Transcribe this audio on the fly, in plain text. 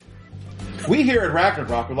We here at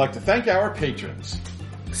Ragnarok would like to thank our patrons.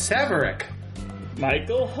 Severick.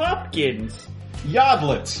 Michael Hopkins.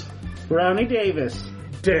 Yodlet. Brownie Davis.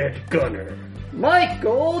 Dead Gunner.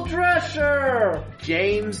 Michael Drescher.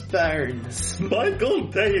 James Burns. Michael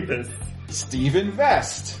Davis. Stephen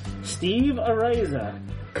Vest. Steve Areza.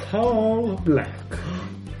 Carl Black.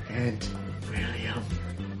 And William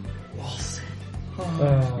Wilson.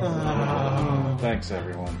 Thanks,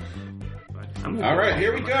 everyone. All right,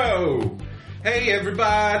 here we go. Hey,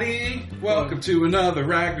 everybody. Welcome to another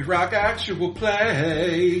Ragnarok actual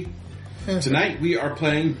play. Tonight we are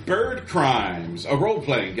playing Bird Crimes, a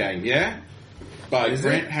role-playing game, yeah? By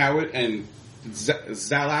Grant Howitt and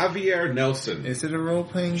Xalavier Nelson. Is it a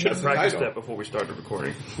role-playing Should have game? practiced title. that before we started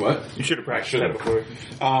recording. What? You should have practiced should've. that before.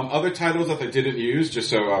 Other titles that they didn't use,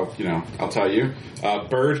 just so I'll tell you.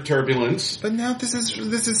 Bird Turbulence. But now this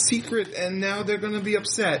is secret, and now they're going to be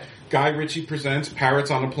upset. Guy Ritchie presents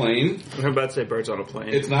Parrots on a Plane. I'm about to say Birds on a Plane.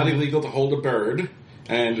 It's not illegal to hold a bird.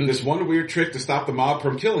 And this one weird trick to stop the mob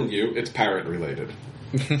from killing you, it's parrot related.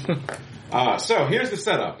 So here's the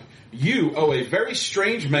setup. You owe a very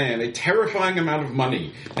strange man a terrifying amount of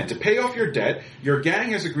money, and to pay off your debt, your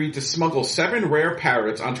gang has agreed to smuggle 7 rare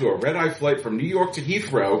parrots onto a red-eye flight from New York to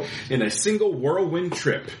Heathrow in a single whirlwind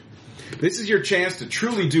trip. This is your chance to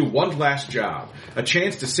truly do one last job. A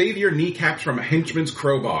chance to save your kneecaps from a henchman's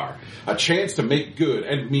crowbar. A chance to make good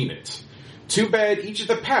and mean it. Too bad each of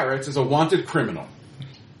the parrots is a wanted criminal.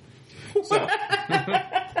 So...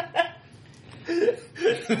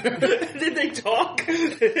 Did they talk? They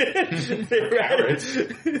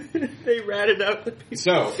ratted out the people.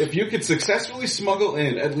 So, if you could successfully smuggle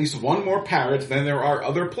in at least one more parrot than there are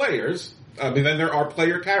other players, than there are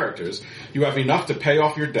player characters, you have enough to pay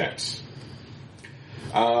off your debts.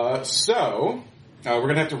 We're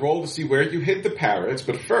gonna have to roll to see where you hid the parrots,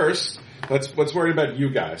 but first, let's worry about you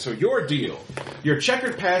guys. So your deal. Your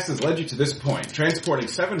checkered past has led you to this point, transporting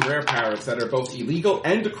 7 rare parrots that are both illegal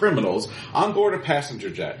and criminals on board a passenger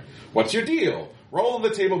jet. What's your deal? Roll on the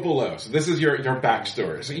table below. So this is your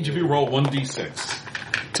backstory. So each of you roll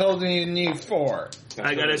 1d6. Told me you need 4.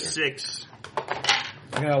 I got a 6.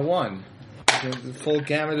 I got a 1. The full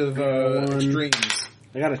gamut of extremes.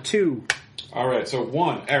 I got a 2. Alright, so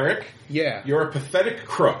 1. Eric, Yeah. you're a pathetic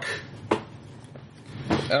crook.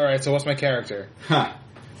 Alright, so what's my character? Huh.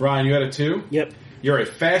 Ryan, you had a 2? Yep. You're a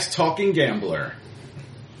fast-talking gambler.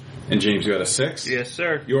 And James, you had a 6? Yes,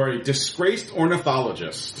 sir. You are a disgraced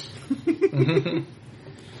ornithologist.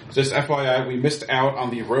 Just FYI, we missed out on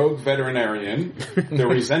the rogue veterinarian, the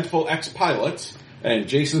resentful ex-pilot, and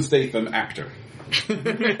Jason Statham actor.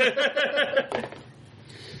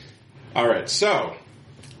 Alright, so...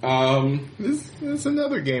 This is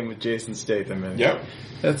another game with Jason Statham in it. Yep.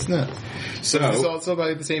 That's nuts. So... Is this also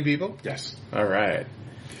by the same people? Yes. Alright.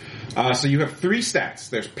 So you have 3 stats.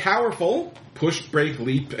 There's powerful, push, break,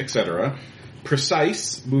 leap, etc.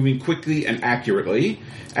 Precise, moving quickly and accurately.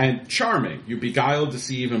 And charming, you beguile,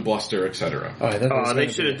 deceive, and bluster, etc. Oh, they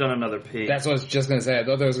should have done another P. That's what I was just going to say. I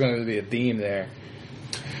thought there was going to be a theme there.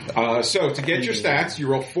 So to get your stats, you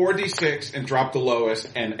roll 4d6 and drop the lowest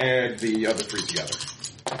and add the other 3 together.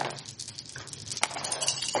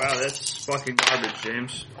 Wow, that's fucking garbage,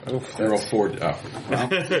 James. Oof, You roll 4... well,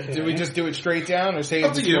 do we just do it straight down or say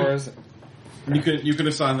Up the to you. scores? you can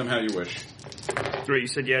assign them how you wish. 3, you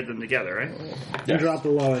said you had them together, right? You drop the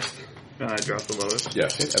lowest. I dropped the lowest.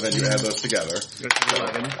 Yes, and then you add those together. That's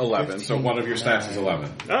 11. 11, so one of your stats is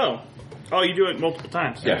 11. Oh, you do it multiple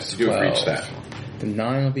times. Yes, you do it for each stat. The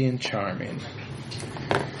 9 will be in charming.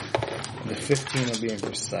 The 15 will be in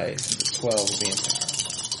precise. The 12 will be in powerful.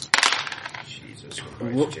 Jesus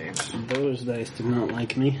Christ, James. Those dice do not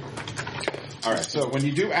like me. Alright, so when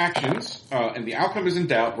you do actions, and the outcome is in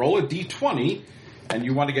doubt, roll a d20, and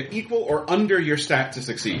you want to get equal or under your stat to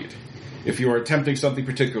succeed. If you are attempting something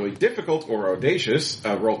particularly difficult or audacious,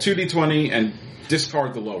 roll 2d20 and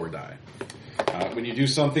discard the lower die. When you do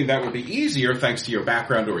something that would be easier thanks to your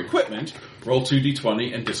background or equipment, roll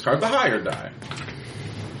 2d20 and discard the higher die.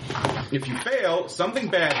 If you fail, something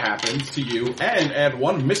bad happens to you and add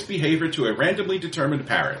 1 misbehavior to a randomly determined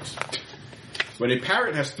parrot. When a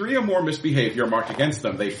parrot has 3 or more misbehavior marked against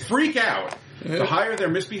them, they freak out. The higher their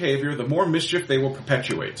misbehavior, the more mischief they will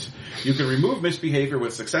perpetuate. You can remove misbehavior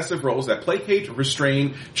with successive rolls that placate,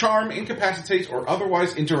 restrain, charm, incapacitate, or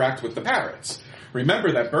otherwise interact with the parrots.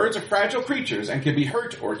 Remember that birds are fragile creatures and can be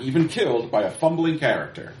hurt or even killed by a fumbling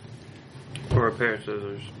character. Or a pair of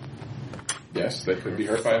scissors. Yes, they could be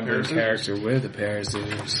hurt by a pair of scissors. Character with a pair of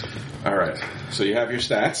scissors. Alright, so you have your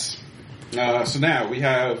stats. So now we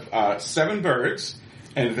have 7 birds,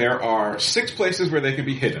 and there are 6 places where they can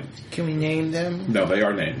be hidden. Can we name them? No, they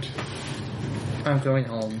are named. I'm going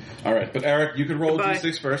home. All right, but Eric, you could roll Goodbye. a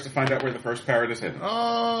d6 first to find out where the first parrot is hidden.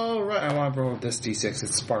 Oh, right. I want to roll this d6.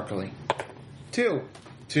 It's sparkly. 2.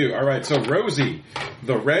 2. All right, so Rosie,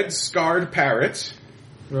 the red scarred parrot,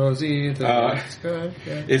 Rosie, that's good.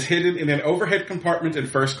 Yeah. is hidden in an overhead compartment in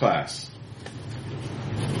first class.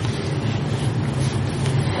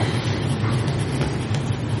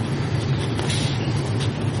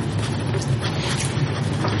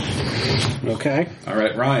 Okay. All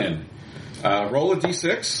right, Ryan, roll a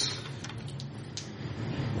d6.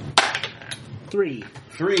 3.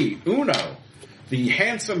 3. Uno, the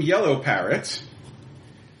handsome yellow parrot,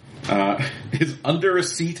 is under a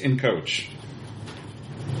seat in coach.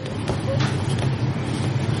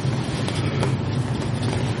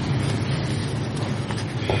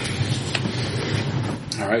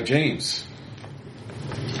 All right, James.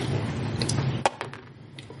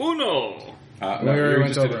 Uno! No, We you went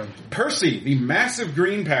just over did it. him. Percy, the massive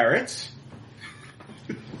green parrot,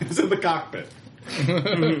 is in the cockpit.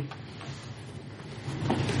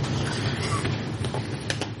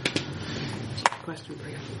 Question for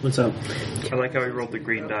you. What's up? I like how he rolled the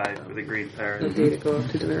green die with the green The parrot. day to go out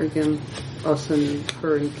to dinner again. Us and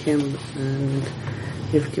her and Kim, and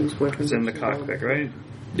if Kim's boyfriend. It's in the cockpit, right?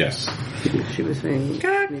 Yes. She was saying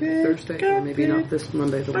maybe Thursday, or maybe not this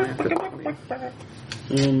Monday, the one after the 20th.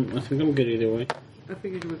 I think I'm good either way. I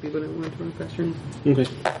figured you would be, but I wanted to run questions. Okay.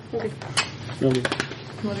 Okay. Okay.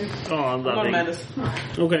 Oh, I'm loving it.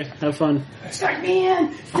 Okay, have fun.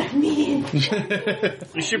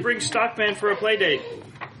 You should bring Stockman for a play date.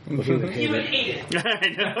 He would hate it. I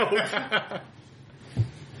know.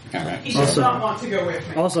 All right. He does not want to go with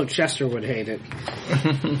me. Also, Chester would hate it.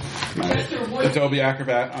 My Adobe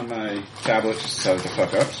Acrobat on my tablet just decided to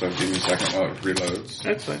fuck up, so give me a second while it reloads.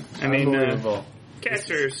 That's fine. I mean, Unbelievable.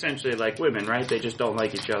 cats are essentially like women, right? They just don't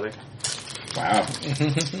like each other. Wow.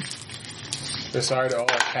 We're sorry to all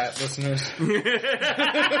our cat listeners.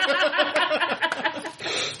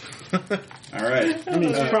 All right. I mean,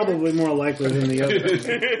 it's probably more likely than the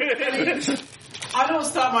other. I don't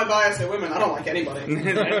stop my bias at women. I don't like anybody.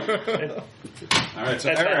 All right, so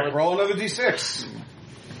That's Eric, valid. roll another d6.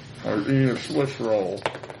 Let's roll.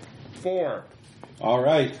 4. All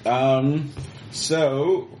right.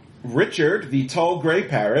 So Richard, the tall gray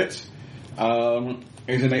parrot, is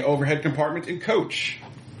in an overhead compartment in coach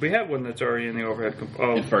We have one that's already in the overhead.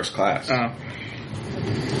 in first class.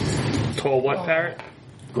 Tall what parrot?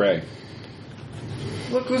 Gray.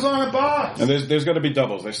 Look who's on a box! And there's going to be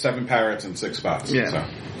doubles. There's 7 parrots in 6 spots. Yeah. So.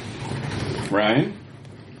 Ryan.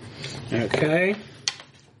 Okay.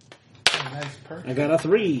 Nice perk. I got a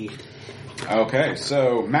 3. Okay,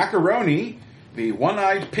 so Macaroni, the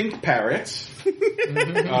one-eyed pink parrot,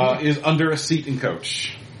 is under a seat in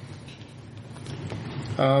coach.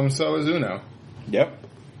 So is Uno. Yep.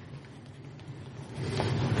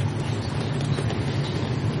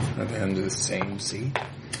 Are they under the same seat?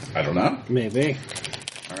 I don't know. Maybe.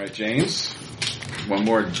 All right, James. One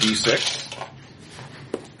more d6.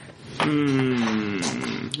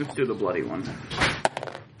 Let's do the bloody one.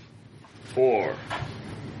 4.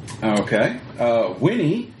 Okay.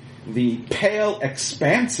 Winnie, the pale,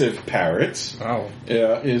 expansive parrot, Oh.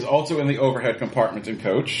 is also in the overhead compartment in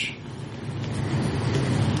coach.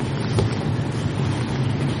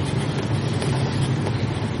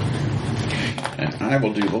 And I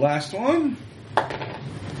will do the last one.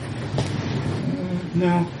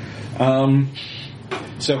 No.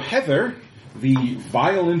 So Heather, the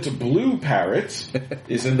violent blue parrot,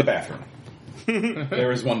 is in the bathroom.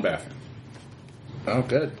 There is one bathroom. Oh,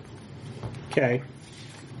 good. Okay.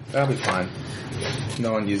 That'll be fine.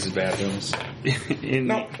 No one uses bathrooms. In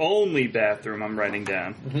the only bathroom I'm writing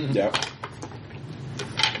down. Yep.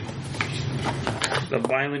 The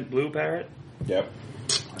violent blue parrot? Yep.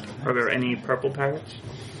 Are there any purple parrots?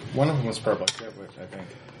 One of them was purple, I think.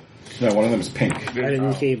 No, one of them is pink. I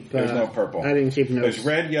didn't keep. There's no purple. I didn't keep notes. There's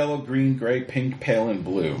red, yellow, green, gray, pink, pale, and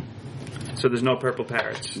blue. So there's no purple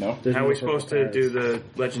parrots. No. There's How no are we purple supposed to parrots. do the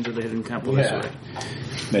Legends of the Hidden Temple Yeah. this way?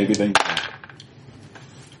 Maybe they.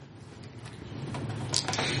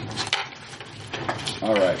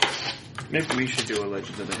 All right. Maybe we should do a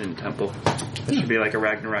Legends of the Hidden Temple. It should be like a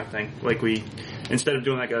Ragnarok thing. Like we, instead of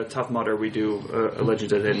doing like a Tough Mudder, we do a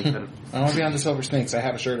Legends of the Hidden Temple. I want to be on the Silver Snakes. I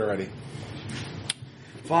have a shirt already.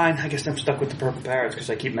 Fine, I guess I'm stuck with the purple parrots because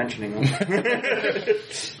I keep mentioning them.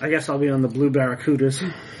 I guess I'll be on the blue barracudas.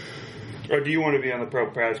 Or do you want to be on the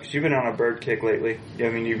purple parrots? Because you've been on a bird kick lately. I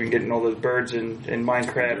mean, you've been getting all those birds in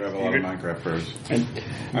Minecraft. You have a lot of Minecraft birds. And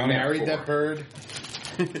I only have Married 4. that bird.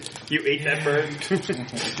 you ate that bird?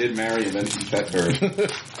 I did marry and then eat that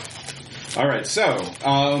bird. All right, so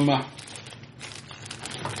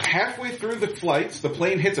halfway through the flights, the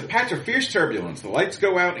plane hits a patch of fierce turbulence. The lights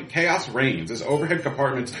go out and chaos reigns as overhead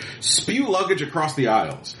compartments spew luggage across the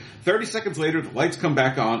aisles. 30 seconds later, the lights come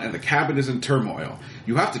back on and the cabin is in turmoil.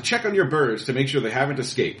 You have to check on your birds to make sure they haven't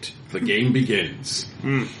escaped. The game begins.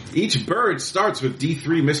 Each bird starts with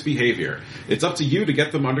D3 misbehavior. It's up to you to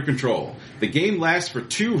get them under control. The game lasts for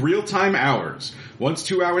 2 real-time hours. Once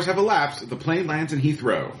 2 hours have elapsed, the plane lands in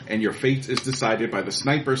Heathrow, and your fate is decided by the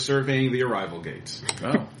sniper surveying the arrival gates.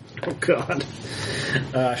 Oh. Oh, God.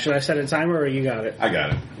 Should I set a timer or you got it? I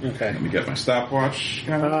got it. Okay. Let me get my stopwatch.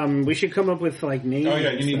 We should come up with, like, names. Oh,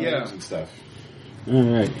 yeah, you need Yeah. names and stuff. All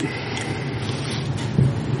right.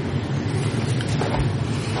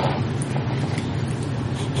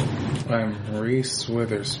 I'm Reese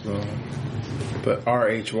Witherspoon, but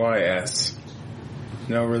R-H-Y-S.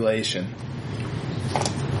 No relation.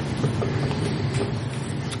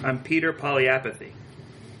 I'm Peter Polyapathy.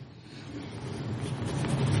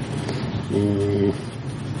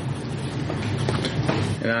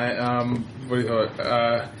 And what do you call it?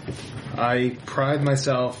 I pride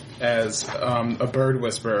myself as a bird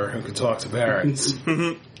whisperer who can talk to parrots.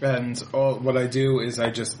 And what I do is I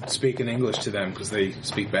just speak in English to them because they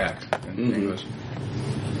speak back in English.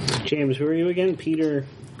 James, who are you again? Peter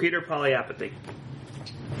Polyapathy.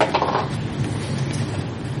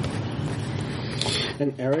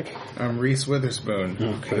 and Eric? I'm Reese Witherspoon.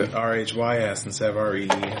 Okay. With R-H-Y-S instead of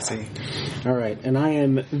R-E-E-S-E. All right. And I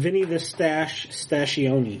am Vinny the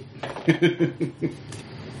Stachioni.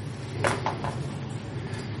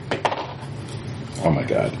 Oh my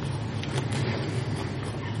god.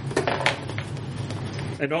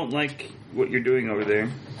 I don't like what you're doing over there.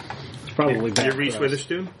 It's probably bad. You're Reese for us.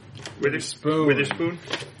 Witherspoon? Witherspoon. Witherspoon?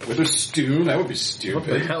 With a stew? That would be What the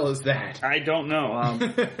stupid. hell is that? I don't know.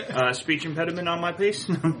 Speech impediment on my place?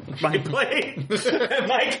 My plate?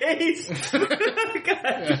 My case? God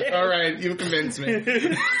damn. All right, you convinced me.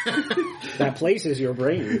 That place is your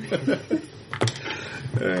brain.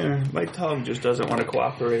 My tongue just doesn't want to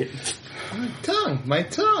cooperate. My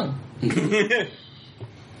tongue.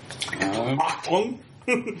 Achtung!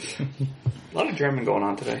 A lot of German going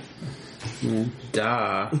on today.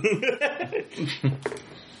 Da.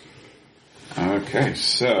 Okay,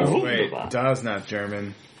 so... Wait, da's not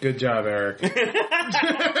German. Good job, Eric.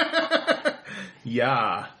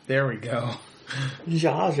 Yeah, there we go.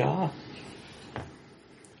 Ja.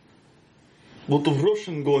 What the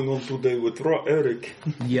Russian going on today with Eric?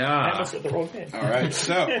 I Yeah. must have the wrong name. Alright,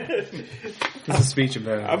 so... It's a speech I'm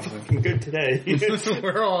impediment. fucking good today.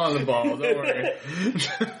 We're all on the ball, don't worry.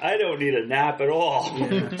 I don't need a nap at all.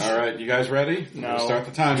 Alright, you guys ready? No. We'll start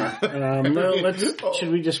the timer. No,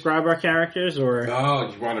 should we describe our characters or?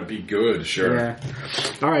 Oh, you want to be good, sure. Yeah.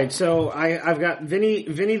 All right. So I've got Vinny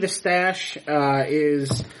the Stash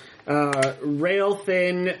is rail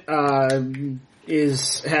thin.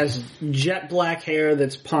 Has jet black hair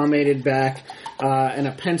that's pomaded back, and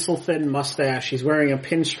a pencil thin mustache. He's wearing a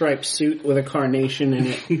pinstripe suit with a carnation in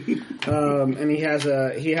it, and he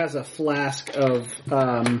has a flask of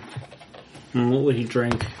what would he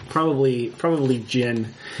drink? Probably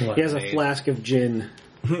gin. He has a Lemonade. flask of gin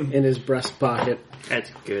in his breast pocket.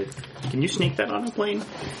 That's good. Can you sneak that on a plane?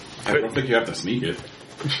 I don't think you have to sneak it.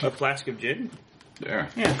 A flask of gin? There.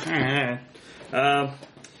 Yeah.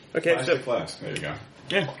 Okay, Plastic flask. There you go.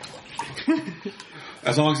 yeah.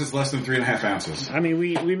 As long as it's less than 3.5 ounces. I mean,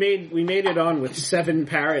 we made it on with 7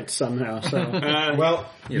 parrots somehow. So Well, Yeah, you but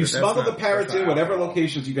that's smuggle the not- parrots that's in not whatever alcohol.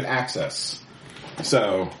 locations you can access.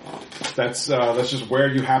 So that's just where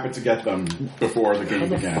you happen to get them before the game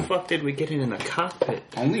began. Fuck did we get in the cockpit?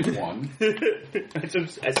 Only one. I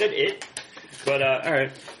said it. But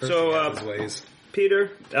alright. So His ways.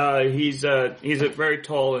 Peter, he's a very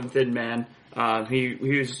tall and thin man. He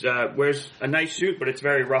wears a nice suit, but it's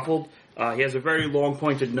very ruffled. He has a very long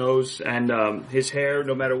pointed nose, and his hair,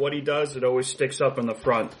 no matter what he does, it always sticks up in the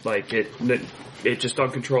front, like it's just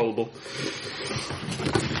uncontrollable.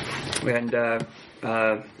 And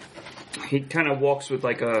he kind of walks with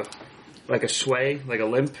like a sway, like a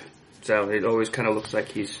limp. So it always kind of looks like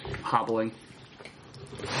he's hobbling.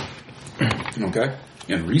 Okay.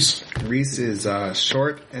 And Reese? Reese is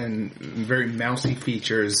short and very mousy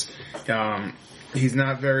features. He's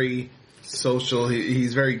not very social.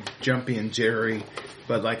 He's very jumpy and jittery.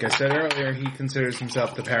 But like I said earlier, he considers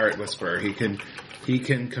himself the parrot whisperer. He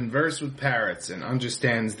can converse with parrots and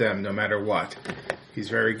understands them no matter what. He's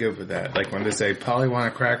very good with that. Like when they say, Polly want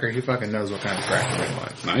a cracker, he fucking knows what kind of cracker they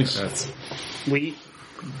want. Nice. That's, Wheat.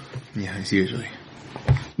 yeah, he's usually.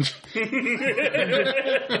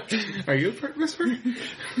 Are you a parrot whisperer?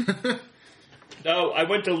 No, I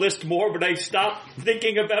went to list more, but I stopped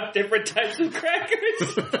thinking about different types of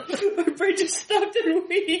crackers. My brain just stopped at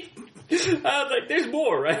wheat. I was like, there's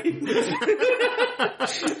more, right?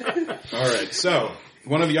 All right, so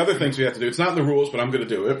one of the other things we have to do, it's not in the rules, but I'm going to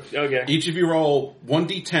do it. Okay. Each of you roll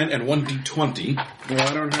 1d10 and 1d20. Well,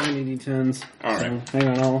 I don't have any D10s. All so right. hang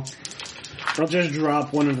on, I'll just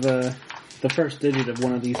drop one of the first digit of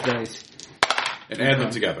one of these dice. And add them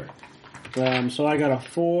together. So I got a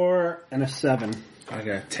 4 and a 7. I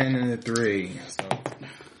got a 10 and a 3. So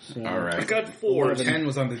So All right. I got 4. 10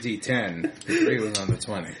 was on the D10. The 3 was on the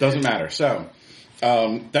 20. Doesn't matter. So,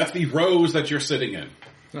 that's the rows that you're sitting in.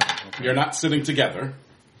 Oh, okay. You're not sitting together.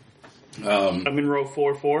 I'm in row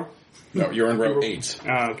 4. No, you're in row 8.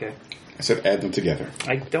 Oh, okay. I said add them together.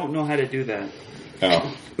 I don't know how to do that.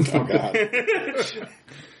 Oh God.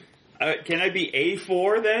 Can I be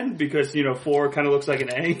A4 then? Because, 4 kind of looks like an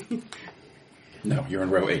A. No, you're in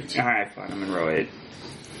row 8. Alright, fine. I'm in row 8.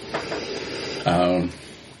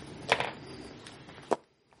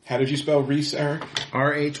 How did you spell Reese, Eric?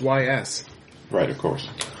 RHYS. Right, of course.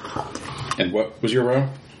 And what was your row?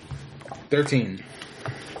 13.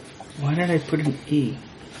 Why did I put an E?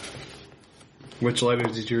 Which letter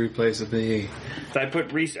did you replace with the E? I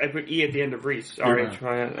put Reese. I put E at the end of Reese.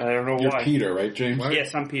 R-H-Y. I don't know You're why. Peter, right, James? What?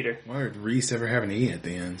 Yes, I'm Peter. Why would Reese ever have an E at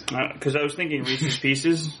the end? Because I was thinking Reese's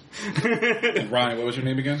Pieces. And Ryan, what was your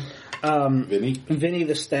name again? Vinny? Vinny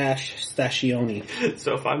the Stachioni.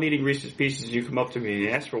 So if I'm eating Reese's Pieces, you come up to me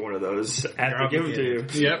and ask for one of those. I have to give them to you.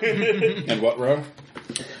 Yep. And what row?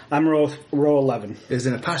 I'm row 11. There's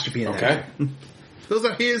an apostrophe in Okay. there. Those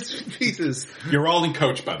are his pieces. You're all in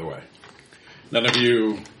coach, by the way. None of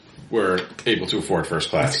you were able to afford first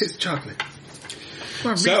That's class. his chocolate. Come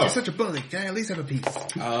on, Reese, So- you're such a bully. Can I at least have a piece?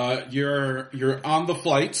 You're on the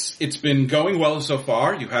flights. It's been going well so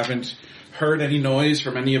far. You haven't heard any noise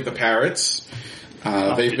from any of the parrots.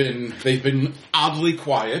 They've been oddly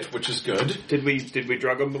quiet, which is good. Did we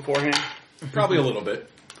drug them beforehand? Probably a little bit.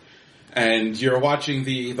 And you're watching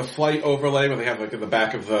the flight overlay where they have like in the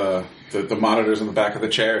back of the monitors in the back of the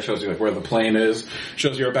chair. It shows you like where the plane is.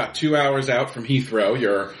 Shows you're about 2 hours out from Heathrow.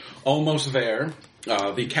 You're almost there.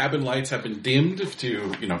 The cabin lights have been dimmed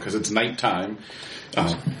to, because it's nighttime.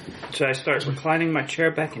 So I start reclining my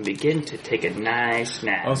chair back and begin to take a nice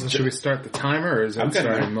nap. Also, should we start the timer, or is I'm that good,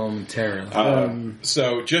 starting man. momentarily?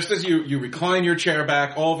 So just as you recline your chair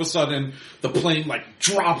back, all of a sudden the plane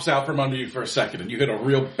drops out from under you for a second and you hit a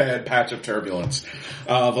real bad patch of turbulence.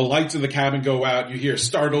 The lights in the cabin go out. You hear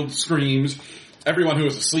startled screams. Everyone who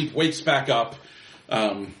is asleep wakes back up.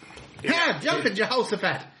 Yeah, jump in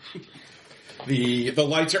Jehoshaphat. The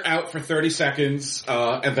lights are out for 30 seconds,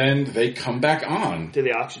 and then they come back on. Did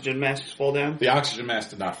the oxygen masks fall down? The oxygen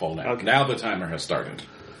mask did not fall down. Okay. Now the timer has started.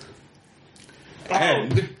 Oh.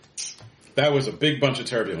 And that was a big bunch of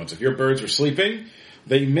turbulence. If your birds were sleeping,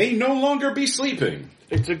 they may no longer be sleeping.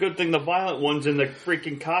 It's a good thing the violent one's in the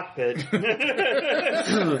freaking cockpit.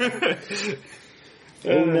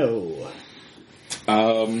 Oh no.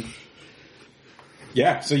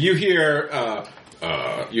 Yeah, so you hear,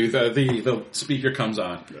 the speaker comes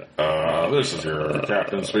on. This is your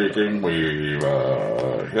captain speaking. We hit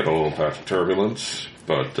a little patch of turbulence,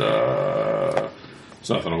 but it's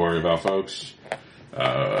nothing to worry about, folks.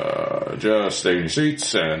 Just stay in your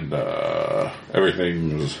seats, and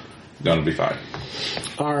everything's gonna be fine.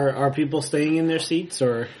 Are people staying in their seats,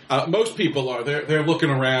 or? Most people are. They're looking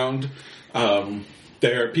around.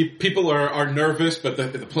 People are nervous, but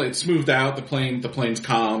the plane's smoothed out. The plane's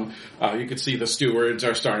calm. You can see the stewards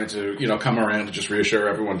are starting to, come around to just reassure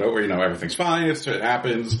everyone, don't worry, everything's fine. It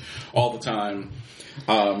happens all the time.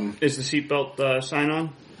 Is the seatbelt sign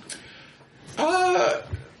on?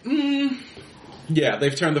 Yeah,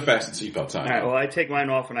 they've turned the fasten seatbelt sign. Alright, well I take mine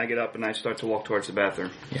off when I get up and I start to walk towards the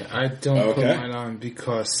bathroom. Yeah, I don't put Okay. mine on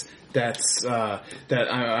because that's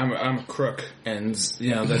I'm a crook, and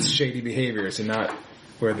that's shady behavior to not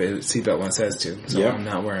wear the seatbelt one says to. So Yep. I'm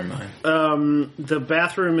not wearing mine. The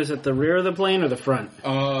bathroom is at the rear of the plane or the front?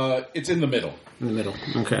 It's in the middle. In the middle.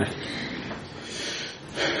 Okay.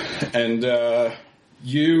 And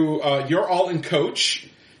you're all in coach,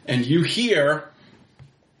 and you hear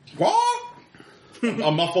what?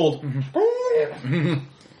 A muffled.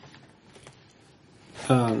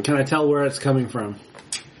 Can I tell where it's coming from?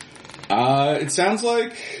 It sounds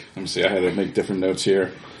like. Let me see. I had to make different notes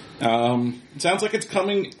here. It sounds like it's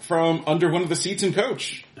coming from under one of the seats in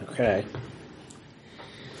coach. Okay.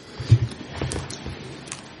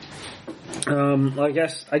 I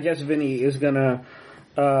guess Vinny is gonna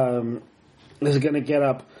get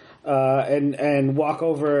up and walk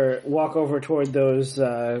over toward those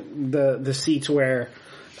the seats where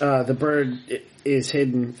the bird is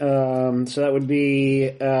hidden. So that would be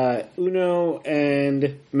Uno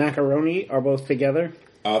and Macaroni are both together.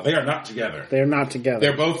 They are not together. They're not together.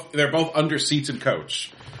 They're both under seats and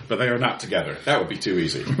coach, but they are not together. That would be too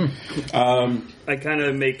easy. I kind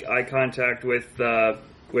of make eye contact with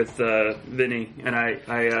Vinny, and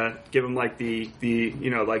I give him like the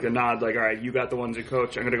like a nod, like, all right, you got the ones in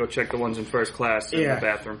coach. I'm gonna go check the ones in first class in the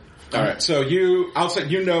bathroom. All right, so I'll say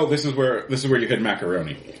this is where you hid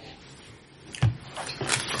Macaroni.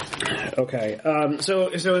 Okay. So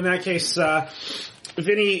in that case,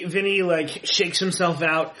 Vinny like shakes himself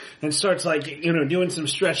out and starts like doing some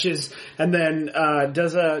stretches, and then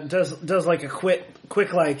does like a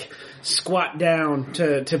quick like squat down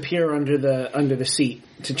to peer under the seat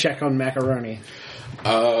to check on Macaroni.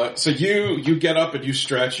 So you get up and you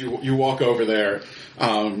stretch. You walk over there,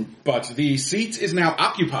 but the seat is now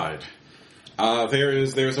occupied.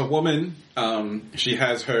 There's a woman. She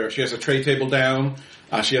has a tray table down.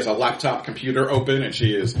 She has a laptop computer open, and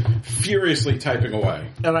she is furiously typing away.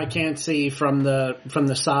 And I can't see from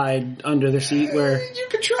the side under the seat where you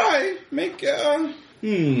could try make.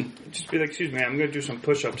 Just be like, excuse me, I'm going to do some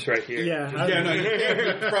push-ups right here.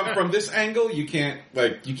 Yeah. From this angle, you can't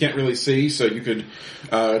really see, so you could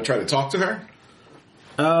try to talk to her.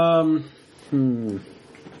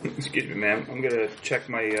 Excuse me, ma'am. I'm going to check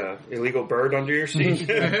my illegal bird under your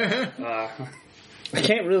seat. I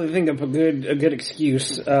can't really think of a good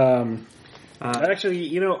excuse. Actually,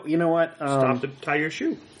 you know what? Stop to tie your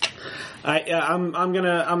shoe. I'm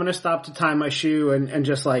gonna stop to tie my shoe and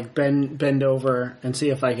just like bend over and see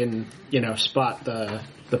if I can spot the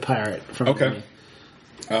pirate from okay.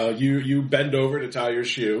 You bend over to tie your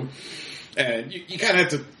shoe, and you kind of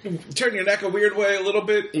have to turn your neck a weird way a little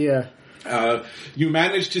bit. Yeah. You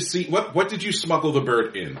manage to see what did you smuggle the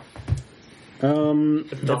bird in? A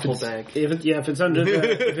duffel bag. If it's under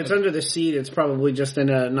the seat, it's probably just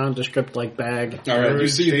in a nondescript like bag. All right, you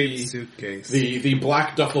see the suitcase, the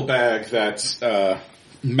black duffel bag that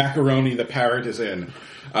Macaroni the parrot is in.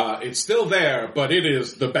 It's still there, but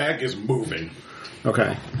the bag is moving.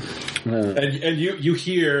 Okay, and you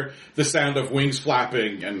hear the sound of wings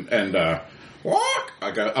flapping and walk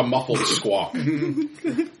like a muffled squawk.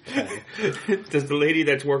 Does the lady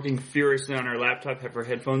that's working furiously on her laptop have her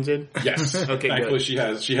headphones in? Yes. Okay, thankfully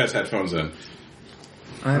good. she has headphones in.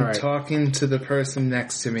 I'm talking to the person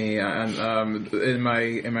next to me in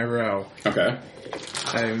my row. Okay.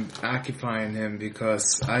 I'm occupying him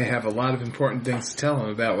because I have a lot of important things to tell him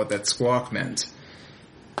about what that squawk meant.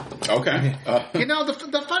 Okay.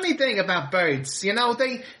 The funny thing about birds,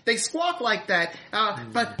 they squawk like that,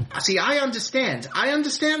 but see, I understand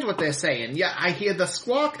what they're saying. Yeah, I hear the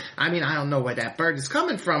squawk. I mean, I don't know where that bird is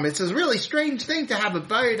coming from. It's a really strange thing to have a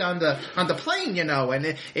bird on the plane,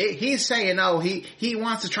 and he's saying, he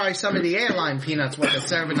wants to try some of the airline peanuts what they're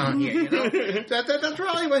serving on here, That's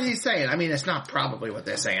really what he's saying. I mean, it's not probably what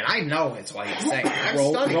they're saying. I know it's what he's saying.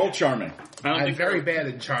 Roll charming. I'm very bad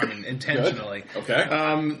at charming, intentionally. Good. Okay.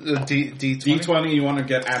 D20? D20, you want to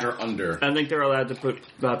get at or under. I don't think they're allowed to put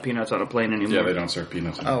peanuts on a plane anymore. Yeah, they don't serve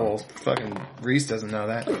peanuts anymore. Oh, well, fucking Reese doesn't know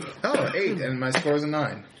that. Oh, 8, and my score's a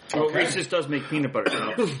 9. Well, Reese's does make peanut butter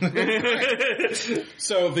cups.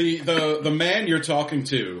 So the man you're talking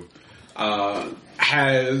to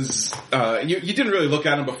has you didn't really look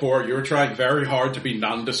at him before. You were trying very hard to be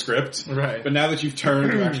nondescript, right? But now that you've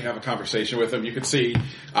turned to actually have a conversation with him, you can see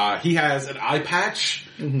he has an eye patch,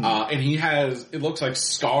 and he has, it looks like,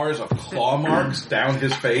 scars of claw marks down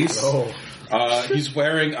his face. Oh. He's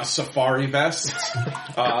wearing a safari vest,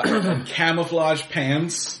 and camouflage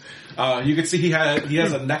pants. You can see he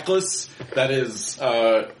has a necklace that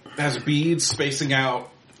has beads spacing out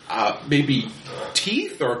maybe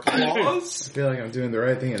teeth or claws. I feel like I'm doing the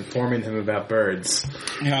right thing informing him about birds.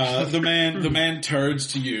 The man turns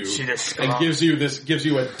to you and gives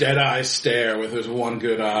you a dead eye stare with his one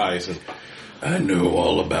good eye. He says, "I know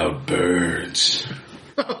all about birds."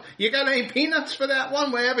 You got any peanuts for that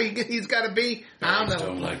one? Wherever he's got to be. I Birds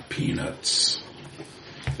don't like peanuts.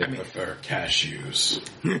 They prefer cashews.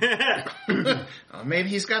 Maybe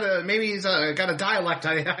he's got a dialect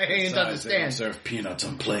I ain't understand. They don't serve peanuts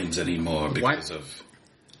on planes anymore because of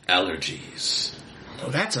allergies.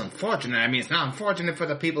 Well, that's unfortunate. I mean, it's not unfortunate for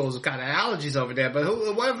the people who's got allergies over there, but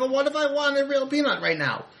what if I want a real peanut right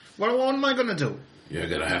now? What am I going to do? You're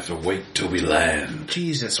going to have to wait till we land.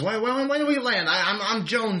 Jesus, when do we land? I'm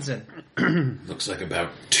jonesing. Looks like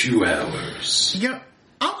about 2 hours. Yeah.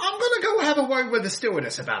 I'm gonna go have a word with the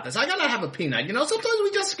stewardess about this. I gotta have a peanut. Sometimes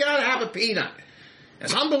we just gotta have a peanut.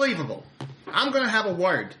 It's unbelievable. I'm gonna have a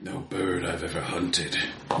word. No bird I've ever hunted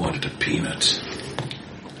wanted a peanut.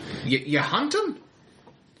 You hunt them?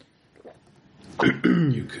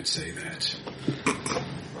 You could say that.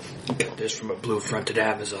 Get this from a blue-fronted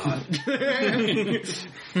Amazon.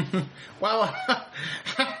 Well,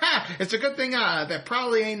 it's a good thing there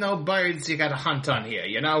probably ain't no birds you gotta hunt on here,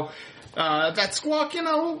 you know? That squawk, you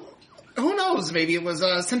know, who knows? Maybe it was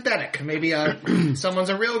synthetic. Maybe someone's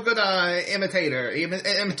a real good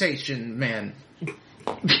imitation man.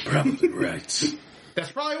 Probably right.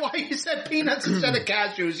 That's probably why he said peanuts instead of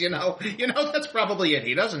cashews, you know? You know, that's probably it.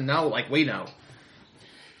 He doesn't know like we know.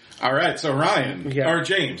 All right, so Ryan, or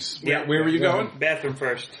James, where were you going? Bathroom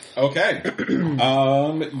first. Okay.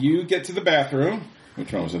 You get to the bathroom.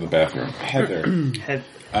 Which one was in the bathroom? Heather.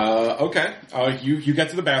 Okay. You get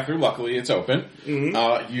to the bathroom. Luckily, it's open.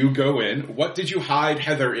 Mm-hmm. You go in. What did you hide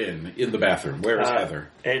Heather in the bathroom? Where is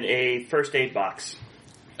Heather? In a first aid box.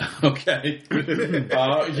 Okay.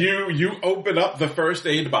 You open up the first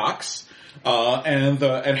aid box, and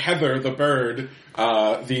Heather, the bird,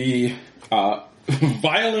 the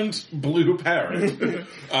violent blue parrot,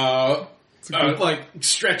 like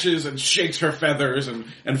stretches and shakes her feathers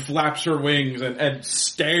and flaps her wings and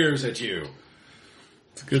stares at you.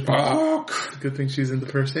 It's a good thing. It's a good thing she's in the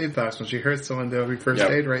first aid box. When she hurts someone, there'll be first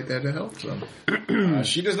aid right there to help them.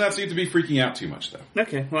 She does not seem to be freaking out too much, though.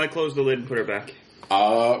 Okay, well, I close the lid and put her back.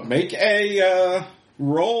 Make a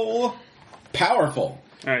roll powerful.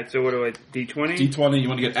 Alright, so what do I, D20? D20, you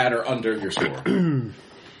want to get at or under your score.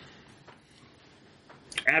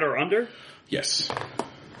 At or under? Yes.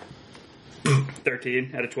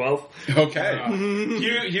 13 out of 12. Okay.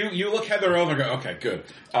 You look Heather over and go, okay, good.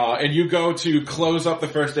 And you go to close up the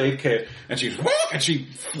first aid kit, and she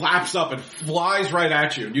flaps up and flies right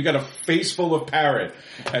at you. And you get a face full of parrot,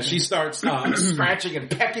 and she starts scratching and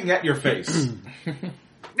pecking at your face.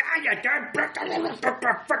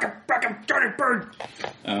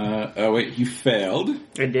 Wait, you failed.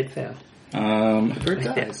 I did fail. Bird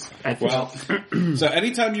dies. Well, so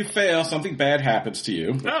anytime you fail, something bad happens to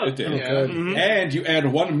you. Oh, it did. Yeah. Mm-hmm. And you add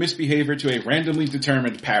one misbehavior to a randomly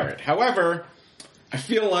determined parrot. However, I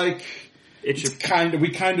feel like It should.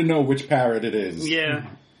 we kind of know which parrot it is. Yeah.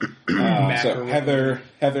 So Heather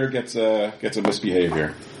gets a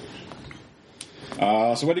misbehavior.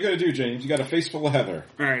 So what are you going to do, James? You got a face full of Heather.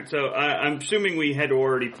 All right. So I'm assuming we had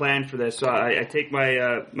already planned for this. So I take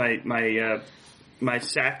my my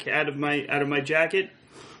sack out of my jacket,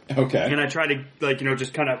 Okay. and I try to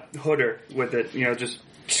just kind of hood her with it. Just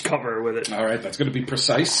cover her with it. All right, that's going to be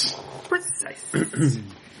precise. Precise.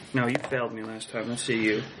 No, you failed me last time. Let's see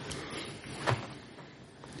you.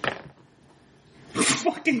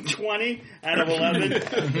 Fucking 20 out of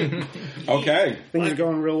 11. Okay. Things are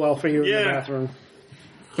going real well for you in Yeah. the bathroom.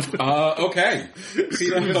 Okay.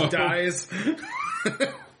 Peanut dies.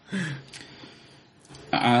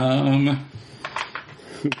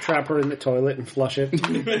 Trap her in the toilet and flush it.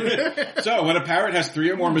 So when a parrot has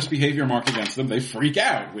 3 or more misbehavior marked against them, they freak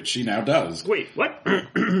out, which she now does. Wait, what?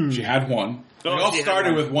 She had one. Oh, They all she had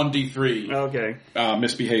started one. with 1d3 Okay.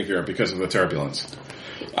 misbehavior because of the turbulence.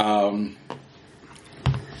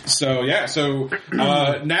 So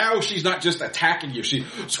now she's not just attacking you. She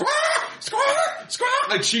squawk, squawk, squawk,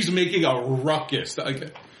 like she's making a ruckus.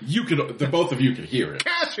 Like the both of you can hear it.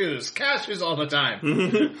 Cashews all the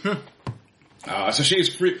time. So she's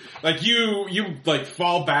free. Like you like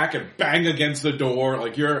fall back and bang against the door.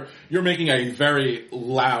 Like you're making a very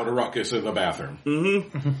loud ruckus in the bathroom.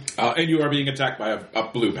 Mm-hmm. And you are being attacked by a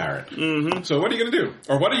blue parrot. Mm-hmm. So what are you going to do?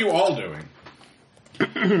 Or what are you all doing?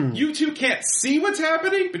 You two can't see what's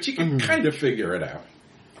happening, but you can kind of figure it out.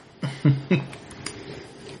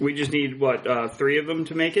 We just need, 3 of them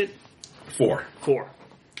to make it? 4. 4.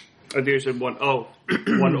 Oh, there's a one. Oh,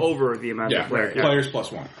 one over the amount of players. Yeah. Players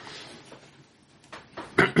plus 1.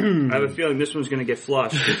 I have a feeling this one's going to get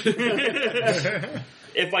flushed.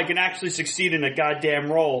 If I can actually succeed in a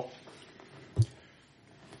goddamn roll.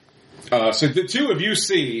 So the 2 of you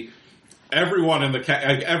see everyone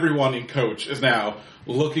everyone in Coach is now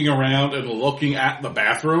looking around and looking at the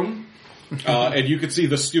bathroom, and you can see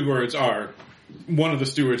one of the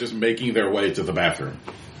stewards is making their way to the bathroom.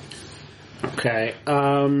 Okay.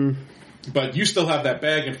 But you still have that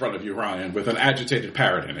bag in front of you, Ryan, with an agitated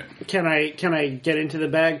parrot in it. Can I get into the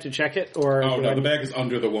bag to check it, or? Oh no, the bag is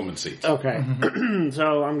under the woman's seat. Okay.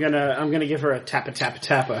 So I'm gonna give her a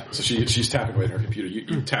tappa. So she's tapping away at her computer.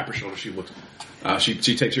 You tap her shoulder. She looks.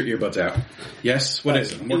 She takes her earbuds out. Yes, what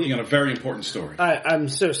is it? I'm working on a very important story. I'm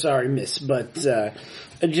so sorry, miss, but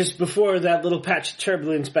just before that little patch of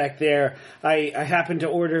turbulence back there, I happened to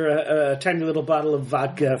order a tiny little bottle of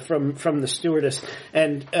vodka from the stewardess,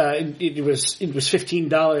 and it was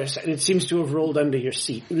 $15, and it seems to have rolled under your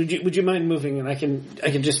seat. Would you mind moving, and I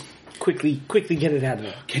can just quickly get it out of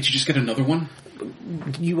there? Can't you just get another one?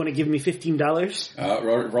 You want to give me $15?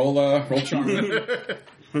 Roll charm.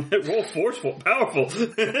 Roll forceful, powerful.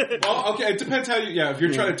 Well, okay, it depends how you. Yeah, if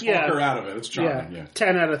you're trying to talk her out of it, it's charming. Yeah.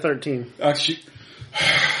 10 out of 13.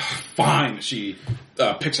 Fine. She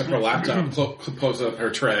picks up her laptop, closes up her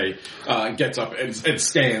tray, gets up and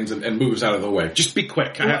stands and moves out of the way. Just be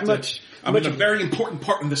quick. I'm in a very important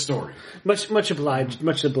part in the story. Much obliged.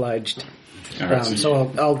 Much obliged. All right, so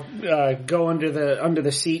I'll go under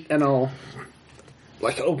the seat and I'll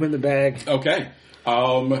open the bag. Okay.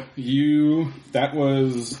 That's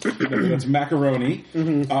macaroni.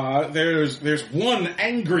 Mm-hmm. There's one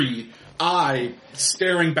angry eye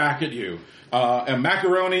staring back at you. And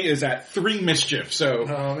macaroni is at 3 mischief, so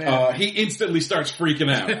he instantly starts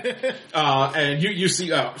freaking out. And you see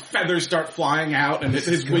feathers start flying out, and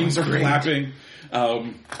his wings are flapping.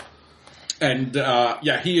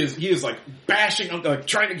 He is like bashing, like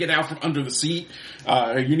trying to get out from under the seat.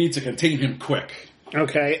 You need to contain him quick.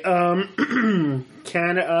 Okay.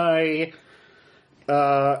 Can I?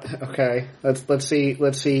 Okay. Let's see.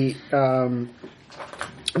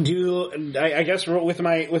 I guess with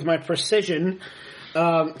my precision,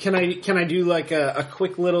 can I do like a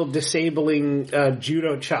quick little disabling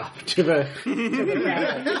judo chop to the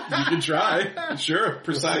battle? You can try. Sure.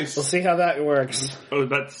 Precise. We'll see how that works. I was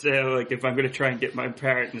about to say, like, if I'm going to try and get my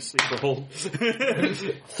parrot in a sleeper hold.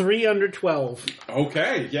 3 under 12.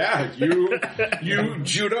 Okay, yeah. You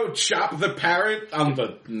judo chop the parrot on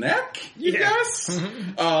the neck, you guess?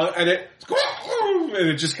 And it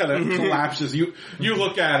just kind of collapses. You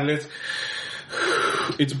look at it,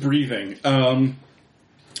 it's breathing.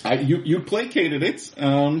 You placated it,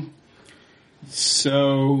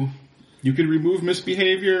 so you can remove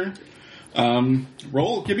misbehavior.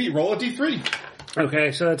 Roll a D3.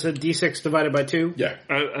 Okay, so that's a D6 divided by 2? Yeah.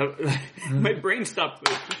 My brain stopped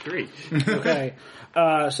at 3. Okay,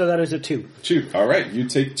 so that is a 2. 2. All right, you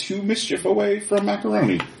take 2 mischief away from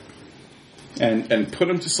Macaroni, and put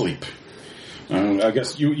him to sleep. I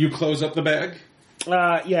guess you close up the bag.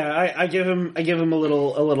 I give him a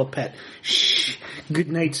little pet. Shh. Good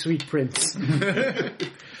night, sweet prince.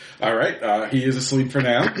 All right, he is asleep for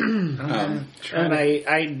now. And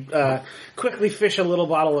I quickly fish a little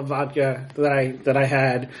bottle of vodka that I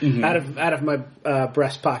had out of my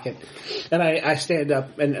breast pocket, and I stand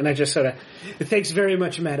up and I just sort of, thanks very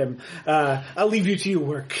much, madam. I'll leave you to your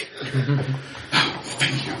work.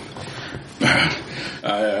 Thank you.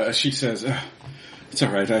 She says, it's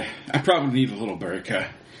all right. I probably need a little break.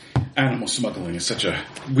 Animal smuggling is such a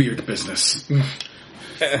weird business.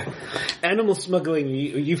 Animal smuggling,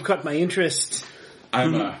 you've caught my interest.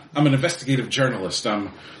 I'm an investigative journalist.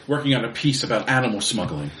 I'm working on a piece about animal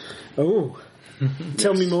smuggling. Oh,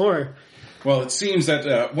 tell me more. Well, it seems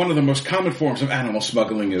that one of the most common forms of animal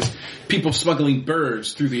smuggling is people smuggling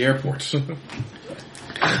birds through the airport.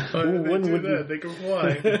 They can fly.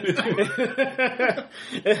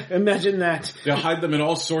 Imagine that. They'll hide them in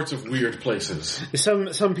all sorts of weird places.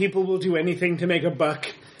 Some people will do anything to make a buck.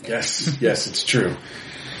 Yes, it's true.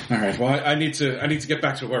 All right. Well, I need to get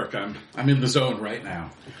back to work. I'm in the zone right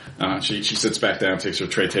now. She sits back down, takes her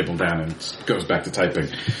tray table down, and goes back to typing.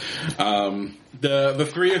 The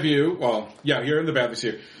three of you, you're in the bathhouse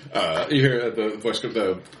here. You hear the voice,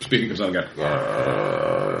 the speaking comes on again.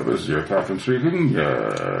 This is your captain speaking.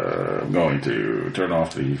 I'm going to turn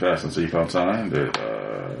off the fasten seatbelt sign. It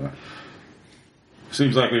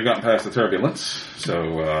seems like we've gotten past the turbulence,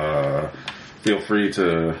 so feel free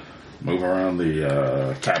to move around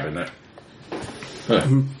the cabinet.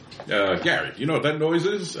 Gary, you know what that noise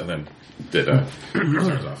is? And then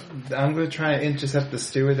turns off. I'm going to try and intercept the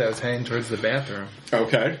steward that was heading towards the bathroom.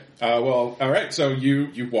 Okay. All right. So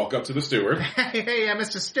you walk up to the steward. Hey,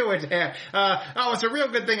 Mr. Stewart here. It's a real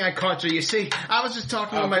good thing I caught you. You see, I was just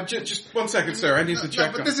talking with my... Just 1 second, sir. I need to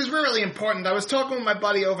check. No, but this is really important. I was talking with my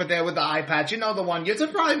buddy over there with the eye patch. You know the one. You're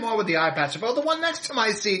probably more with the eye patch, but the one next to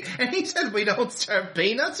my seat. And he said we don't serve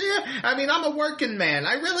peanuts here. I mean, I'm a working man.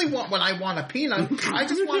 I really want, when I want a peanut, I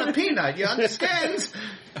just want a peanut. You understand?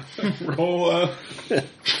 Roll,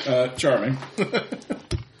 charming.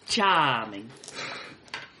 Charming.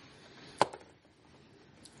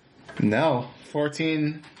 No.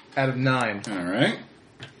 14 out of 9. All right.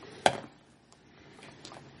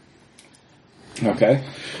 Okay.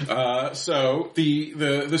 So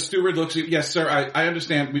the steward looks at you. Yes, sir, I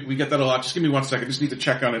understand. We get that a lot. Just give me 1 second. Just need to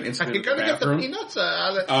check on an incident in You're the gonna get the bathroom. peanuts?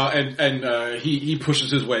 He pushes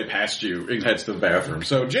his way past you and heads to the bathroom.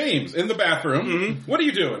 So, James, in the bathroom, what are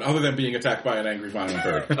you doing other than being attacked by an angry violent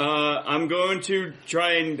bird? I'm going to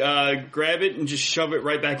try and grab it and just shove it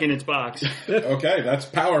right back in its box. Okay, that's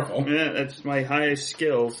powerful. Yeah, that's my highest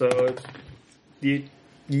skill. So it's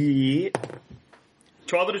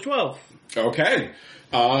 12 out of 12. Okay.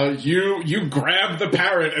 You grab the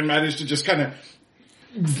parrot and manage to just kind of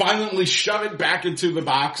violently shove it back into the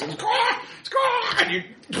box and you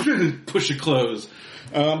push it close.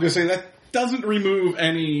 I'm gonna say that doesn't remove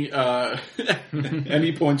any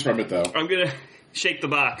any points from it though. I'm gonna shake the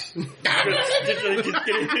box.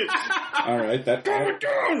 All right, that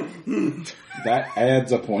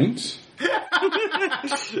adds a point.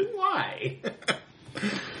 Why?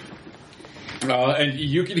 And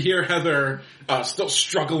you can hear Heather still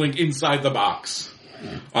struggling inside the box.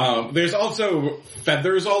 There's also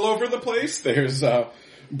feathers all over the place. There's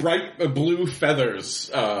bright blue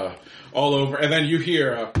feathers all over. And then you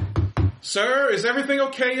hear, "Sir, is everything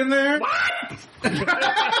okay in there?" What?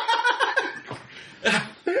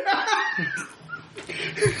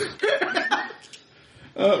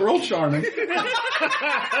 Roll charming.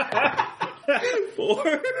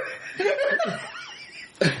 4.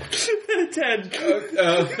 10.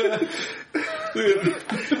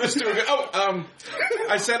 The steward goes,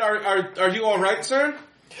 I said, are you all right, sir?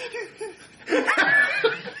 Of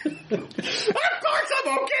course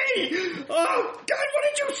I'm okay! Oh, God, what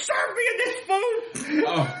did you serve me in this food?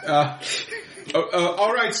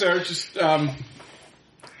 All right, sir. Just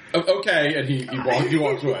okay. And he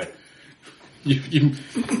walks away.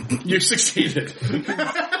 You succeeded.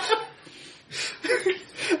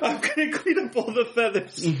 I'm gonna clean up all the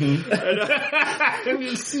feathers. And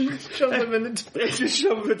just shove them in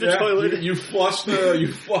the toilet. You flush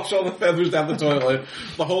all the feathers down the toilet.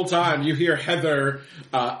 The whole time you hear Heather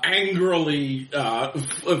angrily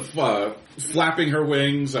flapping her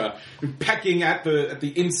wings, pecking at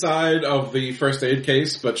the inside of the first aid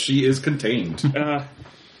case, but she is contained. I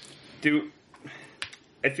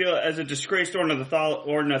feel as a disgraced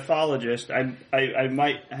ornithologist, I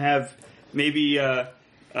might have maybe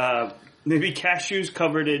cashews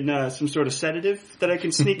covered in some sort of sedative that I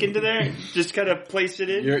can sneak into there. Just kind of place it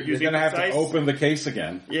in. You're going to have to open the case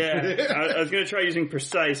again. Yeah, I was going to try using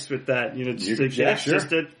precise with that. You know, sure.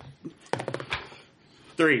 just a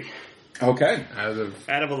 3. Okay. Out of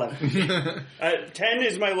 11. 10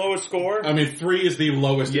 is my lowest score. I mean, 3 is the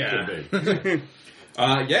lowest it could be.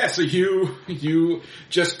 So you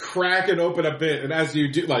just crack it open a bit, and as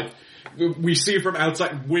you do, we see from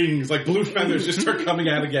outside wings, blue feathers just start coming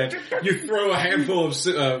out again. You throw a handful of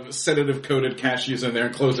sedative-coated cashews in there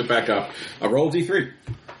and close it back up. Roll D3.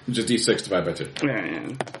 Which is D6 divided by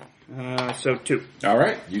 2. So 2. All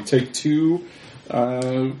right. You take 2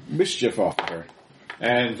 mischief off of her.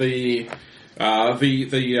 And the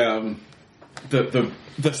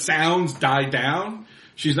sounds die down.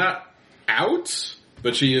 She's not out,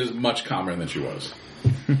 but she is much calmer than she was.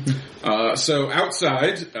 So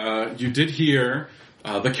outside, you did hear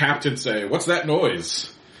the captain say, "What's that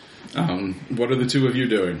noise?" What are the two of you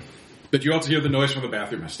doing? But you also hear the noise from the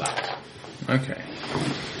bathroom has stopped. Okay.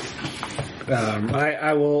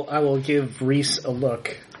 I will give Reese a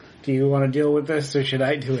look. Do you want to deal with this, or should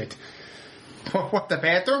I do it? What, the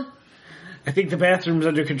bathroom? I think the bathroom's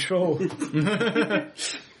under control. The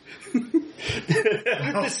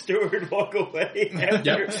steward walk away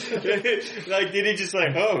after. Did he just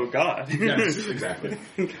oh God? Yes, exactly.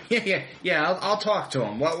 Yeah. I'll talk to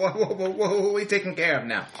him. What are we taking care of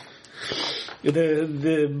now?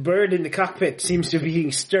 The bird in the cockpit seems to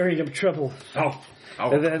be stirring up trouble. Oh.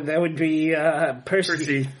 That would be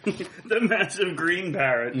Percy. The massive green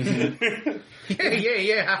parrot.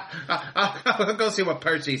 Yeah. I'll go see what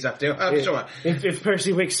Percy's up to. I'm sure. If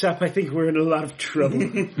Percy wakes up, I think we're in a lot of trouble.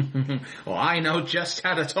 Well, I know just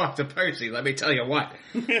how to talk to Percy. Let me tell you what.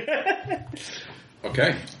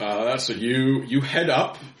 Okay, so you head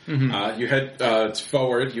up. Mm-hmm. You head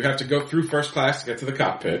forward. You have to go through first class to get to the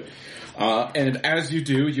cockpit. And as you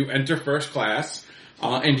do, you enter first class,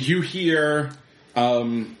 and you hear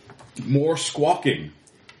more squawking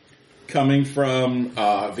coming from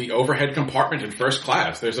the overhead compartment in first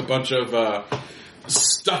class. There's a bunch of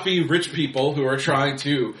stuffy rich people who are trying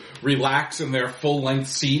to relax in their full-length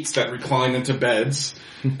seats that recline into beds.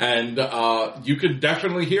 And you could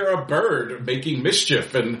definitely hear a bird making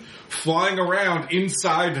mischief and flying around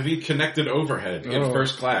inside the connected overhead in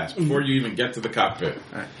first class before you even get to the cockpit.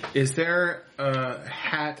 Is there a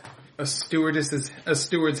hat a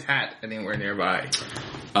steward's hat anywhere nearby?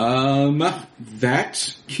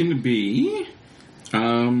 That can be.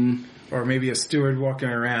 Or maybe a steward walking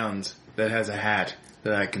around that has a hat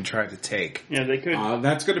that I can try to take. Yeah, they could.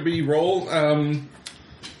 That's going to be roll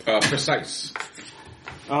precise.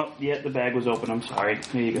 Oh, yeah, the bag was open. I'm sorry.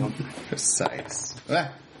 Here you go. Precise.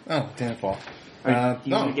 Oh, didn't fall. Do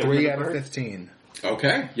you wanna get 3 rid of out of the bird? 15.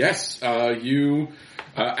 Okay. Yes. You.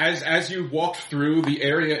 As you walk through the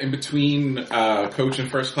area in between coach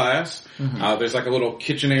and first class, there's like a little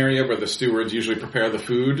kitchen area where the stewards usually prepare the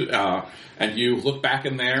food, and you look back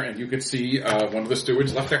in there and you can see one of the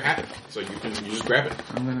stewards left their hat, so you just grab it.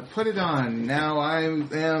 I'm going to put it on. Now I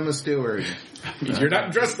am a steward. You're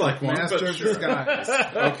not dressed like one, Master but of sure. disguise.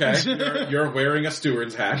 Okay, you're wearing a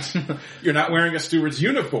steward's hat. You're not wearing a steward's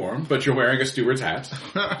uniform, but you're wearing a steward's hat.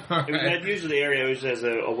 That usually areas as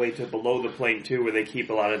a way to below the plane too, where they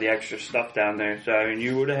keep a lot of the extra stuff down there. So I mean,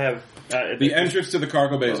 you would have The entrance to the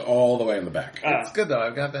cargo bay is all the way in the back. It's good though.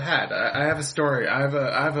 I've got the hat. I have a story. I have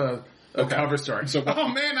a cover story. So Oh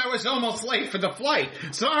man, I was almost late for the flight.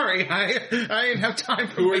 Sorry, I didn't have time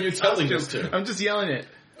for Who my are you telling this costume. to? I'm just yelling it.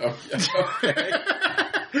 Okay.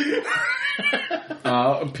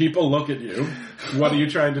 People look at you. What are you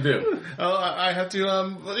trying to do? I have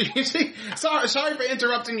to, you see, sorry for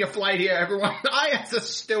interrupting your flight here, everyone. I, as a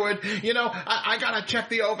steward, I gotta check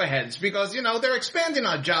the overheads because, they're expanding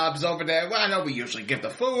our jobs over there. Well, I know we usually give the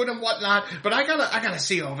food and whatnot, but I gotta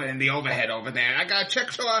see over in the overhead over there. I gotta check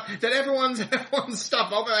sure that everyone's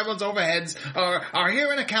stuff everyone's overheads are here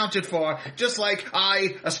and accounted for, just like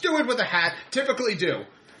I, a steward with a hat, typically do.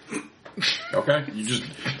 Okay,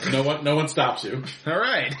 no one stops you. All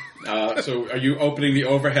right. So are you opening the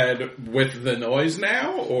overhead with the noise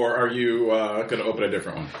now, or are you going to open a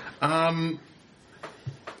different one?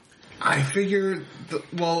 I figure,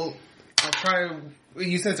 I'll try,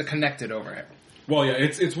 you said it's a connected overhead. Well, yeah,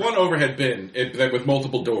 it's one overhead bin with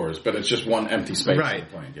multiple doors, but it's just one empty space. Right. On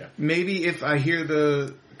the plane, yeah. Maybe if I hear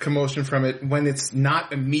the commotion from it, when it's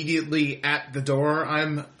not immediately at the door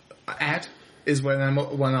I'm at, is when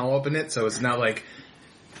I'll open it, so it's not like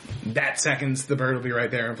that seconds the bird will be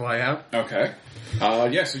right there and fly out. Okay.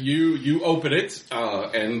 So you open it,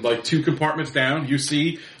 and like 2 compartments down, you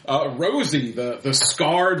see Rosie, the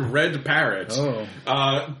scarred red parrot,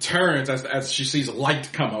 turns as she sees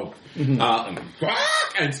light come up,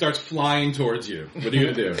 and starts flying towards you. What are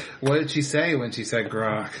you gonna do? What did she say when she said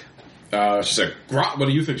grok? She said, "Grok." What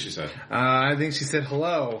do you think she said? I think she said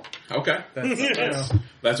hello. Okay.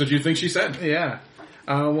 That's what you think she said. Yeah.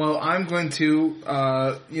 Well, I'm going to,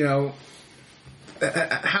 how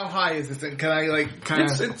high is this thing? Can I, kind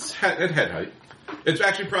of... It's at head height. It's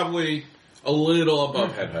actually probably a little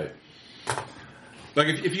above head height. Like,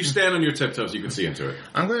 if you stand on your tiptoes, you can see into it.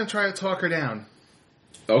 I'm going to try to talk her down.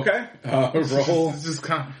 Okay. Roll... Just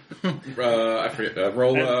come. I forget.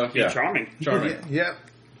 Roll, yeah. Charming. Charming. Yep.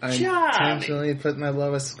 I intentionally put my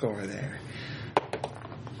lowest score there.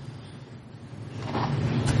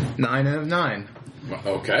 9 out of 9.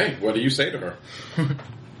 Okay. What do you say to her?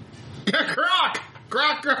 Grok!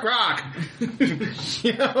 Grok, grok, grok!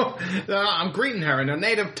 I'm greeting her in her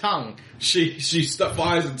native tongue. She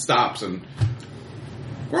flies and stops and...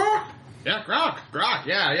 Grok! Yeah, grok, grok,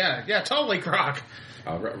 yeah, totally grok.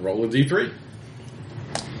 Roll a d3.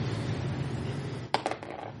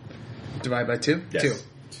 Divide by 2? Yes.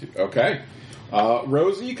 2. Okay.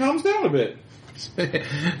 Rosie calms down a bit.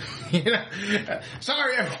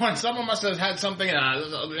 Sorry everyone, someone must have had something,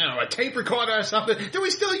 a tape recorder or something. Do we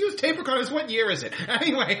still use tape recorders? What year is it?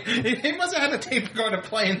 Anyway, he must have had a tape recorder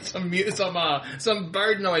playing some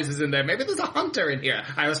bird noises in there. Maybe there's a hunter in here.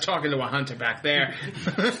 I was talking to a hunter back there.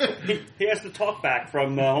 He has to talk back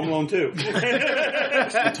from Home Alone 2.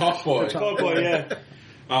 The talk boy. Talk boy, yeah.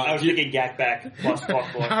 I was thinking Yak Back plus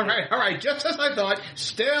Talk Boy. All right, just as I thought.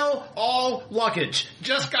 Still all luggage.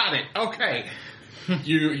 Just got it. Okay.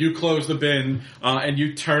 You close the bin, and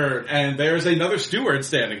you turn, and there's another steward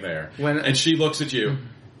standing there. And she looks at you.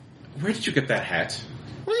 Where did you get that hat?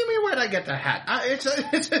 What do you mean, where'd I get the hat?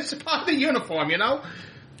 It's part of the uniform, I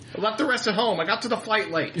left the rest at home. I got to the flight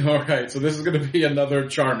late. Alright, so this is going to be another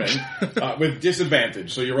charming, with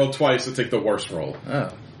disadvantage. So you roll twice to take the worst roll.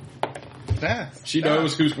 Oh. She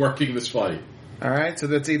knows who's working this flight. Alright, so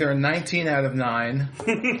that's either a 19 out of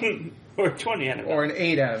 9... Or 20 out of 9. Or an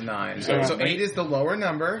 8 out of 9. So 8 is the lower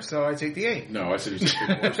number, so I take the 8. No, I said you took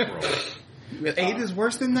the worst roll. 8 is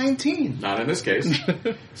worse than 19. Not in this case.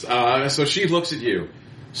 So she looks at you.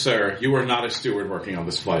 Sir, you are not a steward working on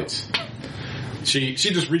this flight. She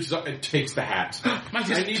just reaches up and takes the hat.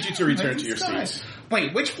 I need you to return to your seats.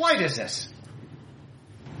 Wait, which flight is this?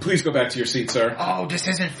 Please go back to your seat, sir. Oh, this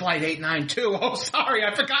isn't Flight 892. Oh, sorry,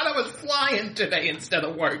 I forgot I was flying today instead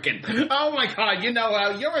of working. Oh my God, you know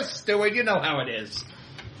how, you're a steward, you know how it is.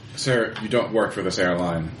 Sir, you don't work for this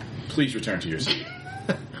airline. Please return to your seat.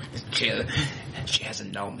 She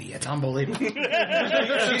hasn't known me. It's unbelievable.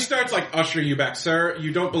 She starts like ushering you back. Sir,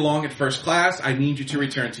 you don't belong at first class. I need you to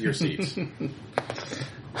return to your seat.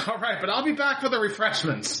 All right, but I'll be back for the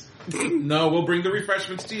refreshments. No, we'll bring the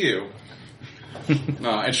refreshments to you.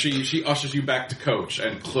 And she ushers you back to coach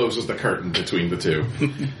and closes the curtain between the two.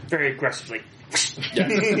 Very aggressively.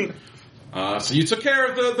 Yes. So you took care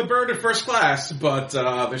of the bird at first class, but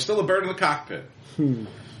there's still a bird in the cockpit.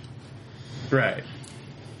 Right.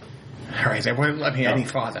 All right, they wouldn't let me any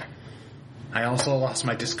farther. I also lost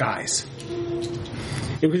my disguise.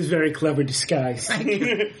 It was very clever disguise.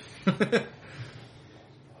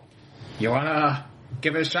 You wanna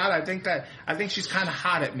give it a shot? I think she's kind of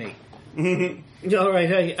hot at me. All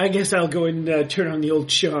right, I guess I'll go and turn on the old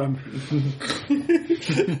charm. I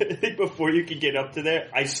think before you could get up to there,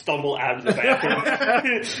 I stumble out of the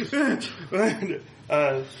bathroom.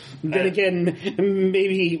 Then again,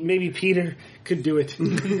 maybe Peter could do it.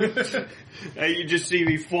 You just see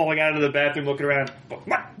me falling out of the bathroom, looking around.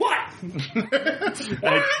 What?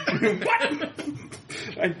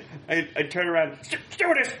 I turn around.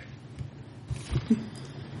 Stewardess.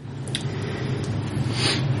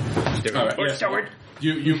 All right, yes.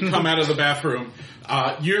 You come out of the bathroom.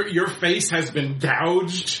 Your face has been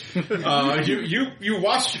gouged. You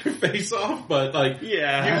washed your face off, but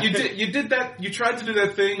you did that. You tried to do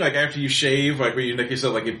that thing like after you shave, like where you make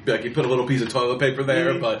yourself like you put a little piece of toilet paper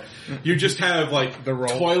there, but you just have like the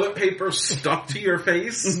toilet paper stuck to your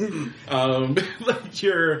face. Like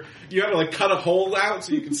you have to like cut a hole out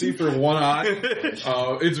so you can see through one eye.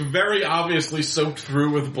 It's very obviously soaked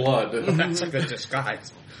through with blood. That's a good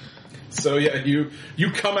disguise. So yeah, you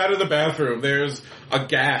come out of the bathroom. There's a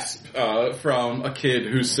gasp from a kid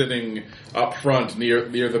who's sitting up front near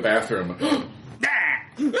the bathroom.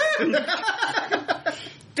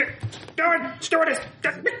 Stewardess!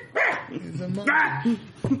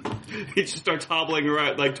 He just starts hobbling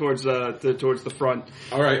around like towards the front.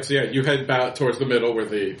 All right, so yeah, you head back towards the middle where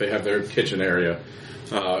they have their kitchen area.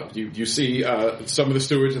 You see some of the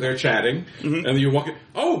stewards are there chatting, and then you walk in.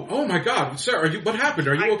 Oh my God, sir! What happened?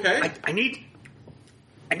 Are you okay? I need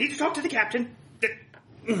to talk to the captain.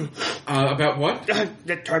 About what?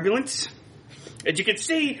 The turbulence. As you can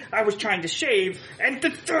see, I was trying to shave, and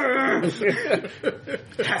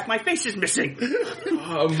half my face is missing.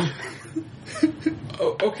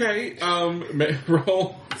 Okay.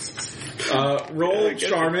 Roll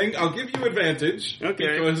charming. I'll give you advantage.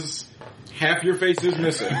 Okay. Because half your face is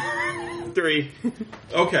missing. 3.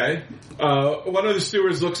 Okay. One of the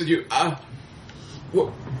stewards looks at you.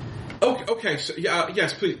 Okay. So,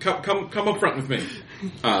 yes, please come up front with me.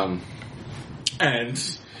 And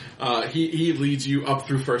he leads you up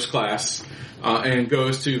through first class and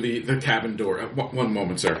goes to the cabin door. One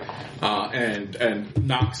moment, sir. And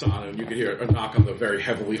knocks on it. You can hear a knock on the very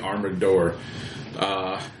heavily armored door.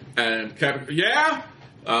 And Captain, yeah.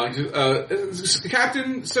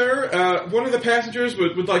 Captain, sir, one of the passengers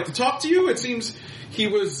would like to talk to you. It seems he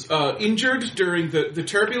was injured during the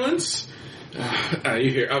turbulence.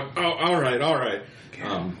 You hear? All right.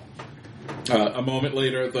 A moment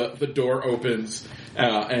later, the door opens,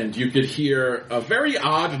 and you could hear a very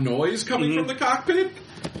odd noise coming from the cockpit.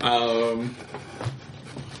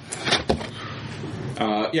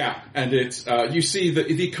 And it's you see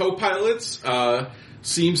the co-pilots.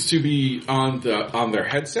 Seems to be on their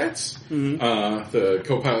headsets. The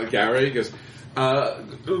co-pilot Gary goes,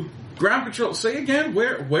 ground control. Say again.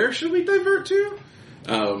 Where should we divert to?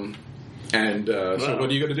 So what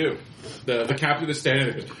are you going to do? The captain is standing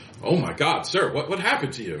there. Goes, oh my God, sir! What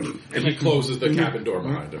happened to you? And he closes the cabin door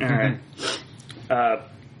behind him. All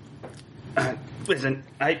right. Listen,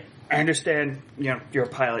 I understand. You're a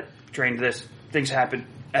pilot, trained to this. Things happen,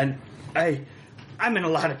 and I'm in a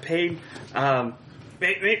lot of pain.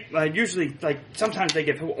 Usually, sometimes they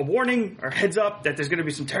get a warning or heads up that there's going to be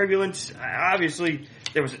some turbulence. Obviously,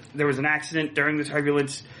 there was an accident during the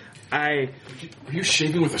turbulence. Are you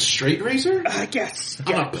shaving with a straight razor? Yes.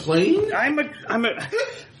 On a plane? I'm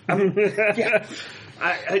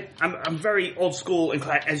very old school and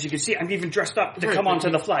as you can see, I'm even dressed up to come onto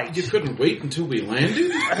the flight. You couldn't wait until we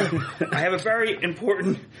landed? I have a very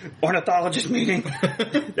important ornithologist meeting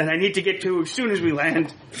that I need to get to as soon as we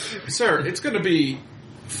land. Sir, it's going to be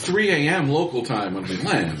 3 a.m. local time when we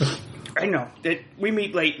land. I know. We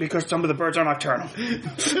meet late because some of the birds are nocturnal.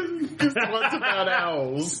 What's about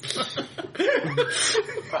owls?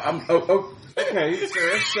 Okay,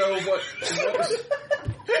 sir. So what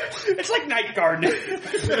It's like night gardening.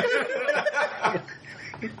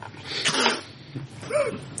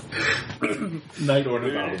 Night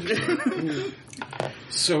ornithology.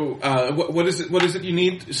 So, what is it? What is it you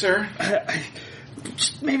need, sir?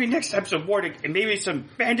 Maybe next time some water, and maybe some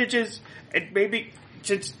bandages, and maybe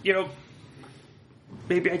since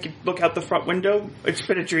maybe I could look out the front window. It's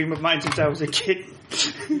been a dream of mine since I was a kid.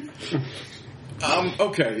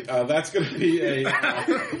 Okay, that's going to be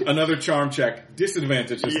another charm check.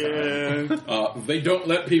 Disadvantage this time. They don't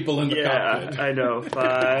let people in the cockpit. I know.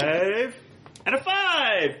 5 and a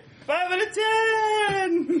 5. 5 and a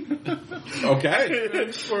 10.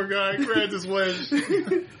 Okay. Poor guy grabs his wedge.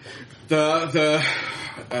 The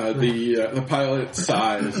pilot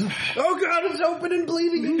sighs. Oh God, it's open and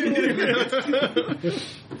bleeding.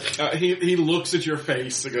 He looks at your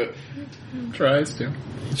face. And goes, Tries to.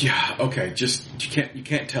 yeah. Okay. Just you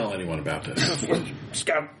can't tell anyone about this.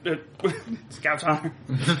 Scout's honor.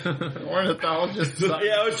 Ornithologist.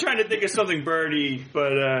 Yeah, I was trying to think of something birdie,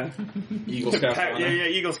 but Eagle Scout. yeah,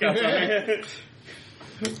 Eagle Scout's honor.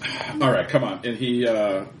 All right, come on. And he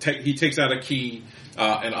takes out a key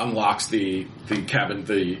and unlocks the cabin,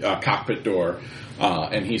 the cockpit door,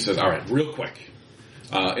 and he says, "All right, real quick."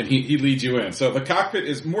 And he leads you in. So the cockpit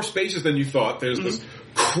is more spacious than you thought. There's this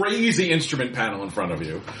crazy instrument panel in front of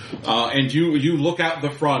you, and you look out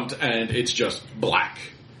the front, and it's just black.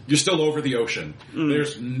 You're still over the ocean.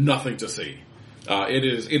 There's nothing to see.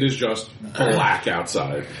 It is just black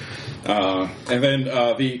outside. And then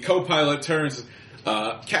the co-pilot turns.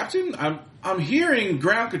 Captain, I'm hearing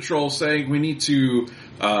ground control saying we need to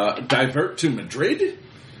divert to Madrid.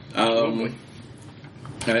 And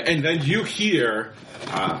then you hear,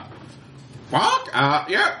 what?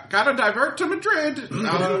 Yeah, gotta divert to Madrid. I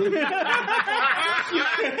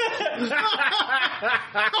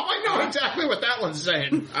know exactly what that one's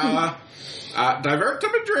saying. Divert to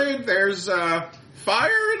Madrid. There's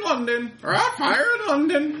fire in London. Fire in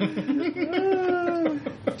London.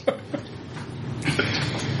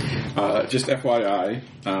 Just FYI,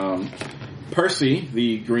 Percy,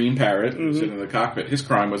 the green parrot, sitting in the cockpit, his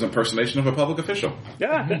crime was impersonation of a public official.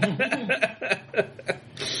 Yeah.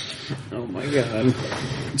 Oh my God.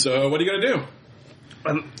 So, what are you going to do?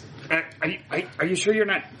 Are you sure you're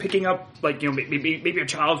not picking up, like, maybe a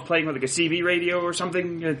child's playing with like a CB radio or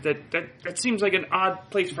something? That seems like an odd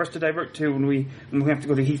place for us to divert to when we have to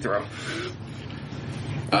go to Heathrow.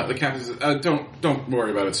 The captain says, don't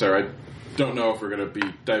worry about it, sir. I don't know if we're going to be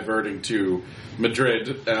diverting to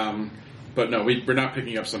Madrid, but no, we're not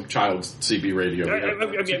picking up some child's CB radio. We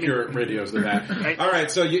have secure radios than that. All right,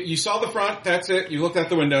 so you saw the front. That's it. You looked out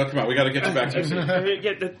the window. Come on, we got to get you back to your seat.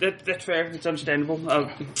 Yeah, that's fair. It's understandable.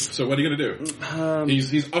 So what are you going to do?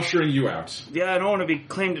 He's ushering you out. Yeah, I don't want to be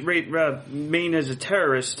claimed Maine as a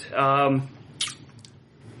terrorist. I'm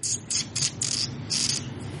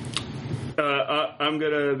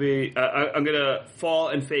gonna fall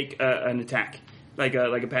and fake an attack, like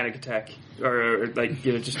a panic attack, or like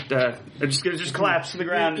I'm just gonna collapse to the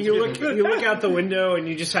ground. You look out the window and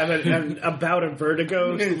you just have a bout of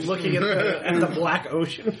vertigo, looking at the black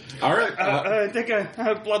ocean. All right, take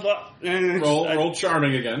a blood loss. Roll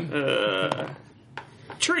charming again.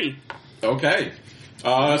 Tree. Okay.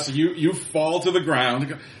 So you fall to the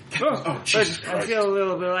ground. Oh, Jesus I Christ. feel a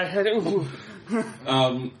little bit lightheaded.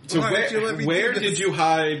 So where did you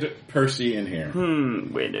hide Percy in here?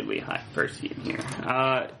 Where did we hide Percy in here?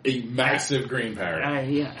 A massive green parrot.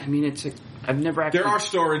 Yeah, I mean, I've never actually... There are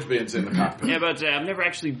storage bins in the cockpit. Yeah, but I've never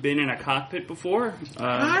actually been in a cockpit before.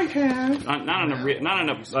 I have. Not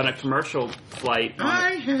on a commercial flight.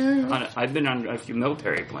 I have. I've been on a few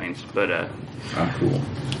military planes, but cool.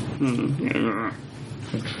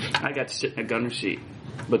 I got to sit in a gunner seat.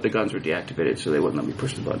 But the guns were deactivated, so they wouldn't let me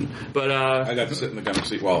push the button. But I got to sit in the gunner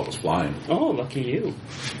seat while it was flying. Oh, lucky you.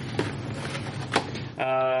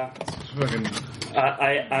 I'm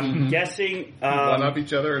guessing. Run up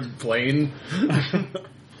each other and plane.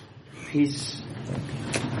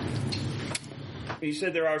 You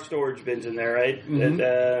said there are storage bins in there, right?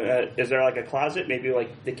 Mm-hmm. Is there like a closet? Maybe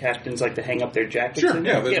like the captains like to hang up their jackets. Sure. In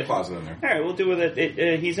there? Yeah, there's a closet in there. All right, we'll do with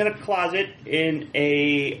it. He's in a closet in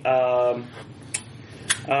a.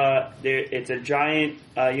 It's a giant,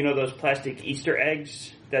 those plastic Easter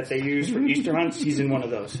eggs that they use for Easter hunts? He's in one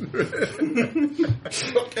of those. Okay.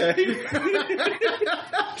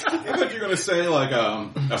 I thought you were going to say like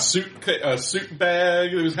a suit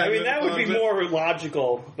bag. That would be more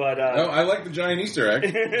logical, but no, I like the giant Easter egg.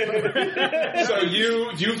 So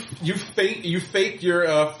you fake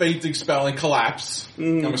your fainting spell and collapse.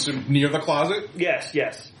 I'm assuming near the closet. Yes.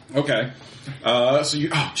 Okay. So you,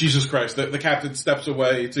 oh, Jesus Christ, the captain steps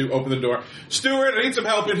away to open the door. Steward, I need some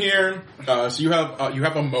help in here. So you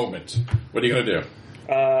have a moment. What are you going to do?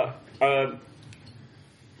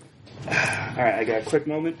 Alright, I got a quick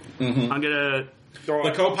moment. Mm-hmm. I'm gonna throw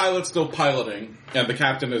The co-pilot's still piloting, and the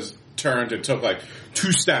captain has turned and took like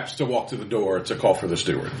 2 steps to walk to the door to call for the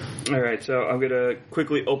steward. Alright, so I'm gonna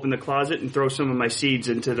quickly open the closet and throw some of my seeds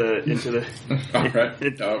into the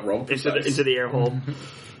Alright, roll into the air hole.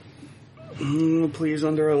 Please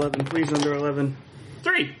under 11, please under 11.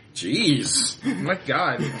 3! Jeez. Oh my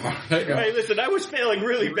God. Hey, listen, I was failing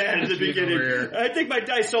really bad at the beginning. I think my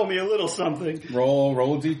dice told me a little something. Roll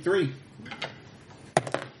a D3.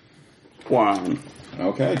 1.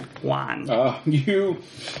 Okay. 1. You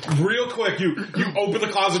real quick. You open the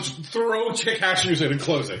closet, throw cashews in, and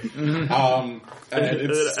close it. And I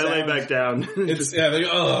lay back down.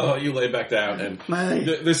 You lay back down, and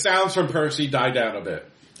the sounds from Percy die down a bit.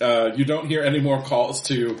 You don't hear any more calls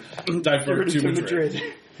to divert to Madrid.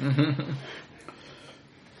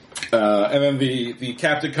 And then the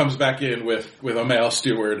captain comes back in with a male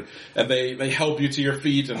steward, and they help you to your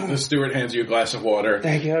feet, and the steward hands you a glass of water.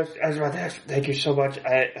 Thank you. I was about to ask. Thank you so much.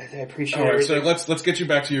 I appreciate it. All right, so let's get you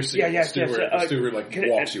back to your seat. Yeah, The steward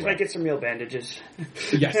walks you Can I out. get some real bandages?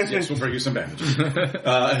 Yes, we'll bring you some bandages.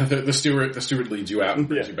 The steward leads you out and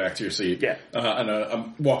brings you back to your seat. Yeah.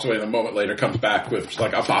 And walks away, and a moment later comes back with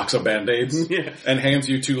like a box of Band-Aids and hands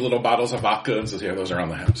you 2 little bottles of vodka and says, "Here, those are on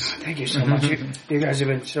the house." Thank you so much. You guys have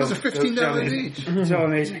been so $15 each. So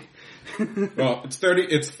amazing. Well, it's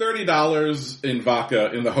 $30 in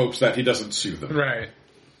vodka in the hopes that he doesn't sue them. Right.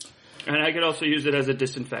 And I could also use it as a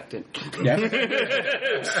disinfectant.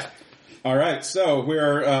 Yeah. All right, so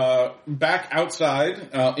we're back outside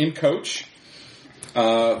in coach.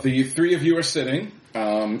 The 3 of you are sitting,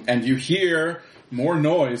 and you hear more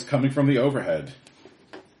noise coming from the overhead.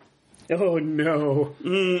 Oh no.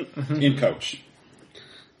 In coach.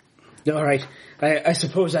 All right, I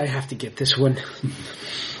suppose I have to get this one.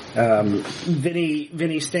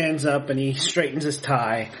 Vinny stands up and he straightens his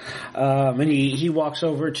tie, and he walks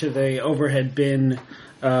over to the overhead bin,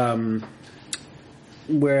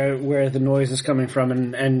 where the noise is coming from,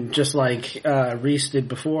 and just like Reese did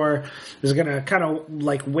before, is gonna kind of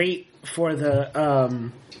like wait for the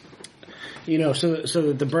so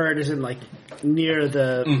that the bird isn't like near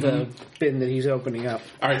the bin that he's opening up.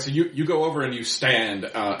 All right, so you go over and you stand,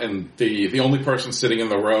 and the only person sitting in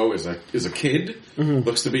the row is a kid.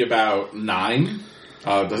 Looks to be about 9.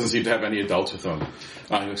 Doesn't seem to have any adults with him.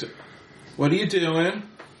 He looks at, "What are you doing?"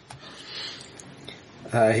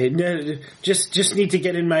 Just need to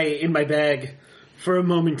get in my bag for a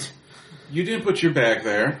moment. You didn't put your bag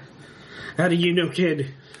there. How do you know,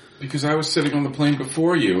 kid? Because I was sitting on the plane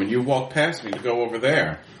before you, and you walked past me to go over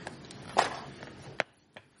there.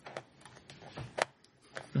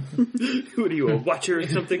 What are you, a watcher or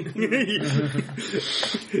something?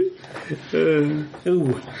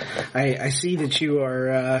 Ooh, I see that you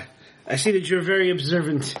are. I see that you're very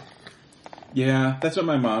observant. Yeah, that's what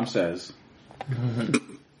my mom says.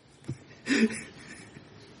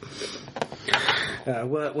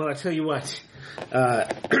 Well, I tell you what.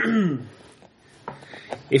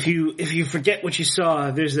 If you forget what you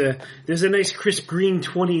saw, there's a nice crisp green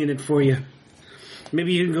 20 in it for you.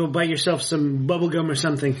 Maybe you can go buy yourself some bubble gum or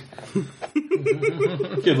something.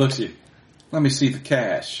 Kid looks at you. Let me see the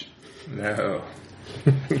cash. No.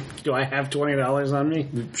 Do I have $20 on me?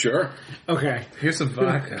 Sure. Okay. Here's some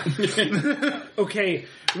vodka. Okay.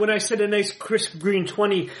 When I said a nice crisp green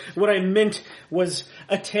 20, what I meant was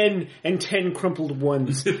a 10 and 10 crumpled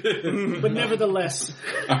ones. But nevertheless.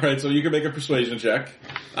 All right, so you can make a persuasion check.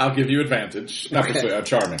 I'll give you advantage. Not persuasion,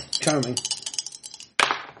 charming. Charming.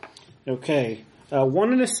 Okay.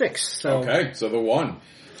 1 and a 6. So. Okay, so the 1.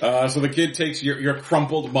 So the kid takes your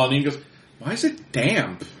crumpled money and goes, "Why is it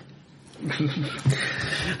damp?"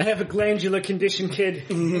 I have a glandular condition, kid.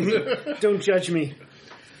 Don't judge me.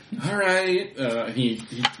 All right. He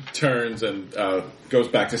turns and goes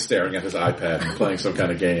back to staring at his iPad and playing some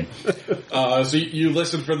kind of game. So you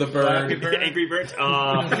listen for the bird. Angry Birds?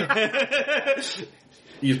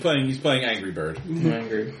 He's playing Angry Bird.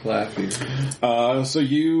 Angry, laughing. So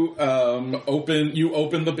you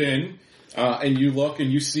open the bin, and you look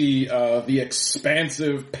and you see the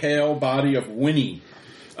expansive pale body of Winnie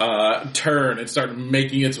turn and start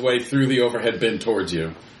making its way through the overhead bin towards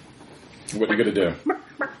you. What are you going to do?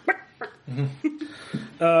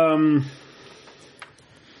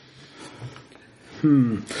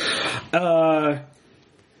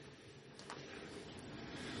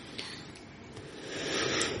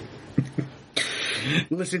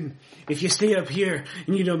 Listen, if you stay up here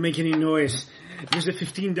and you don't make any noise, There's a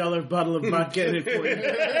 $15 bottle of vodka in it for you.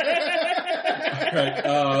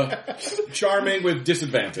 Right, charming with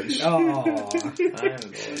disadvantage. Oh,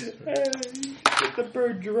 Get the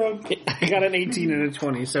bird drunk. I got an 18 and a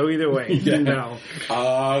 20, so either way, no.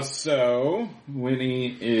 So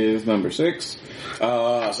Winnie is number 6.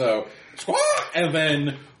 So squawk, and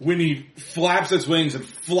then Winnie flaps its wings and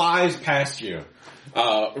flies past you,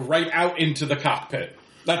 right out into the cockpit.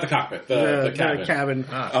 Not the cockpit, the cabin. The cabin.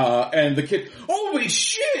 And the kid, holy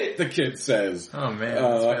shit! The kid says. Oh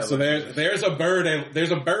man. So there's a bird.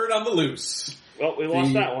 There's a bird on the loose. Well, we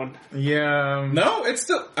lost that one. Yeah. No, it's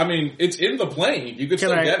still. I mean, it's in the plane. You could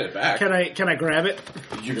still get it back. Can I grab it?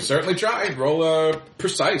 You can certainly try. Roll a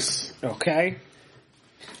precise. Okay.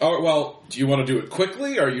 Oh well, do you want to do it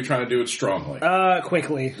quickly, or are you trying to do it strongly?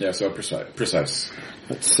 Quickly. Yeah, so precise.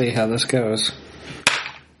 Let's see how this goes.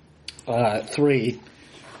 3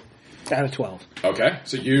 out of 12. Okay,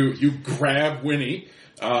 so you grab Winnie,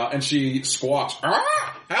 and she squawks,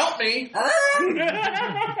 "Ah, help me! Ah!"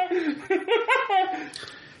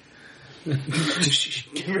 Give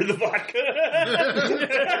her the vodka.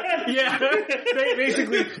 Yeah,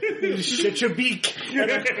 basically, shut your beak.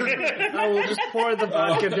 I will just pour the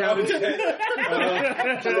vodka down.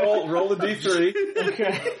 Roll a d3.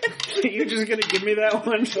 Okay, you're just gonna give me that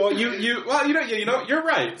one? Well, you know, you're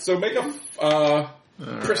right. So make a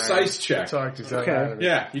precise check. Talk yourself Okay. out of it.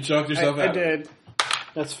 Yeah, you chalked yourself out. I did.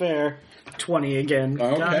 That's fair. 20 again.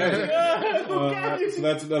 Okay. So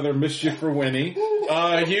that's another mischief for Winnie.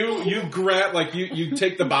 You grab, like, you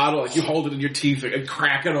take the bottle, like, you hold it in your teeth and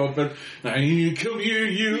crack it open. Come here,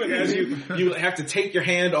 you. And as you have to take your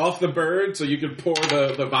hand off the bird so you can pour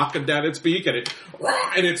the vodka down its beak, and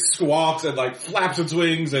it squawks and, like, flaps its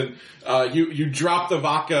wings, and you drop the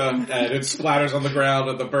vodka and it splatters on the ground,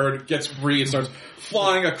 and the bird gets free and starts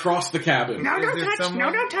flying across the cabin. No, don't touch.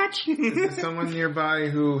 No, don't touch. Is there someone nearby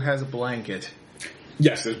who has a blanket?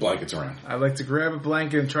 Yes, there's blankets around. I'd like to grab a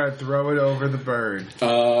blanket and try to throw it over the bird.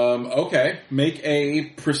 Okay. Make a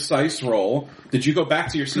precise roll. Did you go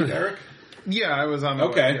back to your seat, Eric? Yeah, I was on my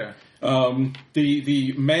way. Okay. Yeah.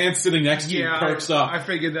 The man sitting next to you perks up. I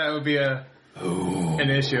figured that would be an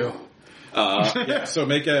issue. Yeah, so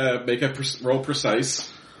make a roll precise.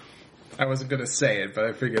 I wasn't going to say it, but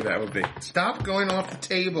I figured that would be. Stop going off the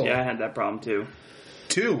table. Yeah, I had that problem too.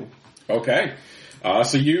 2. Okay.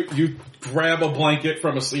 So you grab a blanket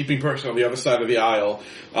from a sleeping person on the other side of the aisle,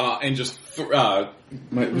 and just,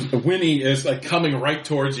 Winnie is like coming right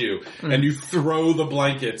towards you, and you throw the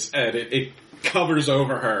blankets, and it covers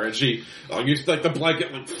over her, and she, like the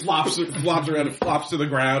blanket like flops around and flops to the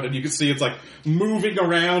ground, and you can see it's like moving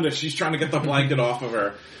around as she's trying to get the blanket off of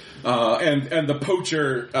her. And the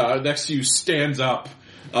poacher, next to you stands up,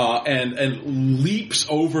 and leaps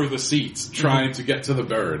over the seats trying to get to the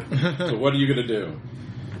bird. So what are you gonna do?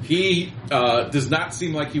 He, does not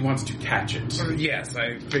seem like he wants to catch it. Yes,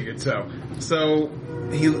 I figured so. So,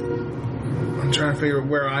 I'm trying to figure out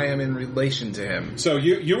where I am in relation to him. So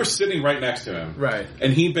you were sitting right next to him. Right.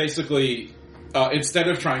 And he basically, instead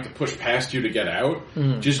of trying to push past you to get out,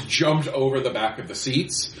 just jumped over the back of the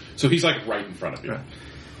seats. So he's like right in front of you. Right.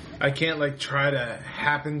 I can't, like, try to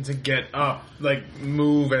happen to get up, like,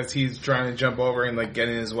 move as he's trying to jump over and, like, get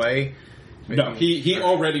in his way. Maybe. No, he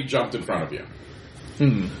already jumped in front of you.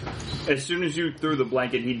 As soon as you threw the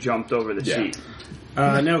blanket, he jumped over the seat.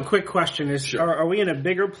 No, quick question is: are we in a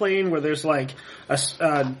bigger plane where there's like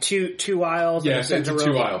a two aisles? Yes, it's a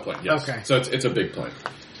 2-aisle plane. Yes. Okay, So it's a big plane.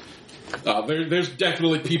 There's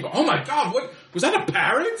definitely people. Oh my God! What was that? A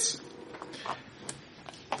parrot?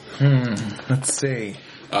 Let's see.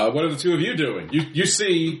 What are the two of you doing? You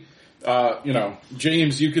see,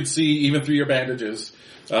 James. You could see even through your bandages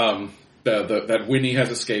that Winnie has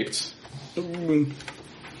escaped.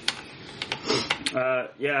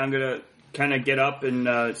 Yeah, I'm gonna kind of get up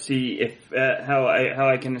and see if how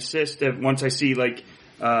I can assist. Once I see like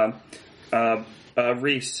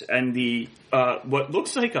Reese and the what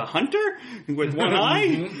looks like a hunter with one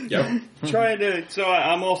eye. Yep. Trying to. So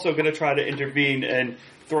I'm also gonna try to intervene and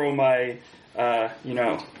throw my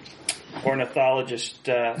ornithologist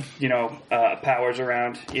powers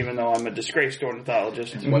around, even though I'm a disgraced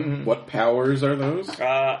ornithologist. What powers are those?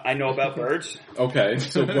 I know about birds. Okay,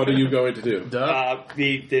 so what are you going to do?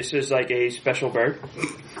 This is like a special bird.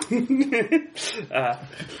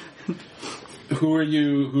 Who are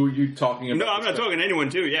you talking about? No, I'm not talking to anyone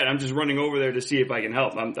too yet. I'm just running over there to see if I can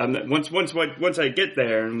help. Once I get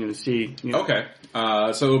there, I'm going to see. Okay,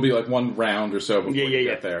 so it'll be like one round or so before you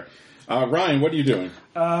get there. Ryan, what are you doing?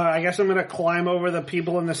 I guess I'm going to climb over the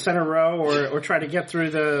people in the center row, or try to get through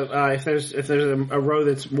the if there's a row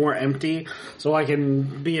that's more empty, so I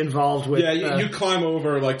can be involved with. Yeah, you climb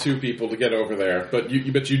over like 2 people to get over there, but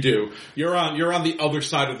you do. You're on the other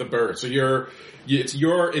side of the bird, so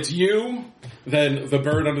it's you, then the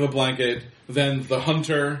bird under the blanket, then the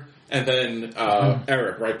hunter, and then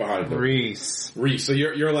Eric right behind him. Reese. So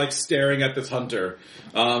you're like staring at this hunter.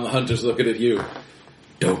 The hunter's looking at you.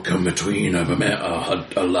 Don't come between a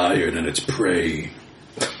lion and its prey.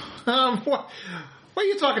 What are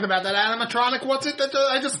you talking about? That animatronic? What's it that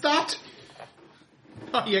I just stopped?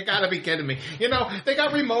 Oh, you gotta be kidding me. You know, they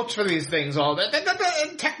got remotes for these things all that.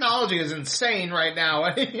 The technology is insane right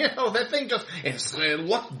now. You know, that thing it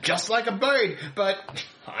looked just like a bird, but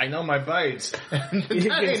I know my birds. That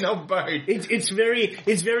ain't no bird. It's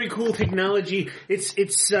very cool technology.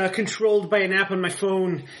 It's controlled by an app on my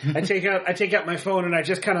phone. I take out my phone and I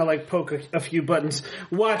just kind of like poke a few buttons.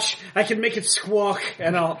 Watch, I can make it squawk,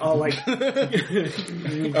 and I'll like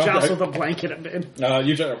jostle the blanket a bit.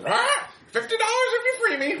 You just $50 if you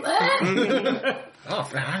free me. Oh,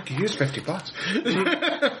 I could use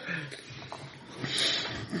 $50.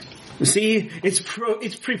 See, it's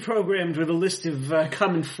pre-programmed with a list of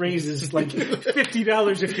common phrases like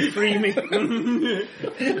 $50 if you free me.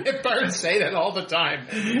 Birds say that all the time.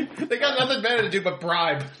 They got nothing better to do but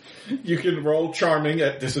bribe. You can roll charming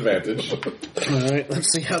at disadvantage. Alright,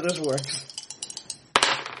 let's see how this works.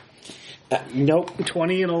 Nope,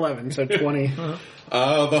 20 and 11, so 20.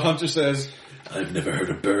 The hunter says, I've never heard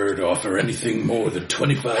a bird offer anything more than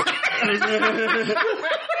 25.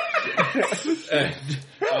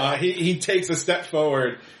 And he takes a step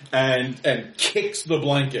forward and kicks the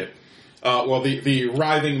blanket. The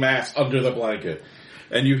writhing mass under the blanket.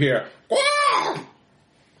 And you hear, "Wah!"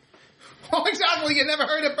 Oh, exactly. You never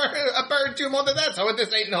heard a bird do more than that, so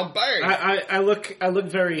this ain't no bird. I look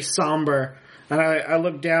very somber, and I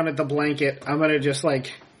look down at the blanket. I'm gonna just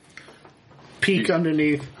like peek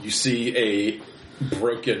underneath. You see a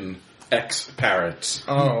broken X-parrot.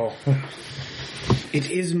 Oh. It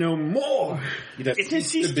is no more. It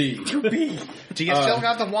is to be. To be. Do you still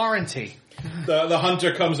got the warranty? The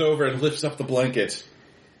hunter comes over and lifts up the blanket.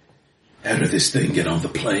 How did this thing get on the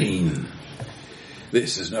plane?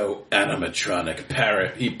 This is no animatronic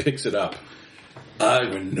parrot. He picks it up. I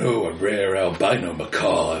would know a rare albino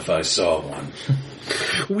macaw if I saw one.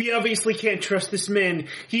 We obviously can't trust this man.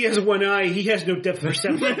 He has one eye. He has no depth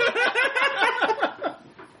perception.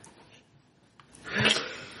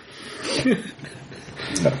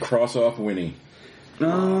 Cross off Winnie.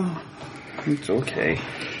 No, it's okay.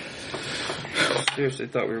 Seriously,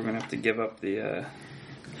 thought we were going to have to give up the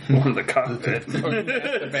one in the cockpit.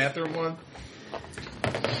 The bathroom one?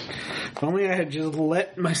 If only I had just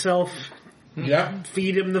let myself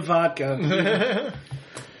feed him the vodka.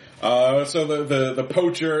 So the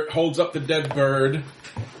poacher holds up the dead bird.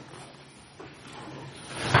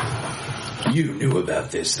 You knew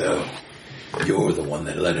about this, though. You're the one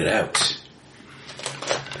that let it out.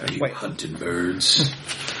 Are you hunting birds?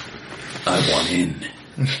 I want in.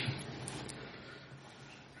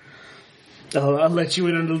 I'll let you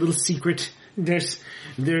in on a little secret. That's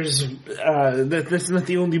not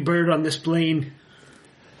the only bird on this plane.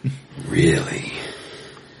 Really?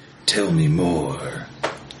 Tell me more.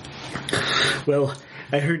 Well,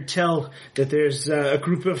 I heard tell that there's a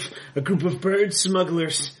group of bird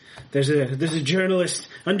smugglers. There's a journalist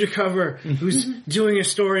undercover who's doing a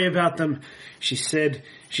story about them. She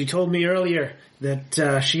told me earlier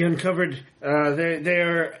that she uncovered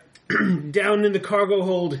they're down in the cargo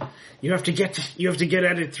hold. You have to get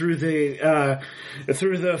at it through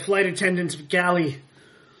the flight attendant's galley.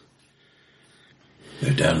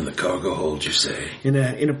 They're down in the cargo hold, you say? In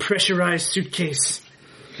a pressurized suitcase.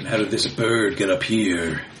 And how did this bird get up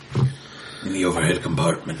here in the overhead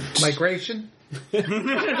compartment? Migration?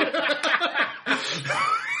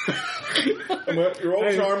 You're all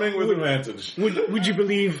charming with advantage. Would you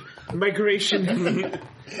believe migration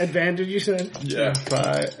advantage? You said, yeah.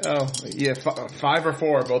 5 or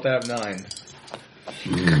 4 both have 9.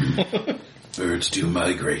 Birds do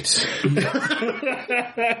migrate.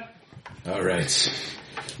 All right,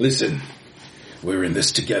 listen. We're in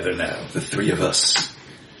this together now, the 3 of us.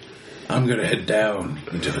 I'm gonna head down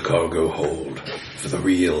into the cargo hold for the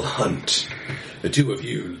real hunt. The 2 of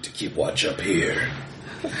you need to keep watch up here.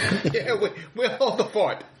 Yeah, we'll hold the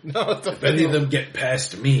fort. No, it's if any of them get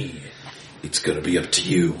past me, it's gonna be up to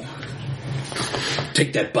you.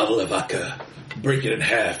 Take that bottle of vodka, break it in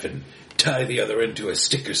half, and tie the other end to a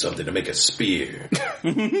stick or something to make a spear.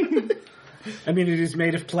 I mean, it is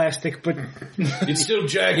made of plastic, but It's still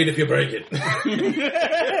jagged if you break it.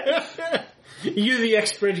 you're the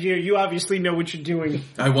expert here. You obviously know what you're doing.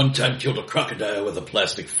 I one time killed a crocodile with a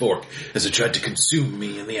plastic fork as it tried to consume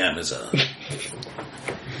me in the Amazon.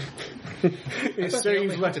 Sir,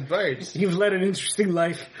 only hunted birds. you've led an interesting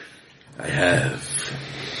life. I have.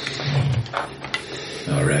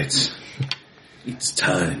 All right. It's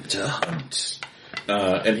time to hunt.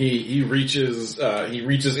 And he reaches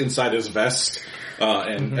inside his vest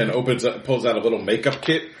and pulls out a little makeup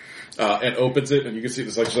kit and opens it, and you can see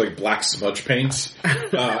this like black smudge paint.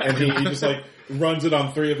 And he just like runs it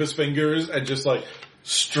on 3 of his fingers and just like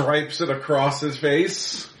stripes it across his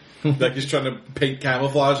face, like he's trying to paint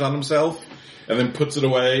camouflage on himself. And then puts it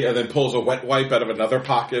away, and then pulls a wet wipe out of another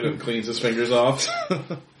pocket and cleans his fingers off.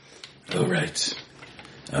 All right.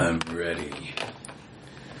 I'm ready.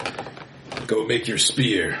 Go make your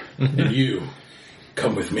spear, and you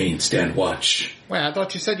come with me and stand watch. Wait, I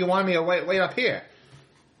thought you said you wanted me to wait up here.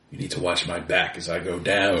 You need to watch my back as I go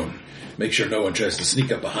down. Make sure no one tries to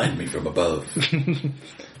sneak up behind me from above.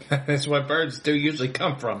 That's where birds do usually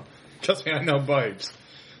come from. Trust me, I know birds.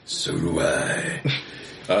 So do I.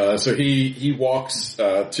 So he walks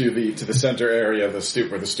to the center area of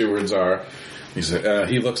where the stewards are.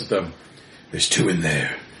 He looks at them. There's 2 in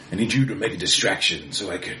there. I need you to make a distraction so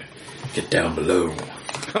I can get down below.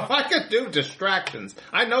 I could do distractions.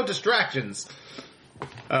 I know distractions.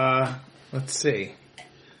 Let's see.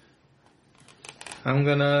 I'm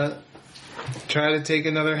gonna try to take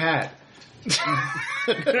another hat.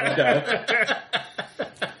 Okay.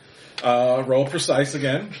 Roll precise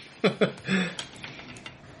again.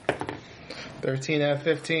 13 out of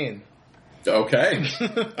 15. Okay.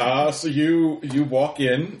 So you walk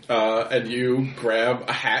in, and you grab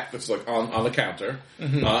a hat that's like on the counter,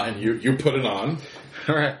 and you put it on.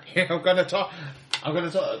 Alright, I'm gonna talk.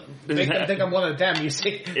 Make them think I'm one of them, you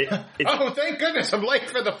see. Oh, thank goodness, I'm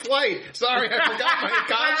late for the flight. Sorry, I forgot my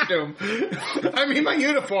costume. I mean my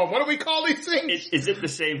uniform. What do we call these things? Is it the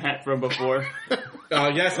same hat from before?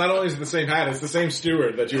 Yes, not only is it the same hat, it's the same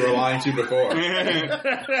steward that you were lying to before.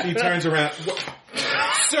 She turns around,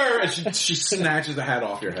 sir, and she snatches the hat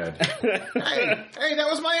off your head. Hey, that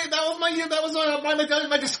was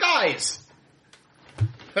my disguise.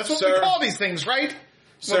 That's what we call these things, right?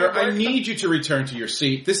 Sir, I need you to return to your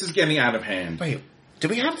seat. This is getting out of hand. Wait,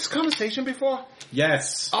 did we have this conversation before?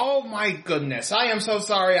 Yes. Oh my goodness, I am so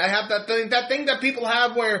sorry. I have that thing that people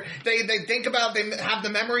have where they think about, they have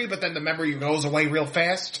the memory, but then the memory goes away real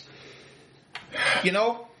fast. You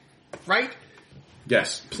know? Right?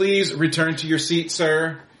 Yes. Please return to your seat,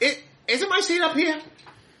 sir. Isn't my seat up here?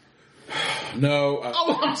 No.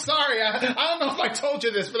 Oh, I'm sorry. I don't know if I told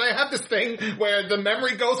you this, but I have this thing where the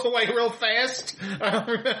memory goes away real fast. I don't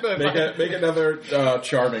remember. Make another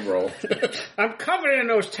charming roll. I'm covered in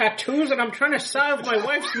those tattoos, and I'm trying to solve my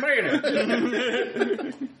wife's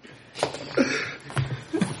murder.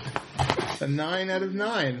 A 9 out of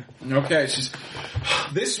 9. Okay, she's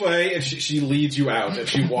this way, and she leads you out, and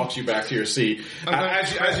she walks you back to your seat.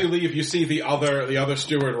 As you leave, you see the other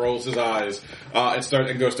steward rolls his eyes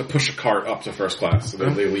and goes to push a cart up to first class. So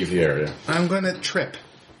they leave the area. I'm gonna trip.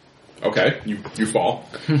 Okay, you fall.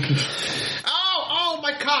 Oh,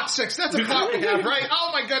 my coccyx. That's a cart we have, right? Oh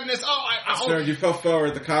my goodness. Sir, you fell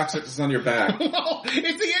forward. The coccyx is on your back. Well,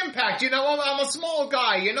 it's the impact. You know, I'm a small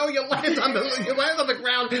guy. You know, you land on the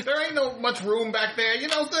ground. There ain't no much room back there. You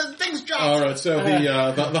know, things jump. All right. So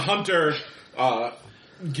the hunter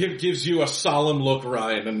gives you a solemn look,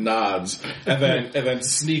 Ryan, and nods, and then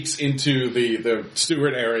sneaks into the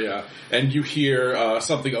steward area, and you hear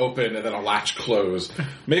something open and then a latch close.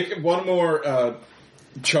 Make one more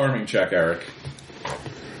charming check, Eric.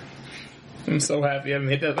 I'm so happy I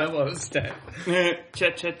made that my lowest stat.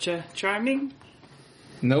 Charming?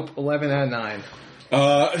 Nope, 11 out of 9.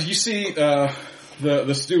 You see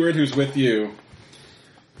the steward who's with you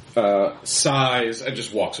sighs and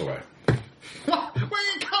just walks away. Where are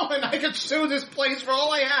you going? I could sue this place for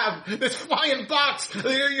all I have. This flying box.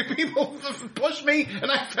 You people pushed me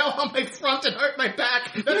and I fell on my front and hurt my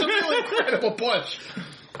back. That's a really incredible push.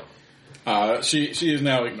 She is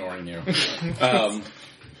now ignoring you.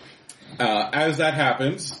 As that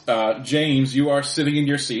happens, James, you are sitting in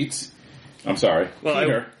your seats. I'm sorry,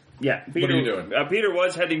 Peter. Peter, what are you doing? Peter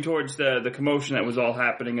was heading towards the commotion that was all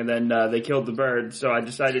happening, and then they killed the bird. So I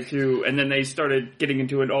decided to, and then they started getting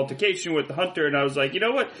into an altercation with the hunter, and I was like, you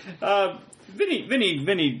know what,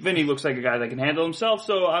 Vinny looks like a guy that can handle himself,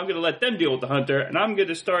 so I'm going to let them deal with the hunter, and I'm going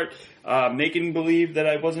to start making believe that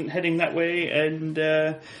I wasn't heading that way, and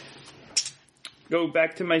go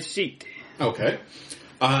back to my seat. Okay.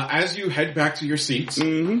 As you head back to your seats,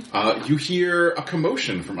 you hear a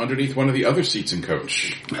commotion from underneath one of the other seats in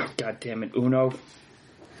coach. Oh, God damn it, Uno.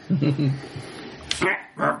 Uno.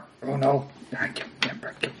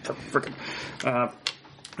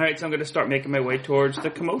 Alright, so I'm going to start making my way towards the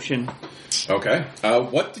commotion. Okay.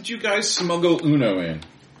 What did you guys smuggle Uno in?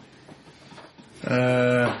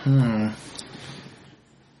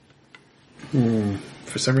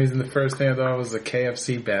 For some reason, the first thing I thought was a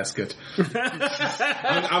KFC basket.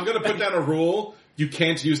 I'm going to put down a rule. You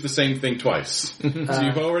can't use the same thing twice. So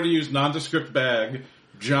you've already used nondescript bag,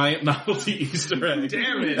 giant novelty Easter egg.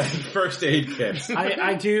 Damn it. And first aid kit.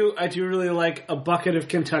 I do really like a bucket of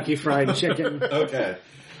Kentucky Fried Chicken. Okay.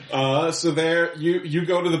 So there, you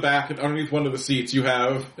go to the back, and underneath one of the seats, you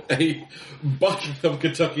have a bucket of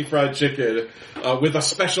Kentucky Fried Chicken with a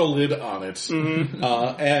special lid on it.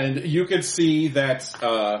 And you can see that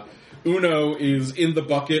Uno is in the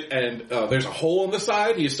bucket, and there's a hole in the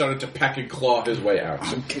side. He has started to peck and claw his way out.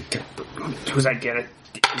 Because I get it.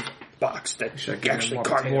 Box that actually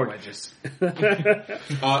cardboard.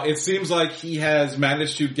 It seems like he has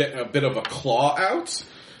managed to get a bit of a claw out.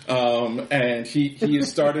 And he has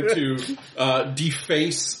started to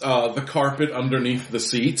deface the carpet underneath the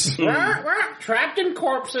seats. Trapped in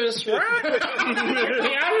corpses. Get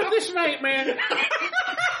out of this nightmare.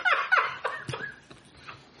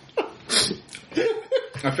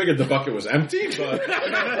 I figured the bucket was empty, but...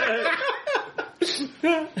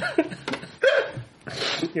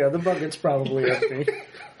 Yeah, the bucket's probably empty.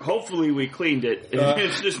 Hopefully we cleaned it.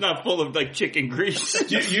 It's just not full of like chicken grease.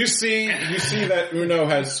 You see that Uno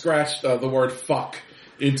has scratched the word fuck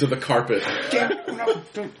into the carpet.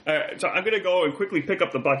 Alright, so I'm gonna go and quickly pick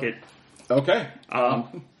up the bucket. Okay.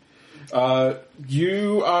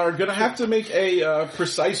 You are gonna have to make a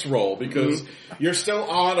precise roll because you're still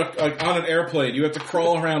on an airplane. You have to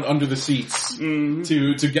crawl around under the seats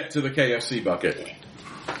to get to the KFC bucket.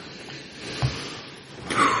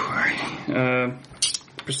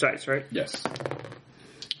 Precise, right? Yes.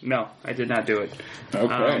 No, I did not do it.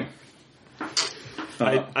 Okay.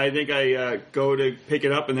 I think I go to pick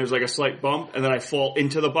it up and there's like a slight bump and then I fall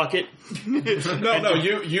into the bucket. No,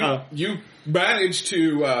 you managed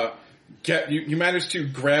to you managed to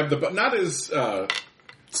grab the but not as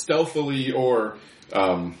stealthily or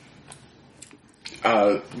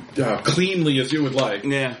cleanly as you would like.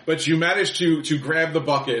 Yeah. But you managed to grab the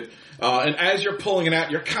bucket. And as you're pulling it out,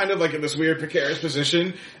 you're kind of like in this weird precarious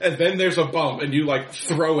position, and then there's a bump, and you like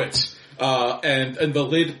throw it, and the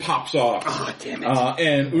lid pops off. Oh, damn it.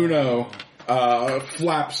 And Uno,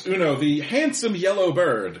 the handsome yellow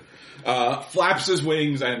bird, flaps his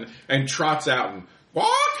wings and trots out and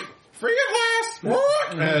walk, free at last,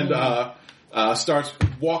 walk, and,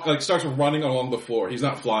 starts running along the floor. He's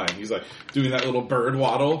not flying. He's like doing that little bird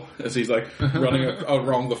waddle as he's like running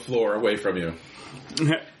along the floor away from you.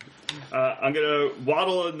 I'm gonna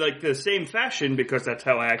waddle in like the same fashion because that's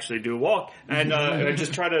how I actually do walk, and I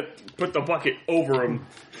just try to put the bucket over him.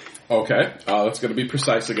 Okay, that's gonna be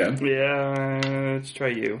precise again. Yeah, let's try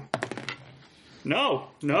you. No,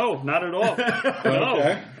 not at all. No,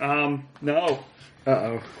 Okay. No.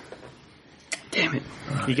 Uh-oh. Damn it!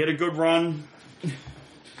 You get a good run.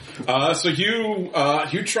 So you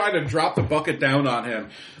try to drop the bucket down on him,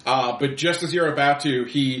 but just as you're about to,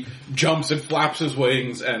 he jumps and flaps his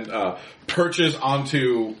wings and perches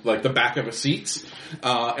onto like the back of a seat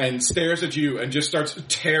and stares at you and just starts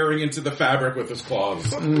tearing into the fabric with his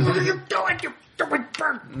claws. What are you doing? You doing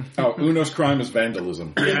bird? Oh, Uno's crime is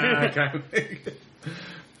vandalism.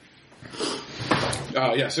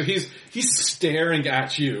 So he's staring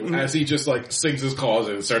at you as he just like sinks his claws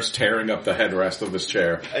in and starts tearing up the headrest of this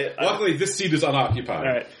chair. Luckily, this seat is unoccupied.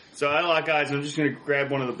 All right. So I like guys. I'm just going to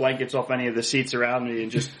grab one of the blankets off any of the seats around me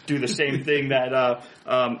and just do the same thing that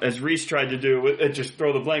as Reese tried to do. Just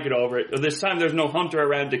throw the blanket over it. This time, there's no hunter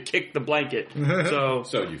around to kick the blanket. So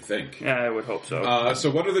you think? Yeah, I would hope so.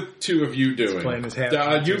 So what are the two of you doing? Playing as half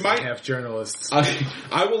half journalists.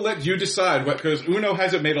 I will let you decide because Uno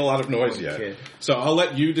hasn't made a lot of noise yet. So I'll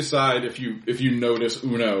let you decide if you notice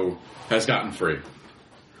Uno has gotten free.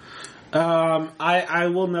 I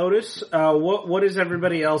will notice. What is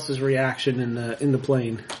everybody else's reaction in the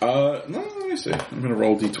plane? No, let me see. I'm gonna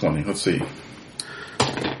roll d20. Let's see.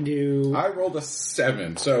 I rolled a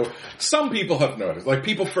 7, so some people have noticed. Like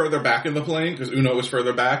people further back in the plane because Uno was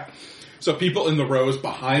further back. So people in the rows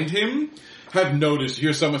behind him have noticed. You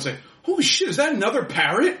hear someone say, "Holy shit! Is that another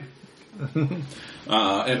parrot?" And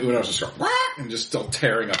Uno's just going, "Wah!" and just still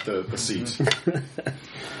tearing up the seats.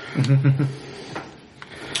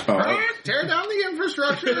 Tear down the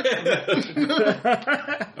infrastructure.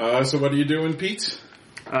 So what are you doing, Pete?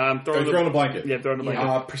 Throwing a blanket. Yeah, throwing a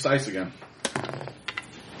blanket. Precise again.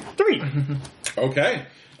 3. Okay.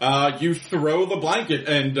 You throw the blanket,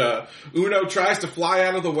 and Uno tries to fly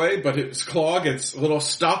out of the way, but his claw gets a little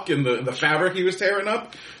stuck in the fabric he was tearing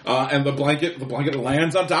up, and the blanket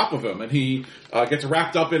lands on top of him, and he gets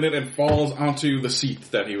wrapped up in it and falls onto the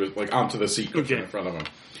seat that he was onto the seat in front of him.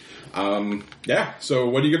 Yeah. So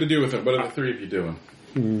what are you going to do with him? What are the 3 of you doing?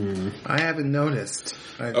 I haven't noticed.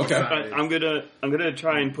 Okay. I'm gonna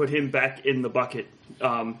try and put him back in the bucket.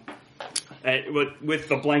 With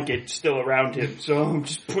the blanket still around him, so I'm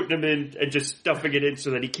just putting him in and just stuffing it in so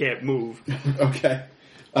that he can't move. Okay.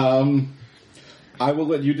 I will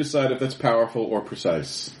let you decide if that's powerful or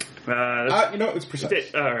precise. It's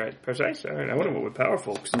precise. All right, precise. All right, I want to go with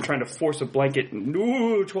powerful because I'm trying to force a blanket.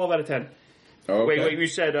 Ooh, 12 out of 10. Okay. Wait, you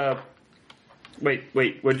said. Wait,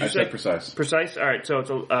 what did you say? I said precise. Precise. All right, so it's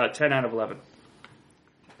a 10 out of 11.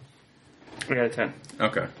 I got a 10.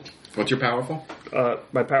 Okay. What's your powerful?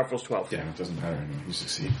 My powerful's 12. Damn, it doesn't matter anymore. You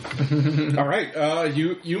succeed. All right.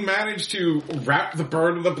 You manage to wrap the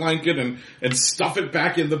bird in the blanket and stuff it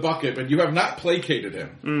back in the bucket, but you have not placated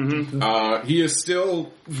him. Mm-hmm. He is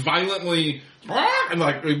still violently and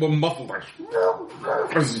muffled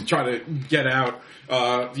as he's trying to get out.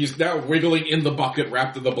 He's now wiggling in the bucket,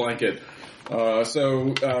 wrapped in the blanket.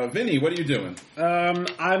 So, Vinny, what are you doing? I'm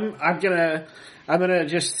gonna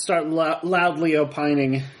just start loudly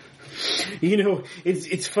opining. You know,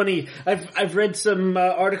 it's funny. I've read some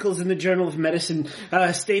articles in the Journal of Medicine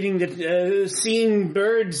stating that seeing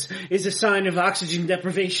birds is a sign of oxygen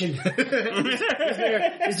deprivation.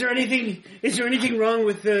 Is there anything wrong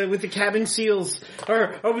with the cabin seals?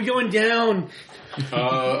 Or are we going down?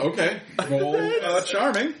 Okay. Roll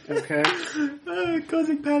charming. Okay.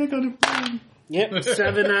 Causing panic on a plane. Yep.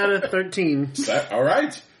 7 out of 13. All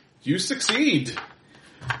right. You succeed.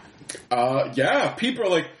 Yeah. People are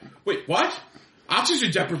like, wait, what?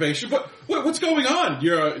 Oxygen deprivation? What's going on?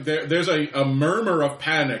 There's a murmur of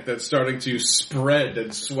panic that's starting to spread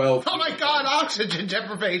and swell. Oh my God! Oxygen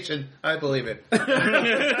deprivation. I believe it.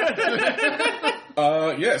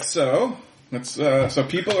 Yes. So so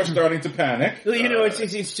people are starting to panic. Well, you know,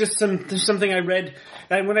 it's just something I read.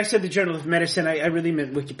 And when I said the Journal of Medicine, I really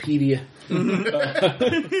meant Wikipedia.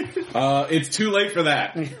 It's too late for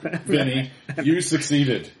that, Vinny. You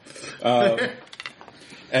succeeded.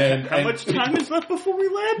 And how much time is left before we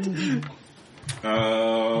land?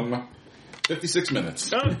 56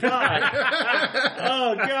 minutes. Oh God!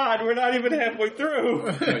 Oh God! We're not even halfway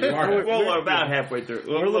through. No, you are. Well, we're about halfway through.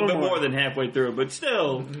 We're a little bit more than halfway through, but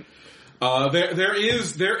still. There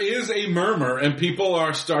is a murmur, and people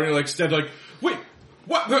are starting wait,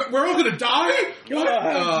 what? We're all gonna die?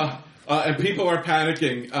 What? And people are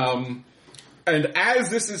panicking. And as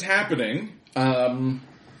this is happening, I'm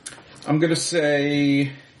gonna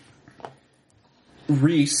say,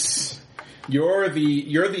 Reese, you're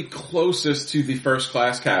the closest to the first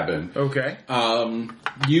class cabin. Okay.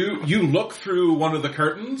 You look through one of the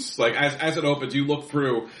curtains, as it opens, you look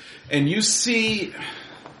through, and you see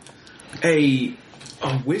a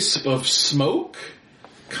wisp of smoke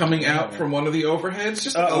coming out from one of the overheads.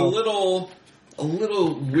 Just a little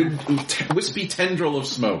wispy tendril of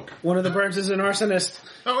smoke. One of the birds is an arsonist.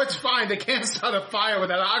 Oh, it's fine. They can't start a fire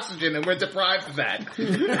without oxygen, and we're deprived of that.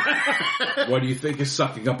 What do you think is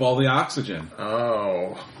sucking up all the oxygen?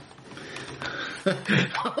 Oh.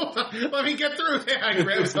 Let me get through there. I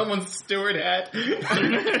grab someone's steward hat.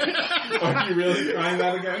 Are you really trying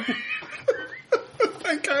that again?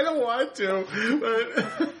 I kind of want to,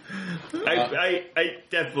 but I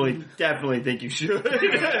definitely think you should.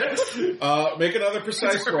 Make another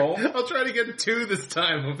precise roll. I'll try to get 2 this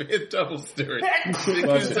time. I'll be a double steward. I'm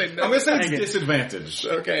going to say it's disadvantage.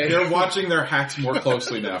 Okay. They're watching their hats more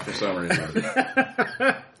closely now for some reason.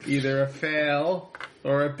 Either a fail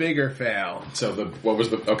or a bigger fail. So so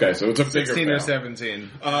it's a bigger 16 fail. or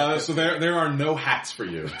 17. So there are no hats for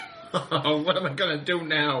you. Oh, what am I gonna do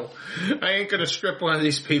now? I ain't gonna strip one of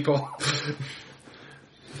these people.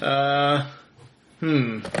 Let's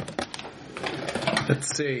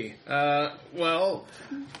see. Well,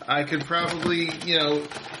 I could probably,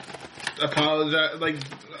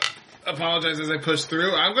 apologize as I push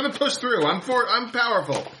through. I'm gonna push through. I'm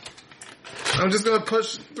powerful. I'm just gonna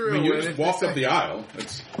push through. I mean, you just walked up the aisle.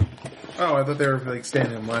 Oh, I thought they were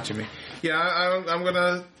standing and watching me. Yeah, I'm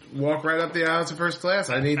gonna walk right up the aisle to first class.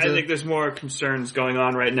 I think there's more concerns going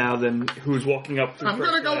on right now than who's walking up to I'm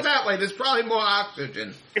going to go that way. There's probably more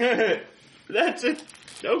oxygen. That's it.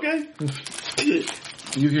 Okay.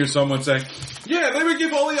 You hear someone say, yeah, they would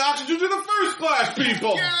give all the oxygen to the first class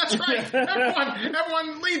people. Yeah, that's right.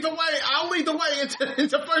 Everyone lead the way. I'll lead the way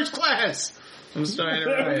into first class. I'm starting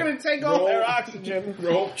to I'm write. going to take all their oxygen.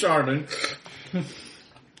 Roll charming.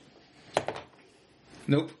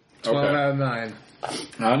 Nope. 12 Okay. out of 9.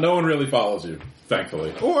 No one really follows you,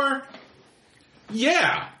 thankfully. Or,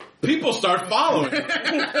 yeah, people start following.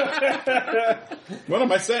 What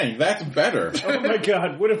am I saying? That's better. Oh my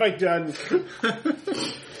god, what have I done?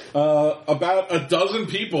 About a dozen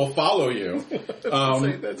people follow you,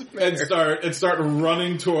 and start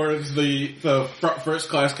running towards the first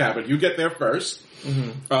class cabin. You get there first.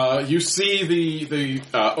 Mm-hmm. You see the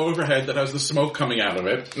overhead that has the smoke coming out of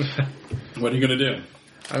it. What are you going to do?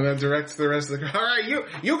 I'm going to direct the rest of the... All right,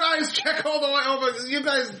 you guys check all the way over. You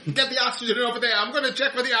guys get the oxygen over there. I'm going to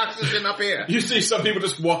check for the oxygen up here. You see some people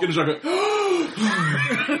just walk in and start going,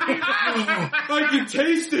 I can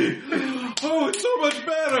taste it. Oh, it's so much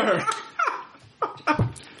better.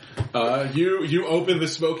 You open the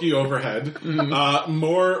smoky overhead.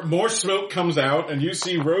 More smoke comes out, and you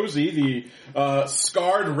see Rosie, the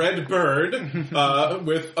scarred red bird,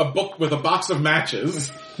 with a box of matches,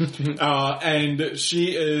 and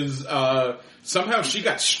she is somehow she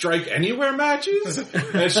got strike anywhere matches,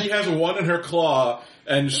 and she has one in her claw.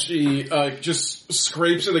 And she just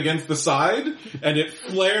scrapes it against the side, and it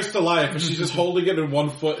flares to life, and she's just holding it in one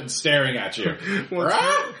foot and staring at you.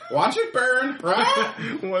 Watch it burn!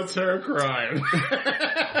 What's her crime?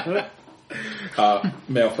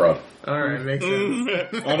 Mail fraud. Alright, makes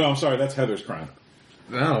sense. Oh no, I'm sorry, that's Heather's crime.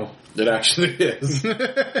 No. It actually is.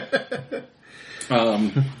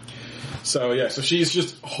 So she's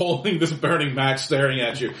just holding this burning match staring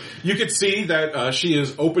at you. You could see that she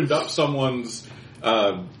has opened up someone's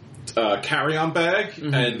carry-on bag,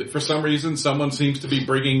 and for some reason someone seems to be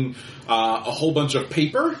bringing a whole bunch of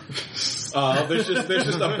paper. There's just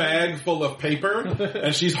a bag full of paper,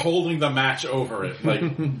 and she's holding the match over it, like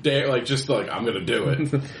I'm gonna do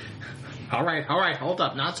it. All right, hold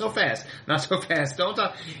up. Not so fast. Don't,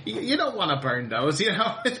 you don't want to burn those, you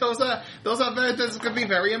know. Those could be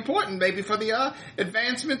very important, maybe for the,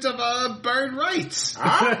 advancement of, bird rights.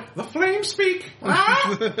 The flames speak.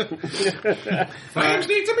 Flames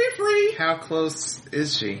need to be free. How close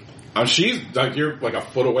is she? She's, you're like a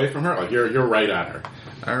foot away from her. Like, you're right at her.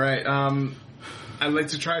 All right, I'd like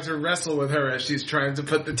to try to wrestle with her as she's trying to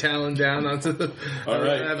put the talon down onto the... All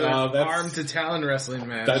right. That's arm to talon wrestling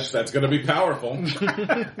match. That's going to be powerful.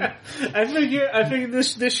 I figure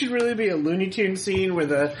this should really be a Looney Tunes scene where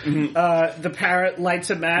the parrot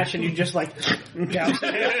lights a match and you just like... and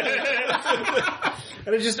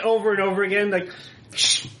it's just over and over again, like...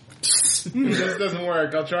 This doesn't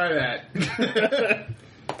work. I'll try that.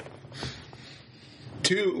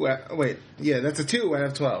 2... wait. Yeah, that's a 2 out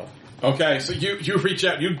of 12. Okay, so you reach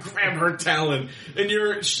out, you grab her talon,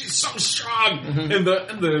 and she's so strong, and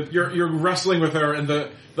you're wrestling with her, and the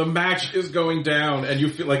match is going down, and you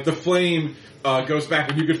feel like the flame goes back,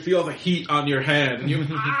 and you can feel the heat on your hand, and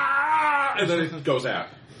and then it goes out.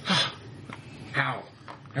 Ow.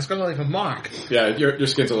 That's gonna leave a mark. Yeah, your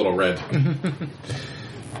skin's a little red.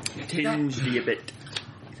 Tinged a bit.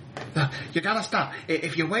 You gotta stop.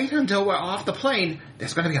 If you wait until we're off the plane,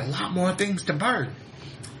 there's gonna be a lot more things to burn.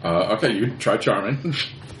 Okay, you try charming.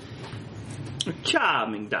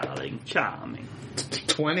 Charming, darling, charming.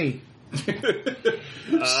 20.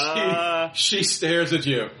 She stares at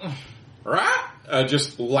you.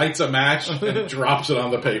 Just lights a match and drops it on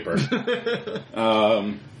the paper.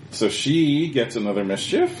 So she gets another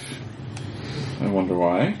mischief. I wonder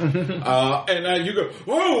why. And you go,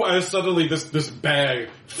 whoa! And suddenly this bag,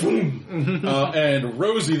 boom, and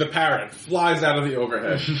Rosie the parrot flies out of the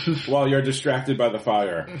overhead while you're distracted by the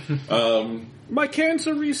fire. My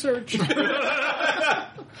cancer research.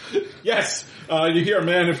 Yes, you hear a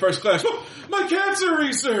man in first class, oh, my cancer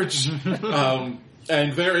research!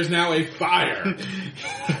 And there is now a fire.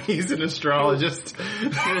 He's an astrologist.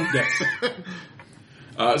 Yes.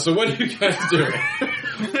 So what are you guys doing?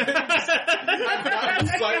 I've gotten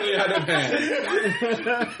slightly out of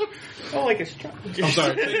hand. Oh, like a strategy. I'm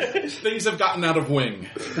sorry. Things have gotten out of wing.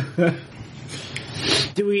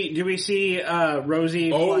 Do we see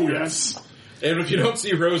Rosie? Oh yes. And if you don't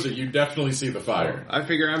see Rosie, you definitely see the fire. I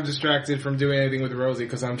figure I'm distracted from doing anything with Rosie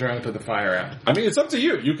because I'm trying to put the fire out. I mean, it's up to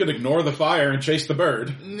you. You can ignore the fire and chase the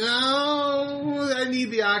bird. No, I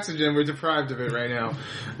need the oxygen. We're deprived of it right now.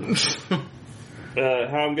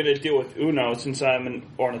 How I'm going to deal with Uno, since I'm an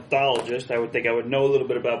ornithologist, I would think I would know a little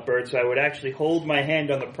bit about birds, so I would actually hold my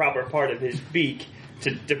hand on the proper part of his beak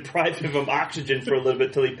to deprive him of oxygen for a little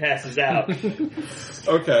bit till he passes out.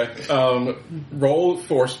 Okay. Roll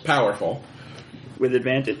force powerful. With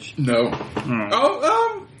advantage? No.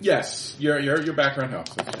 Yes. Your background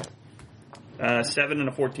helps. 7 and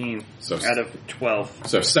a 14 So- out of 12.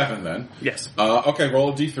 So 7 then. Yes. Okay, roll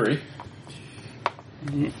a d3.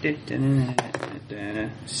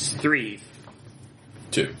 3.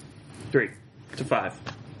 2. 3 to 5.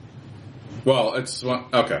 Well, it's one.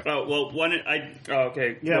 Okay. Oh, well,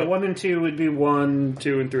 okay. Yeah, Well, 1 and 2 would be 1.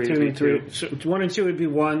 2 and 3 2 would be and 3. 2. So 1 and 2 would be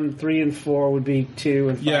 1. 3 and 4 would be 2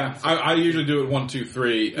 and 5. Yeah, I usually do it 1, 2,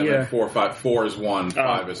 3, and Yeah. then 4, 5. 4 is 1,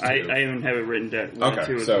 5 is 2. I even have it written down. 1 Okay, and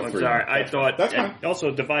 2 is so 1. 3. Sorry, I thought. That's fine. and also,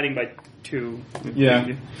 dividing by 2.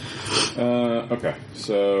 Yeah. Okay,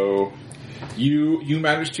 so you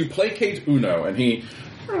manage to placate Uno, and he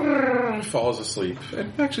falls asleep. It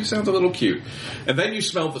actually sounds a little cute. And then you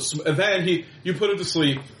smell and then you put him to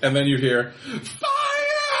sleep, and then you hear fire.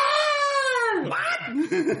 What?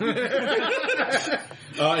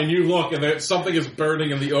 And you look, and something is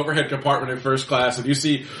burning in the overhead compartment in first class, and you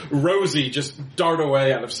see Rosie just dart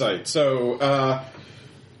away out of sight. So,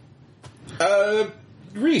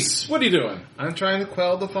 Reese, what are you doing? I'm trying to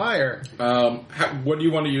quell the fire. What do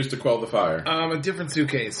you want to use to quell the fire? A different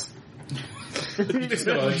suitcase.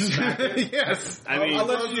 Yes. I mean, I'll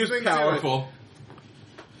let you use powerful.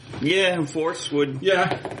 Yeah, force would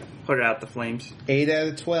Yeah. put out the flames. 8 out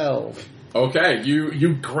of 12. Okay,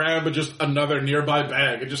 you grab just another nearby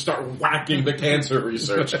bag and just start whacking the cancer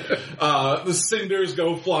research. The cinders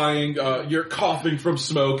go flying. You're coughing from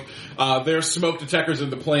smoke. There's smoke detectors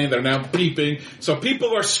in the plane. They're now beeping. So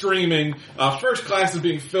people are screaming. First class is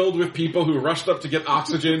being filled with people who rushed up to get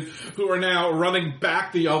oxygen, who are now running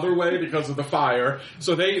back the other way because of the fire.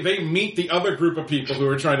 So they meet the other group of people who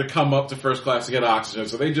are trying to come up to first class to get oxygen.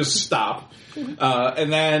 So they just stop.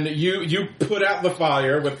 And then you put out the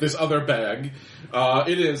fire with this other bag.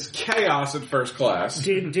 It is chaos in first class.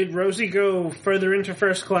 Did Rosie go further into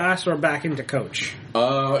first class or back into coach?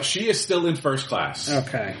 She is still in first class.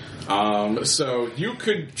 Okay. So you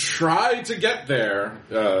could try to get there,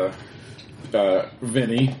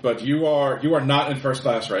 Vinny, but you are not in first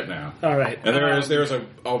class right now. All right. And there's a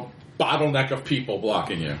bottleneck of people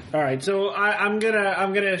blocking you. All right, so I'm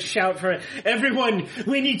gonna shout for everyone.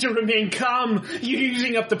 We need to remain calm. You're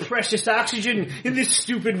using up the precious oxygen in this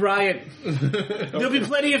stupid riot. There'll be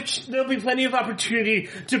plenty of opportunity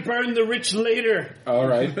to burn the rich later. All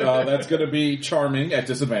right, that's going to be charming at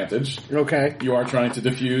disadvantage. Okay. You are trying to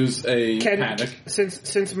diffuse a panic.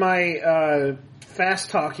 Since my fast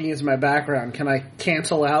talking is my background, can I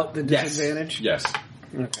cancel out the disadvantage? Yes.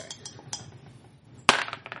 Okay.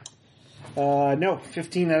 No,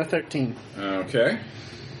 15 out of 13. Okay.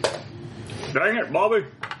 Dang it, Bobby.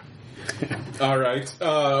 All right.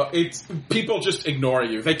 It's people just ignore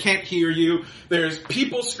you. They can't hear you. There's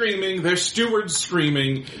people screaming. There's stewards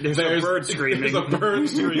screaming. There's a bird screaming. There's a bird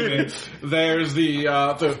screaming. There's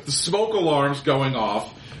the smoke alarms going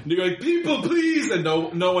off. And you're like, people, please! And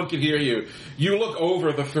no one can hear you. You look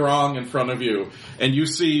over the throng in front of you, and you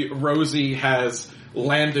see Rosie has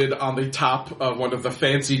landed on the top of one of the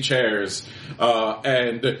fancy chairs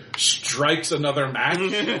and strikes another match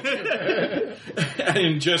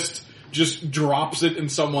and just drops it in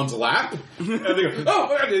someone's lap. And they go, oh,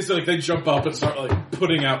 there it is. Like, they jump up and start like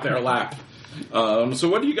putting out their lap. So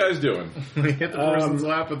what are you guys doing? We hit the person's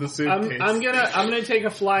lap with the suitcase. I'm gonna take a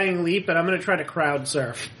flying leap, and I'm gonna try to crowd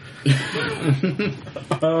surf.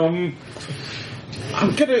 I'm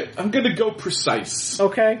gonna go precise.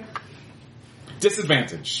 Okay.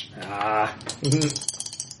 Disadvantage.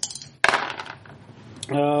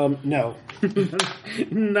 No.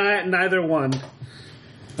 Neither one.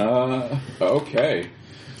 Okay.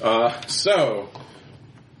 So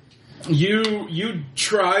you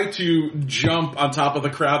try to jump on top of the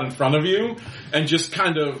crowd in front of you and just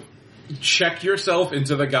kind of check yourself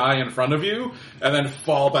into the guy in front of you and then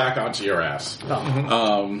fall back onto your ass.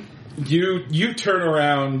 You turn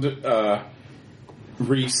around,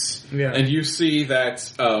 Reese, and you see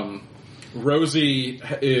that Rosie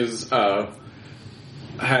has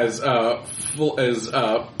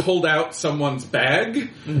pulled out someone's bag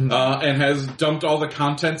and has dumped all the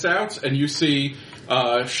contents out, and you see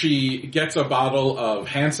she gets a bottle of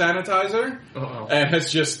hand sanitizer and has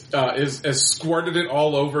just has squirted it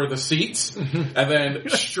all over the seats and then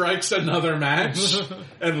strikes another match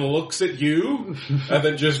and looks at you and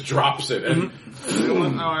then just drops it. And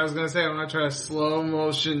I was going to say, I'm going to try a slow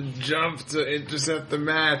motion jump to intercept the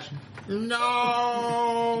match. No!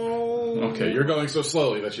 Okay, you're going so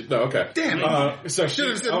slowly that no, okay. Damn it! So Should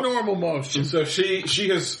have said normal motion. So she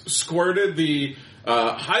has squirted the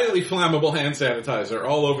highly flammable hand sanitizer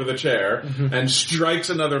all over the chair and strikes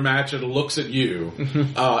another match and looks at you.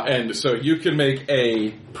 And so you can make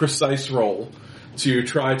a precise roll to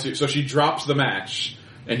try to... So she drops the match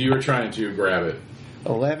and you are trying to grab it.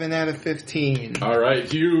 11 out of 15. All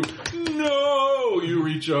right, you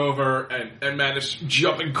reach over and manage to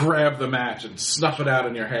jump and grab the match and snuff it out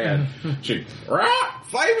in your hand. She,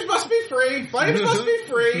 flames must be free, flames must be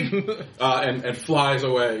free, and flies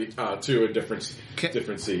away to a different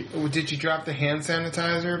seat. Did you drop the hand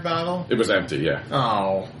sanitizer bottle? It was empty, yeah.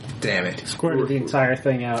 Oh, damn it. Squirted the entire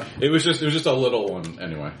thing out. It was just a little one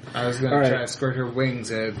anyway. I was going to try to squirt her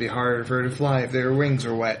wings, and it'd be harder for her to fly if their wings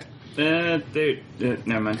were wet.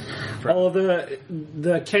 Never mind. All of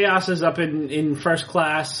the chaos is up in first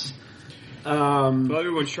class. Well,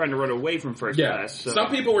 everyone's trying to run away from first class. So. Some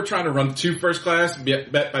people were trying to run to first class,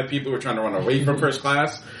 bet by people who were trying to run away from first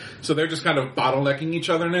class. So they're just kind of bottlenecking each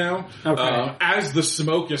other now. Okay. As the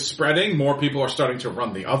smoke is spreading, more people are starting to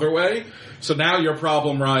run the other way. So now your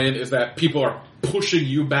problem, Ryan, is that people are pushing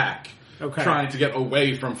you back. Okay. Trying to get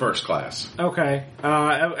away from first class. Okay.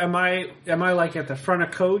 Am I like at the front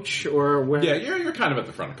of coach or where? Yeah, you're kind of at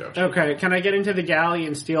the front of coach. Okay. Can I get into the galley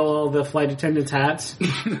and steal all the flight attendants' hats?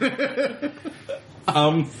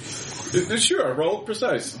 Sure. Roll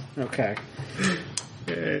precise. Okay.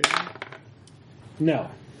 No.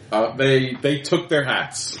 They took their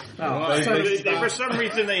hats. Oh, they for some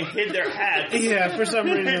reason they hid their hats. Yeah, for some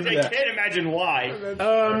reason. They can't imagine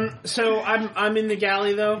why. So I'm in the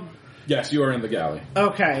galley though. Yes, you are in the galley.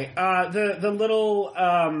 Okay. The little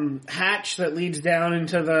hatch that leads down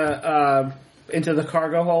into the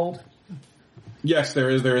cargo hold. Yes, there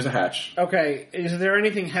is a hatch. Okay. Is there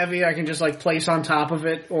anything heavy I can just like place on top of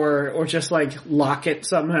it, or just like lock it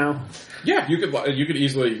somehow? Yeah, you could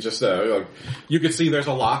easily just you could see there's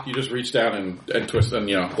a lock. You just reach down and twist and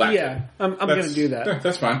latch yeah, it. I'm going to do that.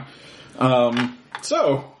 That's fine.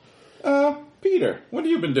 Peter, what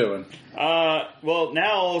have you been doing? Well,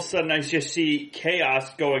 now all of a sudden I just see chaos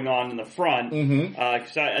going on in the front. Mm-hmm.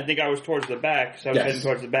 Cause I think I was towards the back, so I was heading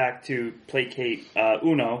towards the back to placate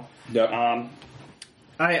Uno. Yep.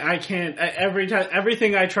 I can't.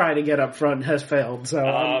 Everything I try to get up front has failed, so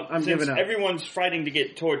I'm giving up. Everyone's fighting to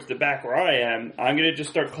get towards the back where I am. I'm going to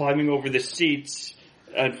just start climbing over the seats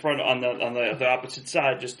in front on the opposite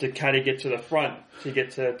side, just to kind of get to the front to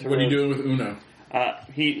get to. What are you doing with Uno?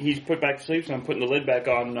 He's put back to sleep, so I'm putting the lid back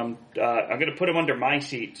on. And I'm going to put him under my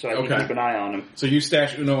seat so I can keep an eye on him. So you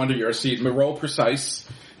stash Uno under your seat. Roll precise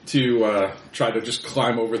to try to just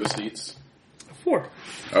climb over the seats. 4.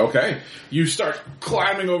 Okay. You start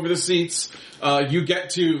climbing over the seats. You get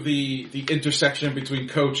to the intersection between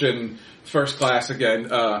coach and first class again.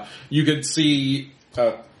 You can see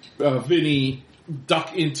Vinny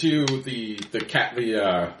duck into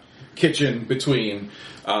the kitchen between.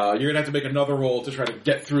 You're going to have to make another roll to try to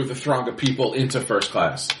get through the throng of people into first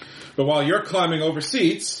class. But while you're climbing over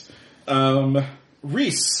seats,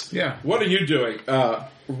 Reese, what are you doing?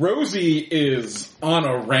 Rosie is on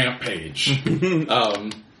a rampage.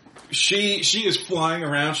 She is flying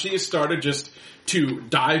around. She has started just to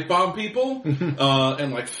dive bomb people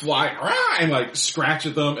and like fly and like scratch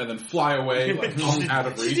at them and then fly away like out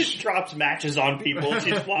of reach. She just drops matches on people.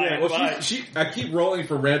 She's flying. I keep rolling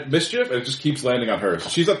for red mischief and it just keeps landing on her.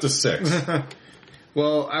 She's up to 6.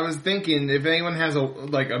 Well, I was thinking if anyone has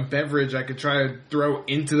a beverage, I could try to throw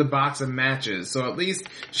into the box of matches. So at least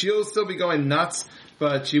she'll still be going nuts,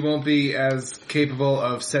 but she won't be as capable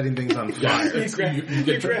of setting things on fire.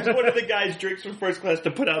 He grabs one of the guy's drinks from first class to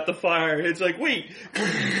put out the fire. It's like, wait,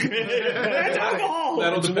 that's alcohol.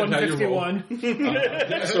 That'll depend how you roll.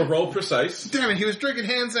 So roll precise. Damn it, he was drinking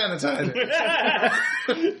hand sanitizer.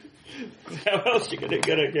 How else are you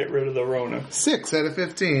gonna get rid of the Rona? 6 out of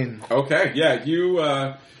 15. Okay, yeah,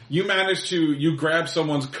 you manage to grab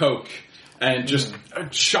someone's Coke and just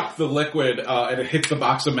chuck the liquid, and it hits the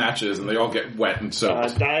box of matches, and they all get wet and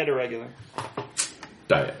soaked. Diet or regular?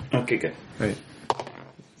 Diet. Okay, good. Right.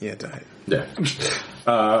 Yeah, diet. Yeah.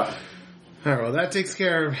 Alright, well, that takes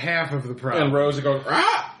care of half of the problem. And Rosa goes,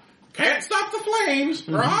 can't stop the flames,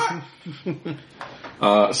 right?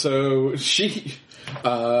 So she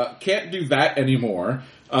can't do that anymore.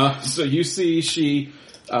 So you see she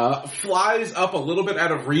flies up a little bit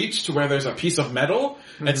out of reach to where there's a piece of metal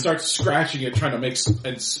and starts scratching it, trying to make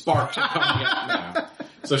and sparks are coming out now.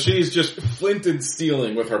 So she's just flint and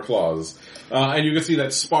steeling with her claws. And you can see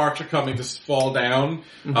that sparks are coming to fall down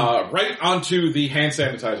right onto the hand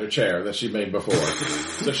sanitizer chair that she made before.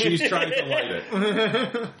 So she's trying to light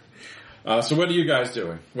it. So what are you guys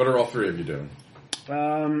doing? What are all three of you doing?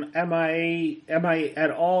 Am I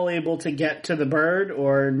at all able to get to the bird,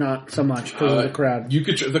 or not so much because of the crowd? You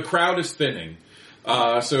could. The crowd is thinning.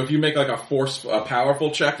 So if you make like a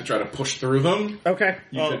powerful check to try to push through them, okay,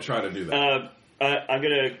 you could try to do that. I'm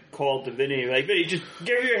gonna call to Vinny, like, Vinny, just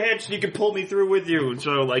give me your hand so you can pull me through with you.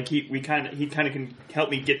 So, like, he kind of can help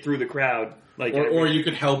me get through the crowd. Like, or you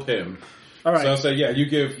could help him. All right. So I'll say, yeah, you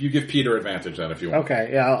give Peter advantage then if you want. Okay,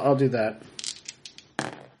 yeah, I'll do that.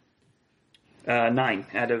 9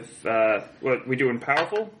 out of, what, we doing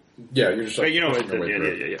powerful? Yeah, you're just like, You know, pushing your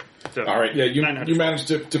way through. yeah. So, All right, yeah, 9 out of you 12. managed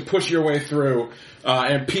to push your way through,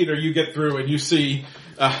 and Peter, you get through, and you see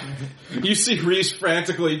Reese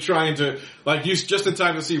frantically trying to, like, you just in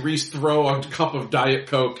time to see Reese throw a cup of Diet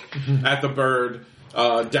Coke at the bird,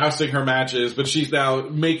 dousing her matches, but she's now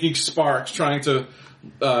making sparks, trying to,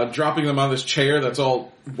 dropping them on this chair that's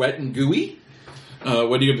all wet and gooey.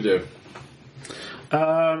 What are you gonna do?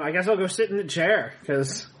 I guess I'll go sit in the chair,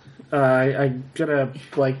 because I gotta,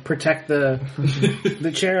 like, protect the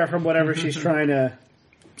chair from whatever she's trying to...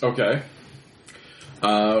 Okay.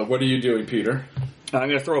 What are you doing, Peter? I'm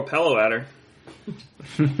gonna throw a pillow at her.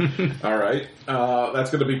 All right.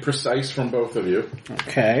 That's going to be precise from both of you.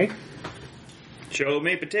 Okay. Show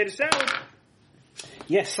me potato salad.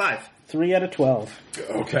 Yes. 5. 3 out of 12.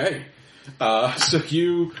 Okay. So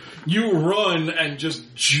you run and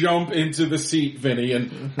just jump into the seat, Vinny,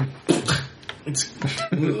 and it's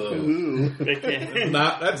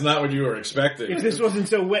that's not what you were expecting. If this wasn't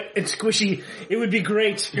so wet and squishy, it would be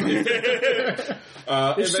great.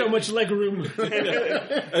 There's so much leg room.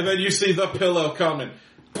 And then you see the pillow come and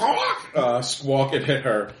squawk and hit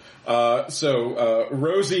her. So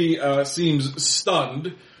Rosie seems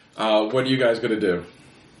stunned. What are you guys going to do?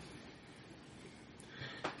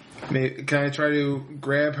 Can I try to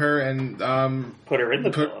grab her and Put her in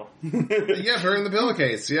the pillow. yeah, her in the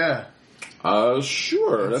pillowcase? Yeah.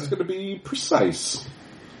 Sure. That's going to be precise.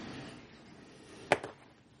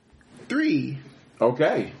 3.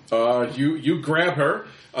 Okay. You grab her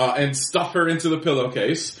and stuff her into the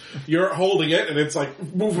pillowcase. You're holding it, and it's like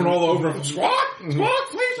moving all over. Squawk! Squawk!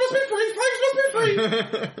 Please must be free! Please must be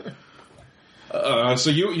free! So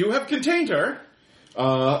you have contained her.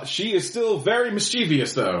 She is still very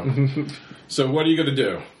mischievous, though. So what are you going to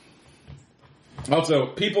do? Also,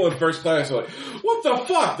 people in first class are like, what the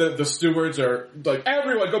fuck? The stewards are like,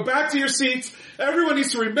 everyone, go back to your seats. Everyone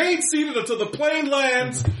needs to remain seated until the plane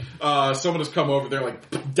lands. Someone has come over. They're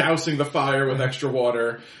like dousing the fire with extra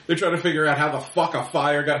water. They're trying to figure out how the fuck a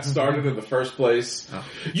fire got started in the first place.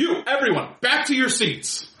 You, everyone, back to your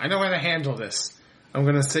seats. I know how to handle this. I'm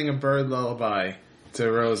going to sing a bird lullaby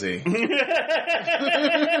to Rosie.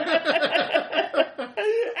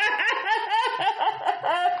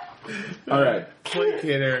 All right.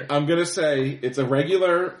 Placate her. I'm going to say it's a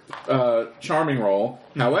regular charming roll.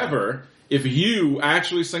 However, if you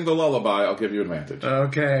actually sing the lullaby, I'll give you advantage.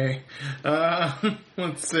 Okay.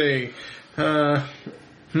 Let's see. On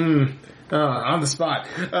the spot.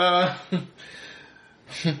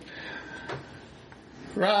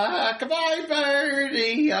 Rock-a-bye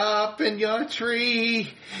birdie up in your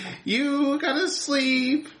tree. You gotta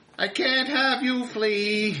sleep. I can't have you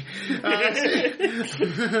flee.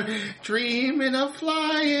 Dreaming of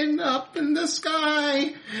flying up in the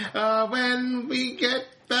sky. When we get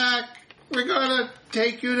back, we're gonna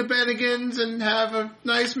take you to Bennigan's and have a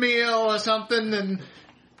nice meal or something and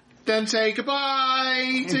then say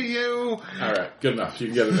goodbye to you. Alright, good enough. You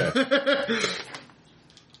can get it there.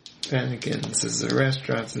 Bennigan's is a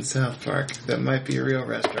restaurant in South Park. That might be a real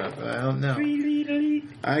restaurant, but I don't know.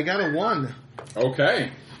 I got a 1.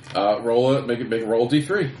 Okay. Roll it. Make roll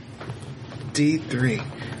D3. D3.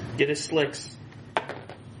 Get his slicks.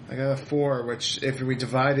 I got a 4, which if we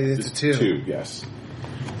divide it into 2. 2, yes.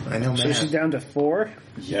 I know, So man. she's down to 4?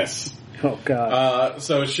 Yes. Oh, God.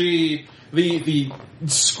 So the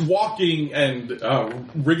squawking and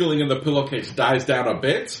wriggling in the pillowcase dies down a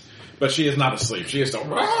bit, but she is not asleep. She is still.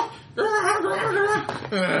 No.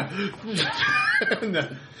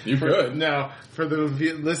 You could. No, for the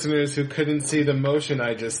listeners who couldn't see the motion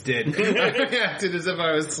I just did, I acted as if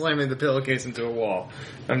I was slamming the pillowcase into a wall.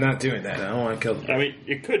 I'm not doing that. I don't want to kill the I mean,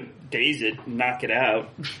 you could daze it, knock it out,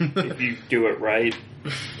 if you do it right.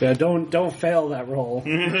 Yeah, don't fail that roll.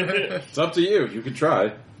 It's up to you. You can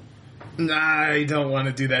try. Nah, I don't want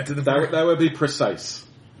to do that to the bird. That would be precise.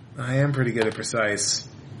 I am pretty good at precise.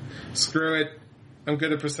 Screw it. I'm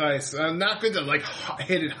good at precise. I'm not good to, like,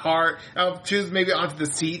 hit it hard. I'll choose maybe onto the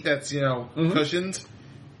seat that's, cushioned.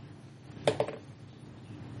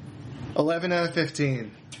 11 out of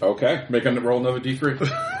 15. Okay. Make a roll another D3.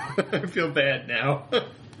 I feel bad now.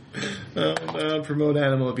 Promote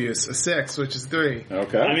animal abuse. A 6, which is 3.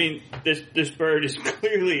 Okay. I mean, this bird is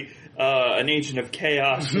clearly an agent of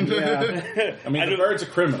chaos. Yeah. I mean, the bird's a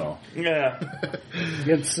criminal. Yeah.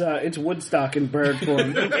 It's Woodstock in bird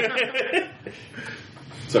form.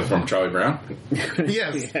 So from Charlie Brown?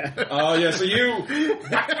 Yes. So you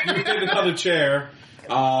hit another chair,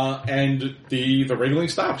 and the wriggling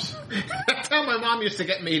stops. That's how my mom used to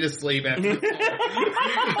get me to sleep after.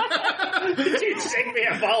 She'd sing me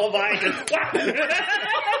a lullaby.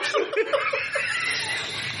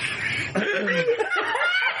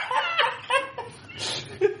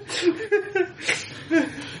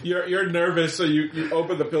 You're nervous, so you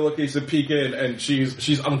open the pillowcase and peek in, and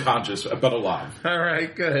she's unconscious but alive. All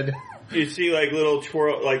right, good. You see like little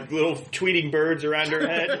tweeting birds around her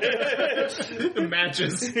head.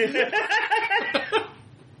 Matches.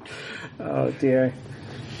 Oh dear.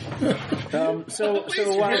 So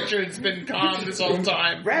Richard's been calm this whole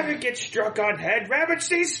time. Rabbit gets struck on head. Rabbit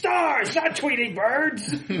sees stars, not tweeting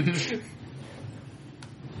birds.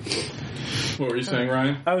 What were you saying,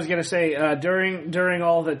 Ryan? I was going to say, during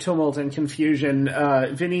all the tumult and confusion,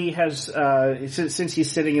 Vinny has, since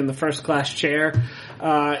he's sitting in the first class chair,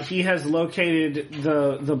 he has located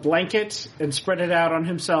the blanket and spread it out on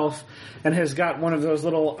himself, and has got one of those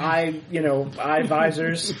little eye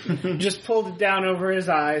visors, just pulled it down over his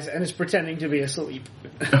eyes, and is pretending to be asleep.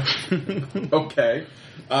 Okay.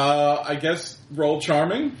 I guess roll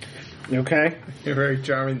charming. Okay. You're a very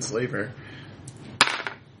charming sleeper.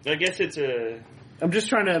 I guess it's a... I'm just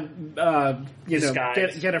trying to,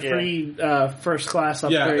 get a free first class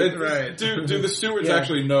upgrade. Yeah, right. Do the stewards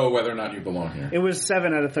actually know whether or not you belong here? It was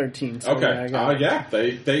 7 out of 13. So Okay.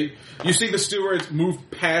 They you see the stewards move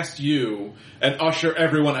past you and usher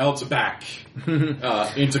everyone else back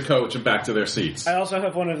into coach and back to their seats. I also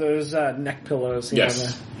have one of those neck pillows.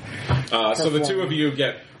 Yes. So the two of you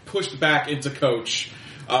get pushed back into coach.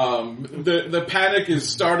 The panic is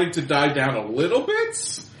starting to die down a little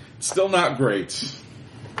bit. Still not great.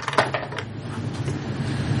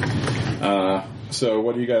 So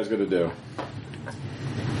what are you guys going to do?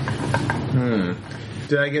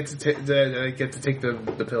 Did I get to take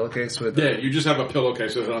the pillowcase with? Yeah, you just have a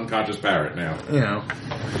pillowcase with an unconscious parrot now. You know,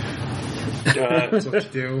 that's what you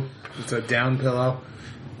do. It's a down pillow.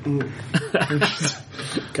 God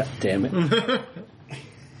damn it.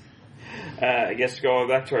 I guess going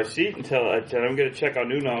back to our seat until I'm going to check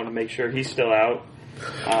on Uno to make sure he's still out.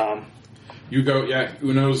 You go,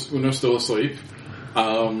 Uno's still asleep.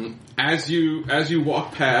 As you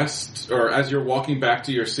walk past, or as you're walking back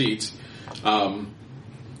to your seat, one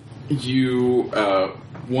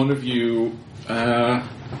of you,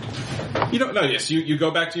 you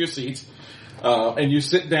go back to your seat, and you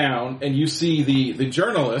sit down, and you see the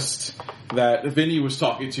journalist that Vinny was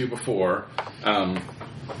talking to before,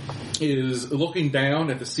 is looking down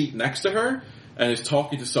at the seat next to her, and is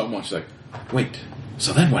talking to someone. She's like, wait,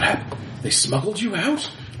 so then what happened? They smuggled you out?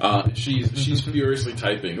 She's furiously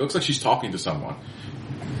typing. It looks like she's talking to someone.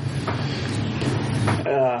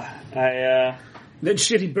 That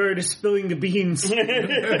shitty bird is spilling the beans. So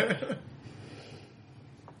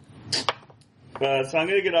I'm going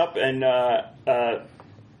to get up and I'm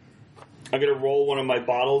going to roll one of my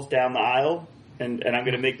bottles down the aisle, and I'm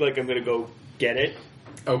going to make like I'm going to go get it.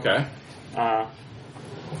 Okay.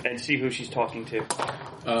 And see who she's talking to.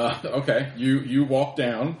 Okay. You walk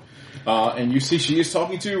down, and you see she is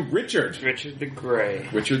talking to Richard. Richard the Grey.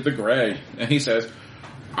 Richard the Grey. And he says,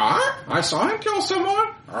 I saw him kill someone.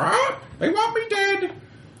 They want me dead.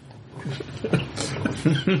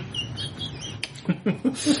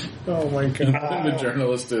 Oh my god. The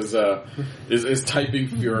journalist is typing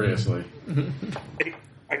furiously.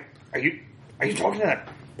 Are you talking to that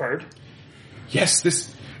bird? Yes,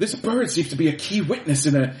 this bird seems to be a key witness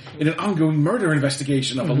in an ongoing murder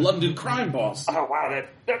investigation of a London crime boss. Oh wow,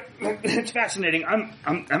 that's fascinating. I'm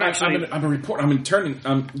a reporter. I'm investigating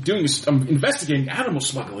animal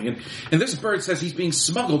smuggling, and this bird says he's being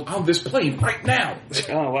smuggled on this plane right now.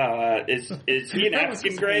 Oh wow, is he an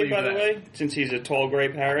African gray, by the way? Since he's a tall gray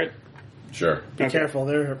parrot. Sure. Be careful,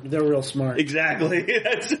 they're real smart. Exactly.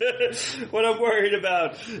 That's what I'm worried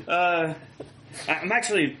about. I'm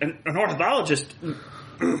actually an ornithologist.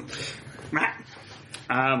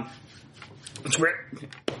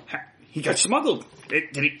 He got smuggled.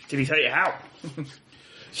 Did he tell you how?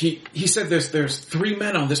 He said there's 3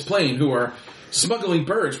 men on this plane who are smuggling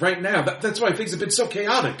birds right now. That's why things have been so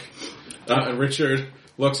chaotic. And Richard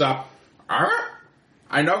looks up.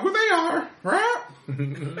 I know who they are.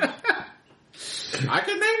 I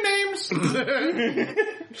can name names.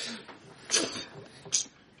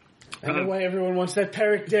 I know why everyone wants that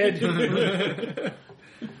parrot dead.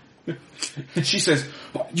 And she says,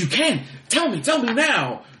 you can. Tell me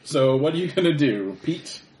now. So what are you going to do,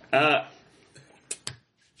 Pete?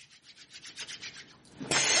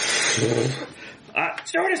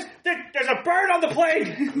 Stewardess, there's a bird on the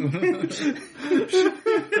plane!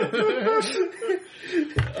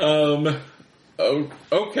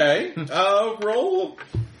 Okay. Roll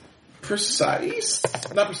precise.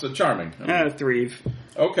 Not precise, charming. 3.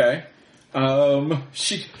 Okay.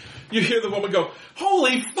 You hear the woman go,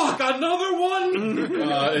 "Holy fuck, another one!"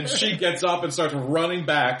 And she gets up and starts running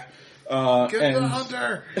back. Get the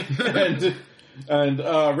hunter! and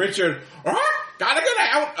Richard, gotta get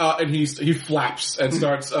out! And he flaps and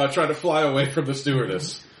starts trying to fly away from the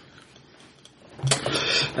stewardess.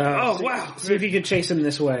 Wow. See if you could chase him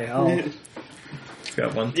this way.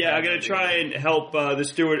 Got one. Yeah, I'm gonna try and help the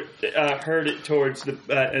steward herd it towards the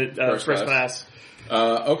first class.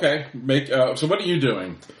 Okay. So what are you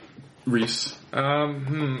doing, Reese?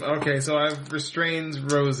 Okay, so I've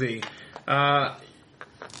restrained Rosie. I'm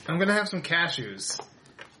gonna have some cashews.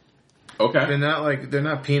 Okay. They're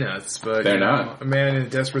not peanuts, but They're not. A man in a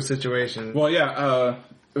desperate situation. Well, yeah.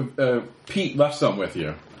 Pete left some with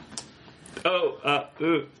you. Oh,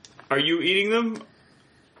 are you eating them?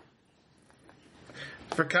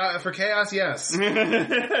 For chaos, yes. All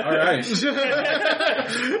right.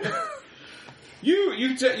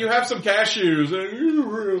 You have some cashews.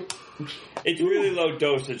 It's really low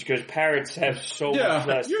dosage because parrots have so much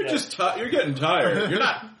less. You're just you're getting tired. You're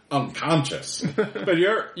not unconscious, but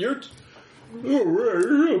you're pretty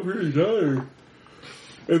tired.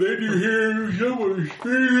 And then you hear someone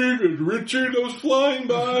screaming, and Richard goes flying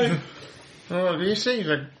by. Oh, these things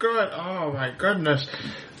are good. Oh my goodness.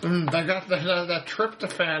 They got that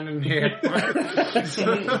tryptophan in here.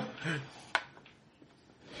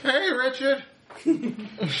 Hey, Richard.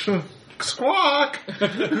 Squawk.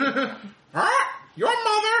 Your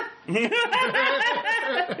mother.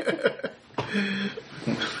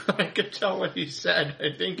 I could tell what he said. I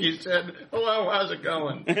think he said, "Hello, how's it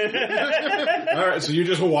going?" All right, so you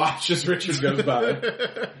just watch as Richard goes by.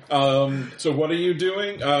 So what are you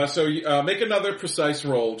doing? Make another precise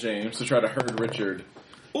roll, James, to try to herd Richard.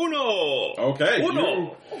 Uno! Okay.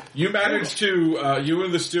 Uno! You managed to, you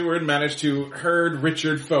and the steward managed to herd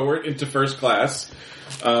Richard forward into first class.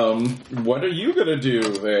 What are you gonna do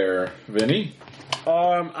there, Vinny?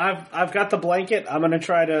 I've got the blanket. I'm gonna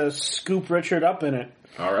try to scoop Richard up in it.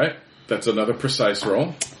 All right. That's another precise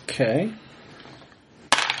roll. Okay.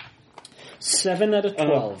 7 out of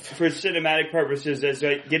 12. For cinematic purposes, as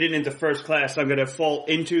I get it into first class, I'm going to fall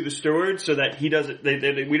into the steward so that he doesn't.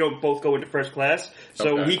 We don't both go into first class,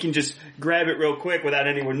 so he can just grab it real quick without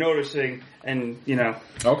anyone noticing, and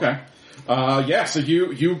Okay. So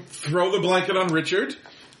you throw the blanket on Richard.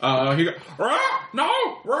 He goes, "No,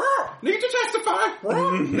 need to testify.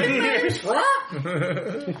 Nicknames,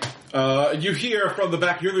 you hear from the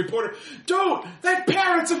back, you're the reporter, "Don't! That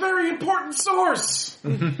parrot's a very important source."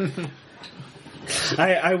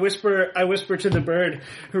 I whisper to the bird,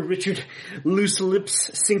 "Richard, loose lips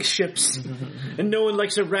sink ships, and no one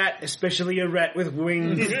likes a rat, especially a rat with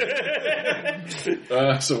wings."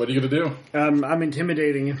 So what are you gonna do? I'm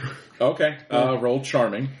intimidating him. Okay, roll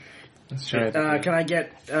charming. Let's try can I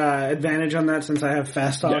get advantage on that since I have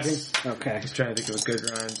fast talking? Yes. Okay. Let's try to think of a good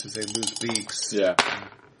rhyme to say loose beaks. Yeah.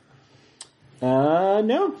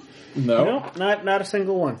 No, not a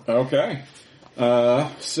single one. Okay. I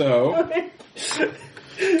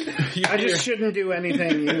just shouldn't do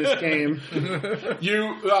anything in this game.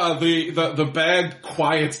 The bag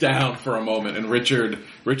quiets down for a moment, and Richard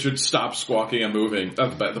stops squawking and moving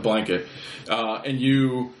the blanket, and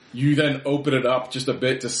you then open it up just a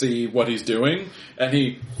bit to see what he's doing, and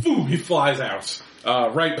he flies out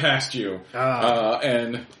right past you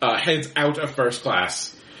and heads out of first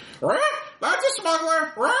class. That's a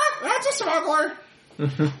smuggler. That's a smuggler.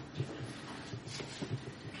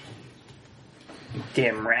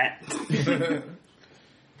 Damn rat.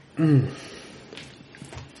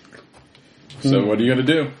 So what are you going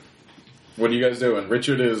to do? What are you guys doing?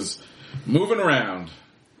 Richard is moving around.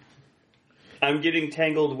 I'm getting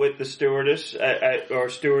tangled with the stewardess, or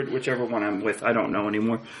steward, whichever one I'm with. I don't know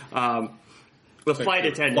anymore. The flight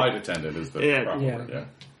attendant. Flight attendant is the proper word, yeah.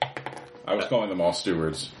 I was calling them all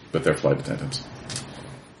stewards, but they're flight attendants.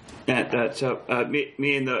 So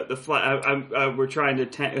me and the flight, we're trying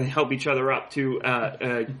to help each other up to,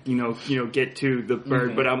 get to the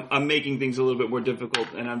bird, but I'm making things a little bit more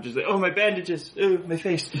difficult, and I'm just like, oh, my bandages, my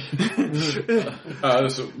face.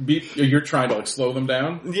 You're trying to slow them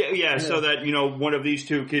down? Yeah, so that, one of these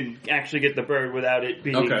two can actually get the bird without it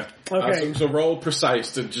being... Okay. So roll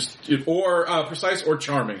precise to precise or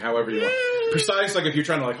charming, however you want. Precise, like if you're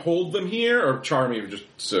trying to hold them here, or charming, just,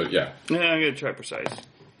 yeah. Yeah, I'm gonna try precise.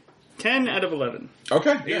 10 out of 11.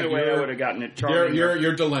 Okay. Either way, I would have gotten it. Charming.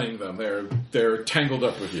 You're delaying them. They're tangled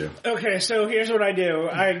up with you. Okay, so here's what I do.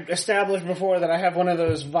 I established before that I have one of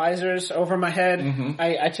those visors over my head. Mm-hmm.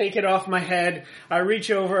 I take it off my head. I reach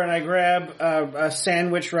over and I grab a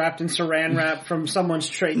sandwich wrapped in saran wrap from someone's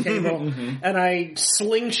tray table, Mm-hmm. and I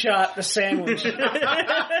slingshot the sandwich at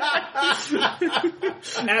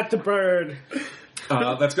the bird.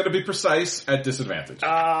 That's going to be precise at disadvantage.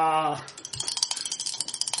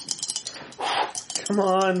 Come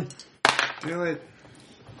on. Do it.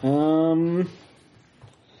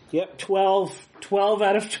 Yep, 12. 12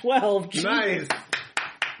 out of 12. Jeez. Nice.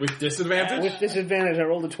 With disadvantage? With disadvantage, I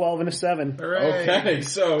rolled a 12 and a 7. Hooray. Okay,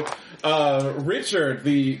 so Richard,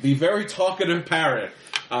 the very talkative parrot,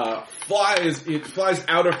 flies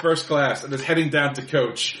out of first class and is heading down to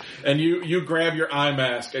coach. And you grab your eye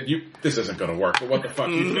mask and this isn't going to work, but what the fuck?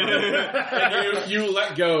 And you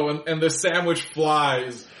let go and the sandwich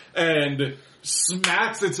flies and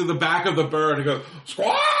smacks into the back of the bird and goes,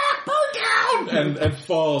 squawk, bird down! And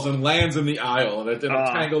falls and lands in the aisle in a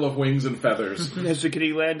tangle of wings and feathers. So could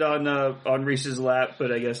he land on Reese's lap?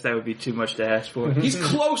 But I guess that would be too much to ask for. He's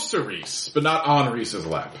close to Reese, but not on Reese's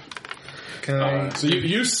lap. Can I? So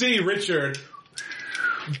you see Richard.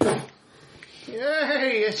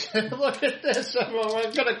 Yay! Look at this. I'm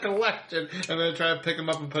going to collect it. I'm going to try to pick him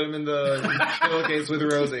up and put him in the pillowcase with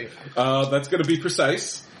Rosie. That's going to be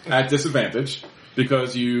precise at disadvantage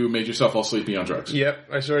because you made yourself all sleepy on drugs. Yep,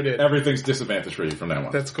 I sure did. Everything's disadvantage for you from now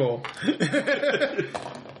on. That's cool.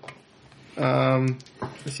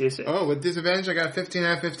 With disadvantage, I got 15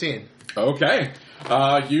 out of 15. Okay.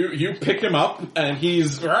 You pick him up and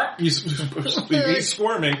he's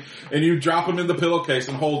squirming and you drop him in the pillowcase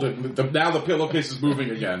and hold it. Now the pillowcase is moving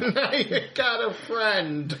again. You got a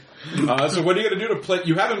friend. So what are you going to do to play?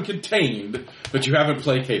 You have him contained, but you haven't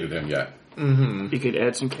placated him yet. Mm-hmm. You could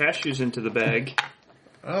add some cashews into the bag.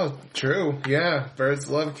 Oh, true. Yeah, birds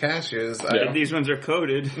love cashews. Yeah. These ones are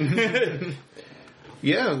coated.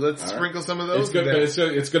 Yeah, let's sprinkle some of those.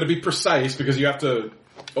 It's going to be precise because you have to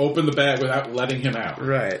open the bag without letting him out.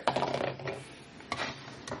 Right.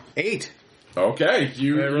 8. Okay,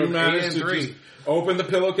 you wrote managed 8 and to 3. just open the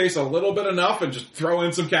pillowcase a little bit enough and just throw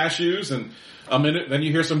in some cashews and a minute, then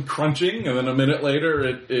you hear some crunching and then a minute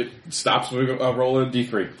later it stops. Roll a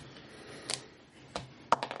D3.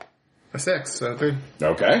 A 6, so 3.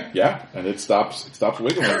 Okay, yeah, and it stops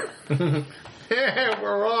wiggling.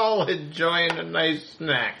 We're all enjoying a nice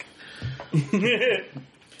snack. You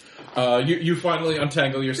finally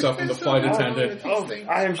untangle yourself from the flight attendant.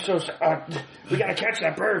 I am so sorry. We gotta catch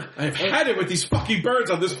that bird. I've had it with these fucking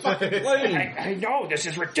birds on this fucking plane. I know, this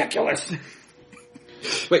is ridiculous.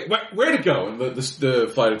 Wait, where'd it go? And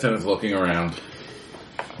the flight attendant's looking around.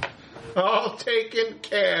 All taken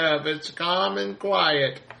care of. It's calm and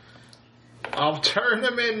quiet. I'll turn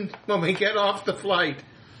them in when we get off the flight.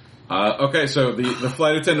 Okay, so the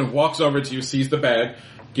flight attendant walks over to you, sees the bag.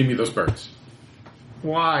 Give me those birds.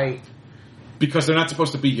 Why? Because they're not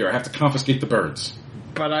supposed to be here. I have to confiscate the birds.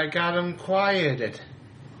 But I got them quieted.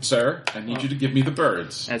 Sir, I need you to give me the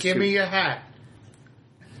birds. Give me your hat.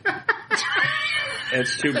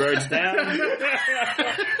 It's 2 birds down.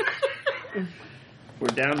 We're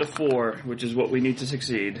down to 4, which is what we need to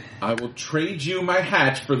succeed. I will trade you my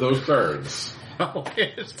hat for those birds. Oh,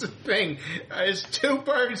 here's the thing. There's 2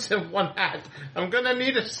 birds and 1 hat. I'm gonna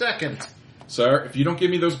need a second. Sir, if you don't give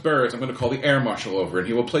me those birds, I'm going to call the air marshal over and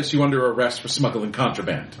he will place you under arrest for smuggling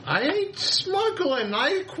contraband. I ain't smuggling.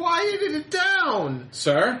 I quieted it down.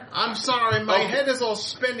 Sir? I'm sorry. My head is all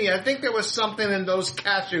spinny. I think there was something in those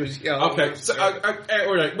cashews, yo. Okay, so, all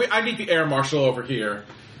right. Wait, I need the air marshal over here.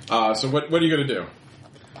 So what are you going to do?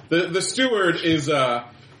 The steward is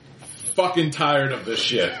fucking tired of this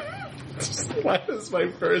shit. That was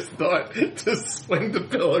my first thought, to swing the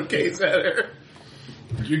pillowcase at her.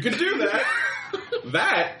 You can do that.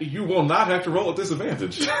 That you will not have to roll at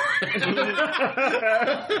disadvantage.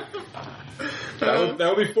 that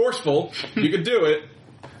would be forceful. You can do it.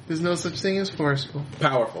 There's no such thing as forceful.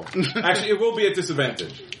 Powerful. Actually, it will be at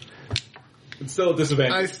disadvantage. It's still a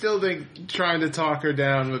disadvantage. I still think trying to talk her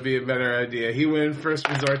down would be a better idea. He would first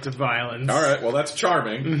resort to violence. All right, well, that's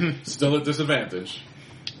charming. Still at disadvantage.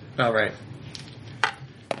 All right.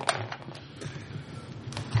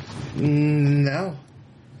 No.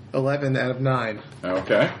 11 out of 9.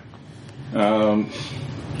 Okay.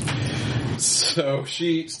 So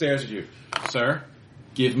she stares at you. Sir,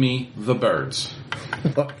 give me the birds.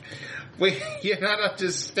 Look, you're not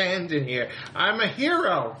understanding here. I'm a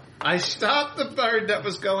hero. I stopped the bird that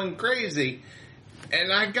was going crazy.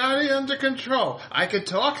 and I got it under control. I could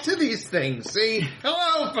talk to these things. See?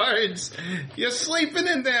 Hello, birds. You're sleeping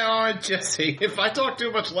in there, aren't you? See, if I talk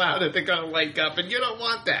too much louder, they're gonna wake up, and you don't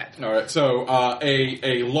want that. All right. So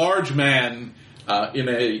a large man in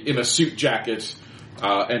a suit jacket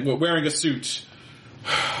and wearing a suit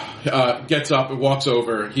gets up and walks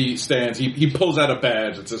over. He stands. He pulls out a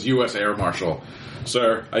badge that says U.S. Air Marshal.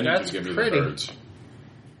 Sir, I need you to give me pretty. the birds.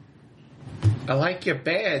 I like your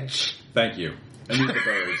badge. Thank you. I need the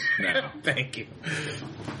birds now. Thank you.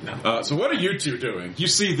 So what are you two doing? You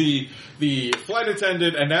see the flight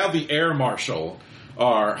attendant and now the air marshal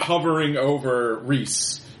are hovering over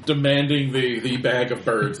Reese, demanding the bag of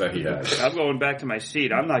birds that he has. I'm going back to my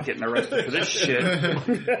seat. I'm not getting arrested for this shit.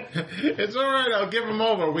 It's all right. I'll give them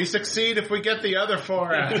over. We succeed if we get the other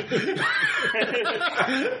 4 out.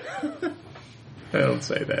 I don't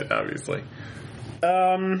say that, obviously.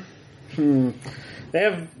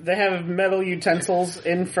 They have metal utensils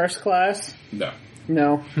in first class? No.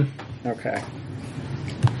 No? Okay.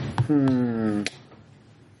 Trying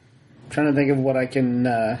to think of what I can,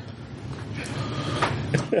 I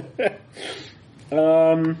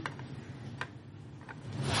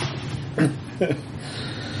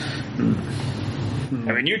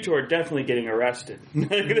mean, you two are definitely getting arrested.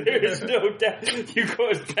 There is no doubt. You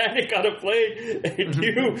caused panic on a plane, and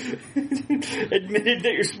you admitted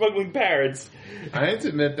that you're smuggling parrots. I didn't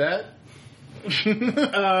admit that.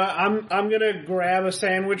 I'm gonna grab a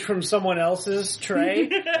sandwich from someone else's tray,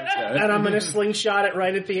 and I'm gonna slingshot it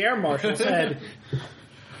right at the air marshal's head.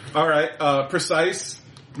 All right. Precise.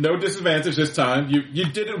 No disadvantage this time. You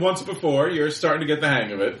did it once before. You're starting to get the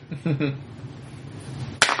hang of it.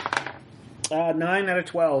 9 out of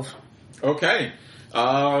 12. Okay.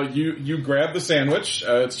 You grab the sandwich.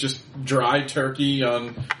 It's just dry turkey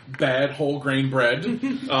on bad whole grain bread,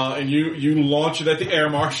 and you launch it at the air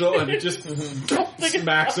marshal, and it just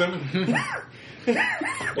smacks him.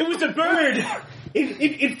 It was a bird.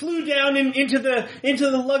 It flew down into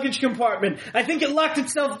the luggage compartment. I think it locked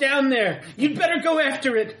itself down there. You'd better go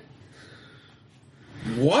after it.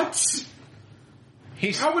 What?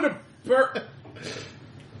 How would a bird,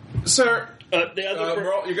 sir? The other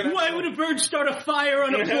bird. Why would a bird start a fire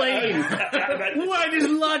on a plane? Why does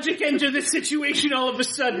logic enter this situation all of a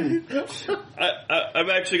sudden? I'm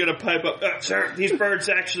actually going to pipe up. Sir, these birds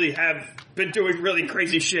actually have been doing really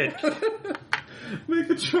crazy shit. Make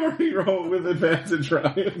a charming roll with advantage,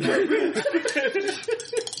 Ryan.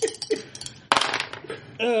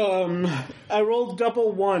 I rolled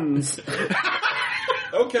double ones.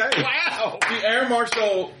 Okay. Wow. The air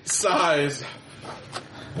marshal sighs.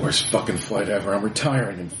 Worst fucking flight ever. I'm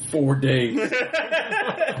retiring in 4 days.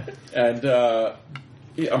 And,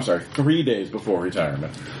 I'm sorry, 3 days before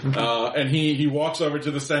retirement. And he walks over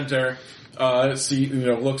to the center,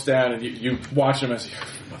 looks down, and you watch him as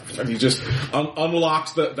he just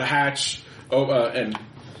unlocks the hatch, and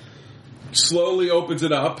slowly opens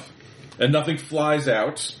it up, and nothing flies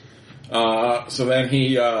out. So then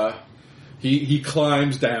he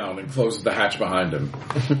climbs down and closes the hatch behind him.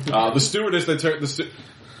 The stewardess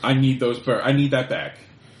I need those birds. I need that bag.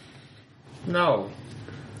 No.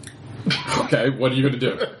 Okay, what are you going to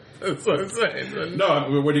do? That's what I'm saying. No,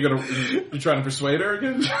 what are you going to... You trying to persuade her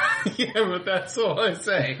again? Yeah, but that's all I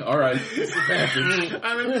say. All right. Disadvantage.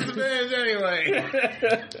 I'm in disadvantage anyway.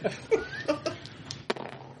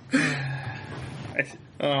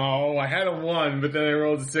 Oh, I had a 1, but then I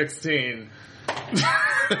rolled a 16.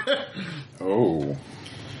 Oh.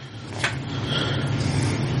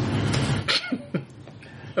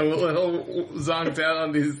 I'm a little zonked out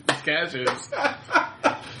on these cashews.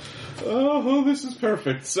 Oh, this is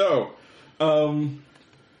perfect. So,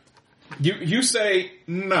 you say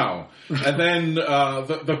no, and then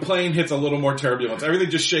the plane hits a little more turbulence. Everything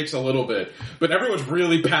just shakes a little bit, but everyone's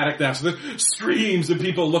really panicked now. So there's screams and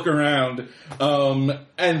people look around,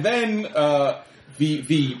 and then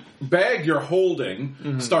the bag you're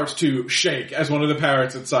holding starts to shake as one of the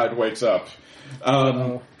parrots inside wakes up,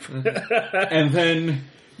 and then.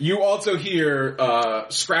 You also hear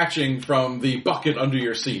scratching from the bucket under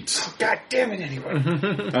your seat. Oh, God damn it,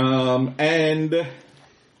 anyway. And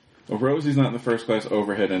Rosie's not in the first class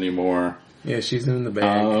overhead anymore. Yeah, she's in the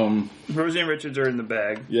bag. Rosie and Richards are in the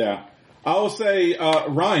bag. Yeah. I'll say,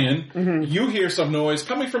 Ryan, you hear some noise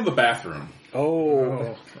coming from the bathroom.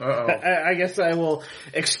 Oh. I guess I will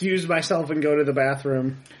excuse myself and go to the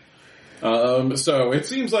bathroom. So it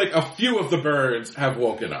seems like a few of the birds have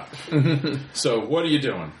woken up. So what are you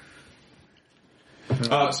doing?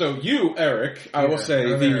 So you, Eric, I will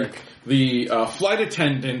say the flight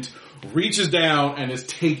attendant reaches down and is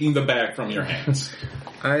taking the bag from your hands.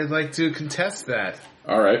 I'd like to contest that.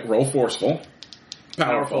 All right, roll forceful.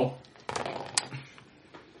 Powerful.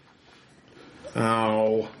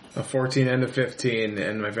 Oh, a 14 and a 15,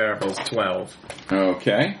 and my variable's 12.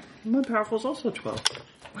 Okay. My powerful is also 12.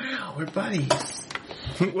 Wow, we're buddies.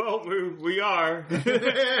 Well, we are.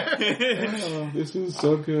 Oh, this is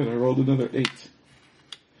so good. I rolled another 8.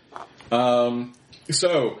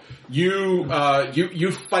 So you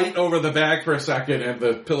fight over the bag for a second and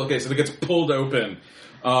the pillowcase, and it gets pulled open.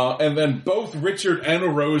 And then both Richard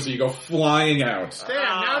and Rosie go flying out.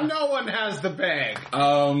 Damn, now no one has the bag.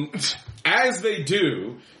 As they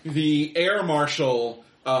do, the air marshal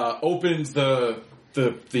opens the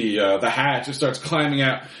hatch and starts climbing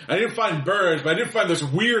out. I didn't find birds, but I did find this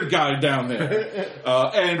weird guy down there.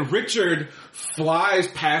 And Richard flies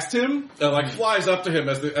past him, flies up to him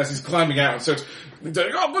as he's climbing out and starts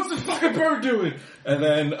saying, "Oh, what's this fucking bird doing?" And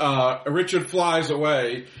then Richard flies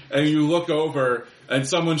away, and you look over, and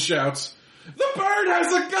someone shouts, "The bird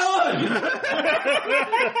has a gun!"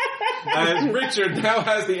 And Richard now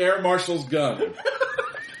has the air marshal's gun.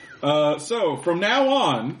 So, from now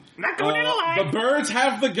on, the birds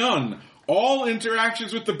have the gun. All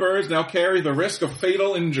interactions with the birds now carry the risk of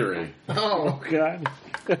fatal injury. Oh, God.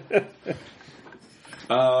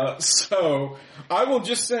 So, I will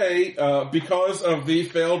just say, because of the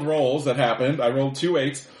failed rolls that happened, I rolled 2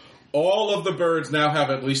 8s, all of the birds now have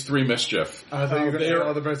at least 3 mischief. I thought you were going to say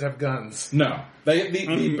all the birds have guns. No.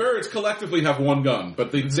 The birds collectively have 1 gun,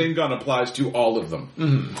 but the same gun applies to all of them.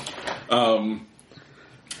 Mm-hmm.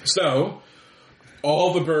 So,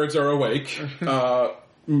 all the birds are awake.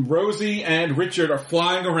 Rosie and Richard are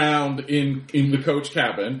flying around in the coach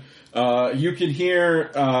cabin. You can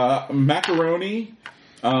hear Macaroni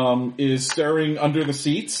is stirring under the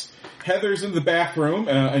seats. Heather's in the bathroom,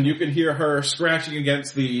 and you can hear her scratching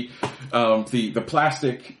against the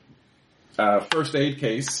plastic first aid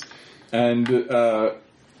case. And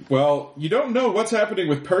well, you don't know what's happening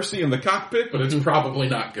with Percy in the cockpit, but it's probably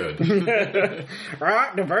not good.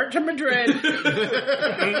 Right, divert to Madrid.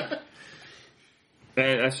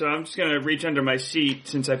 So I'm just going to reach under my seat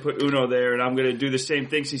since I put Uno there, and I'm going to do the same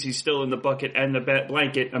thing since he's still in the bucket and the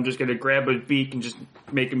blanket. I'm just going to grab a beak and just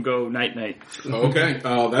make him go night-night. Okay,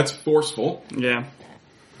 that's forceful. Yeah.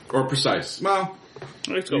 Or precise. Well,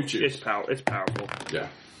 it's powerful. Yeah.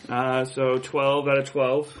 So 12 out of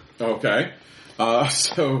 12. Okay.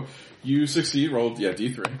 So you succeed. Rolled,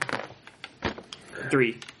 D3.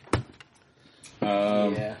 3.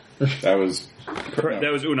 Yeah. That was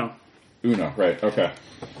Uno. Uno, right, okay.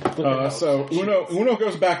 So Uno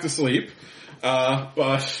goes back to sleep,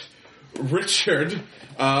 but Richard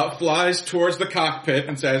flies towards the cockpit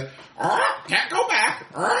and says, "Can't go back!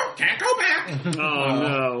 Can't go back!" Oh,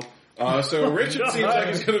 no. So Richard seems like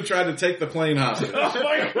he's going to try to take the plane hostage. Oh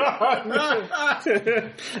my God!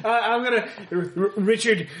 I'm gonna,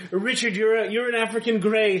 Richard, you're an African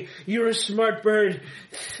gray. You're a smart bird.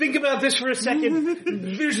 Think about this for a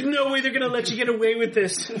second. There's no way they're gonna let you get away with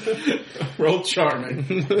this. Roll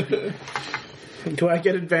charming. Do I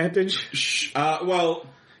get advantage? Well,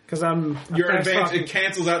 because I'm your advantage. It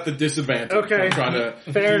cancels out the disadvantage. Okay, I'm trying to,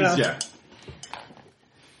 fair enough. Yeah.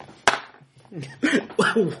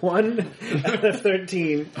 1 out of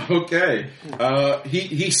 13. Okay.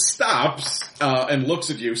 He stops and looks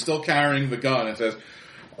at you, still carrying the gun, and says,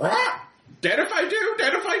 "Dead if I do,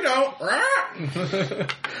 dead if I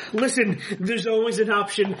don't." Listen, there's always an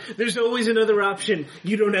option. There's always another option.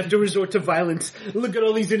 You don't have to resort to violence. Look at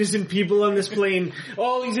all these innocent people on this plane.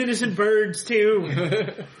 All these innocent birds, too.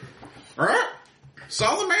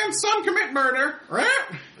 Saw the man's son commit murder.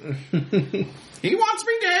 He wants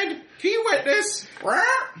me dead. Key witness.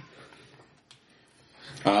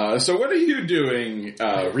 So what are you doing,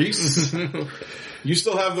 Reese? You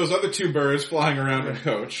still have those other 2 birds flying around the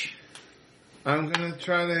coach. I'm gonna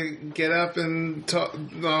try to get up and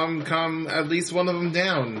calm at least one of them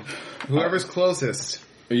down. Whoever's closest.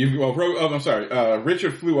 I'm sorry.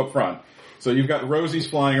 Richard flew up front. So you've got Rosie's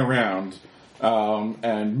flying around,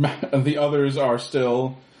 and the others are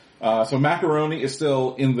still... so Macaroni is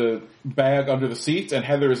still in the bag under the seat, and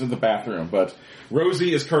Heather is in the bathroom, but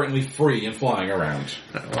Rosie is currently free and flying around.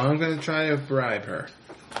 Well, I'm going to try to bribe her.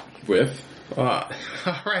 With?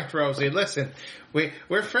 Alright, Rosie, listen.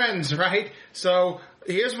 We're friends, right? So,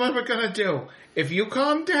 here's what we're going to do. If you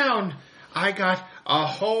calm down, I got a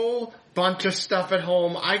whole bunch of stuff at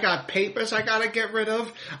home. I got papers I got to get rid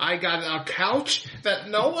of. I got a couch that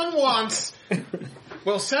no one wants.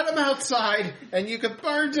 We'll set them outside, and you can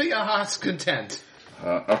burn to your heart's content.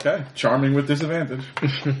 Okay. Charming with disadvantage.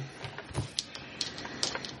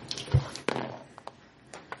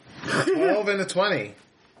 12 and a 20.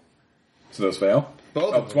 So those fail?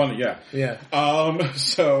 Both of them. 20, yeah. Yeah.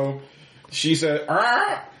 So She said,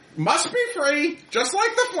 must be free, just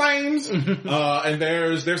like the flames. And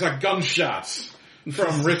there's a gunshot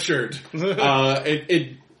from Richard.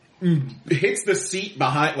 It hits the seat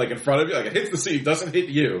behind, like in front of you, like it hits the seat, doesn't hit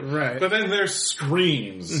you. Right. But then there's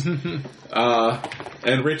screams.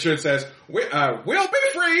 And Richard says, we'll be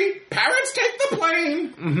free, parents take the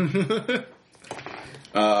plane.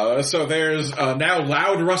 So there's now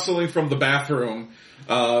loud rustling from the bathroom.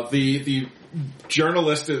 The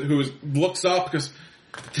journalist who looks up because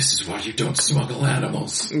this is why you don't smuggle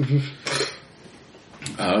animals.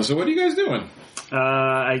 So what are you guys doing?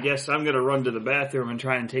 I guess I'm going to run to the bathroom and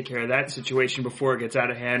try and take care of that situation before it gets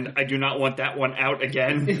out of hand. I do not want that one out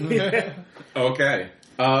again. Okay.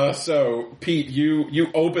 So Pete, you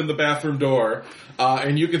open the bathroom door,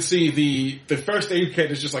 and you can see the first aid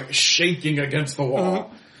kit is just like shaking against the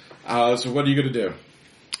wall. So what are you going to do?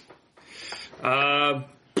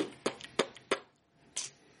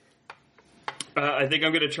 I think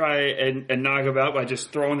I'm going to try and knock him out by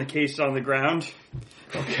just throwing the case on the ground.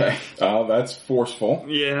 Okay. That's forceful.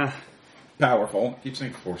 Yeah. Powerful. Keep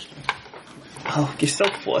saying forceful. Oh, you're so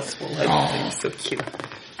forceful. You're so cute.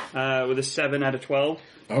 With a 7 out of 12.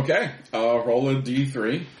 Okay. Roll a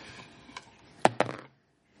D3.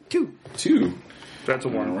 2. That's a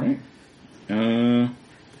 1. All right.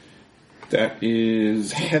 That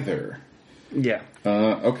is Heather. Yeah.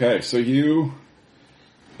 Okay, so you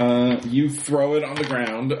throw it on the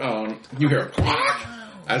ground. You hear a quack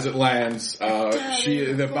as it lands.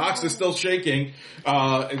 The box is still shaking.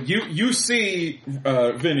 You see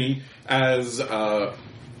Vinny as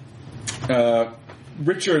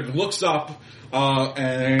Richard looks up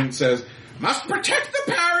and says, "Must protect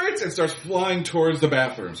the parrots," and starts flying towards the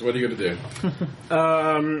bathroom. So what are you going to do?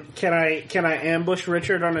 Can I ambush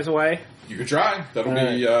Richard on his way? You could try. That'll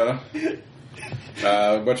be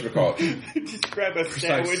whatchamacallit. Just grab a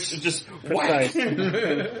sandwich and just Precise. I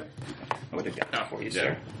would have got that for you,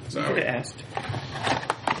 sir. So- You could have asked.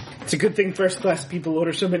 It's a good thing first class people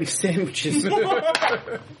order so many sandwiches.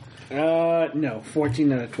 No,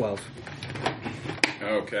 14 out of 12.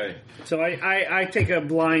 Okay. So I take a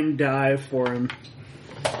blind dive for him.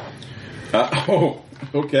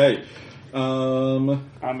 Okay. I'm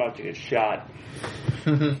about to get shot.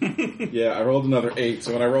 Yeah, I rolled another 8,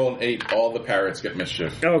 so when I roll an 8, all the parrots get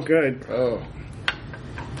mischief. Oh, good. Oh.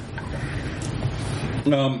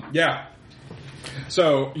 Yeah.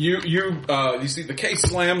 So you see the case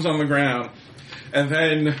slams on the ground, and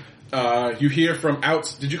then you hear from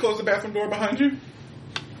out. Did you close the bathroom door behind you?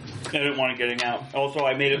 I didn't want it getting out. Also,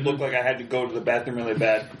 I made it look like I had to go to the bathroom really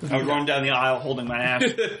bad. I was running down the aisle holding my ass.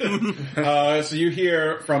 So you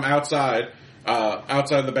hear from outside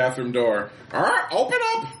the bathroom door. All right, open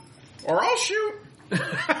up, or I'll shoot.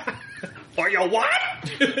 Are you what?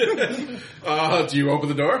 Do you open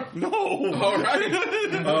the door? No. All right.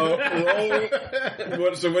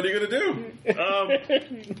 Roll. So what are you going to do?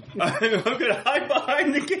 I'm going to hide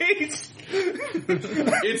behind the case.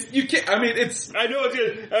 You can't. I mean, it's I know it's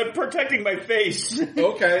good. I'm protecting my face.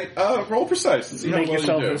 okay. Roll precise and see Make how well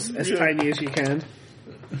yourself you do. as tiny as you can.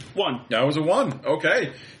 1. That was a 1.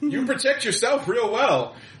 Okay. You protect yourself real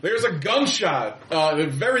well. There's a gunshot that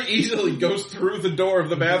very easily goes through the door of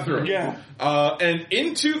the bathroom. Yeah. And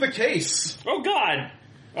into the case. Oh, God.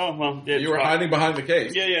 Oh, well. You were hiding behind the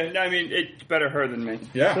case. Yeah. No, I mean, it's better her than me.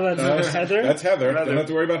 Yeah. So that's Heather? That's Heather. Don't have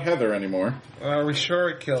to worry about Heather anymore. Are we sure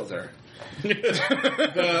it kills her?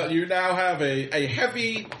 You now have a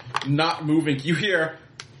heavy, not moving. You hear,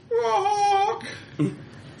 "Rock,"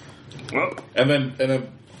 and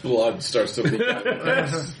then blood starts to leak out of the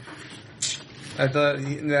face. I thought,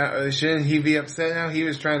 shouldn't he be upset now? He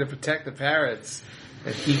was trying to protect the parrots,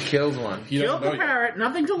 and he killed one. He Kill doesn't know the yet. parrot,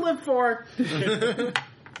 nothing to live for.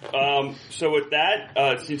 So with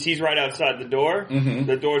that, since he's right outside the door,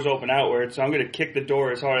 the door's open outward, so I'm going to kick the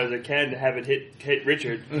door as hard as I can to have it hit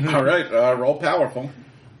Richard. All right, roll powerful.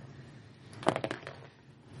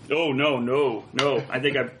 Oh, no. I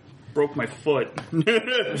think I broke my foot.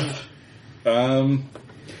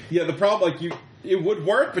 Yeah, the problem, it would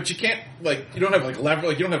work, but you can't, you don't have,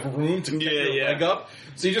 lever, you don't have room to get your leg up.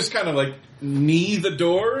 So you just kind of, knee the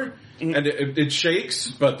door, and it shakes,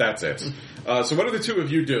 but that's it. So what are the two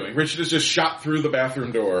of you doing? Richard has just shot through the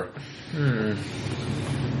bathroom door.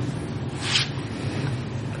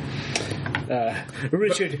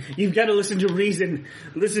 Richard, you've got to listen to reason.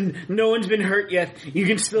 Listen, no one's been hurt yet. You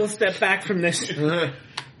can still step back from this. Too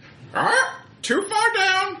far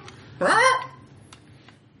down.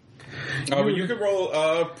 But you could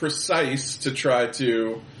roll precise to try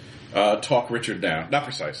to talk Richard down. Not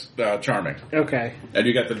precise. Charming. Okay. And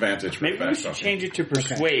you get the advantage for Maybe we fast should talking. change it to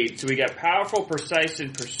persuade, so we got powerful, precise,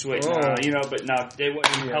 and persuade. Oh. But no, they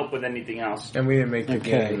wouldn't help with anything else. And we didn't make the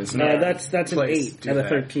Okay. game. It's not That's an place 8 to out do of that.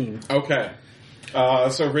 13. Okay.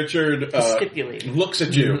 So Richard Stipulated. looks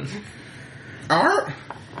at you. Alright.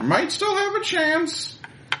 Might still have a chance.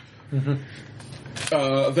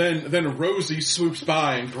 Then Rosie swoops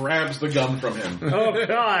by and grabs the gun from him. Oh,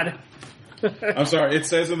 God. I'm sorry, it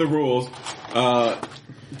says in the rules,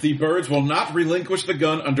 the birds will not relinquish the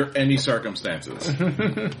gun under any circumstances.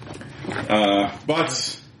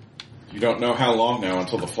 But you don't know how long now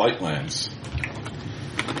until the flight lands.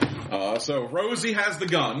 So Rosie has the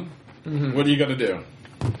gun. What are you going to do?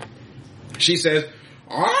 She says,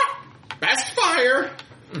 best fire!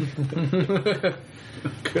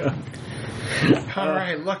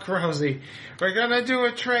 Alright, look, Rosie. We're gonna do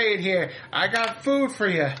a trade here. I got food for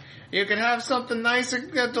you. You can have something nice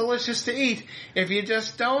and delicious to eat if you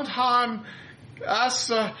just don't harm us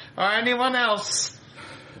or anyone else.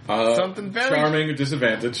 Something very... Charming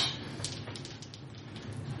disadvantage.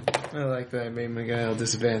 I like that. I made Miguel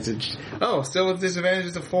disadvantaged. Oh, still with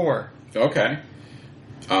disadvantage of 4. Okay.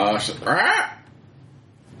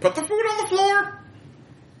 Put the food on the floor.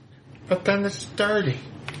 But then it's dirty.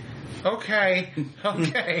 Okay.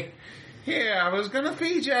 Here, I was gonna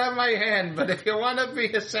feed you out of my hand, but if you want to be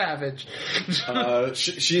a savage...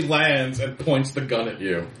 She lands and points the gun at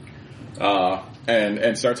you.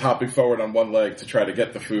 And starts hopping forward on one leg to try to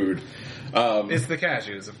get the food. It's the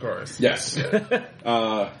cashews, of course. Yes.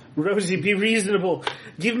 Rosie, be reasonable.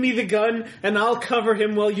 Give me the gun, and I'll cover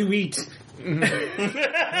him while you eat.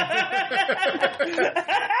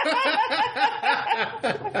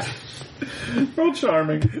 Real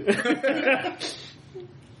charming.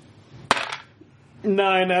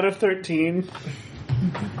 9 out of 13.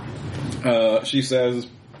 She says,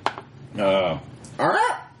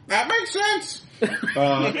 alright, that makes sense. She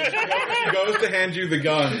goes to hand you the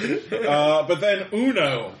gun. But then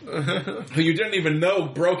Uno, who you didn't even know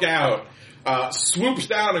broke out, swoops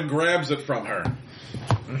down and grabs it from her.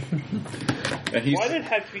 And Why did it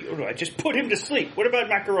have to be Uno? I just put him to sleep. What about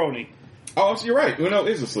Macaroni? Oh, so you're right. Uno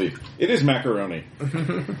is asleep. It is Macaroni.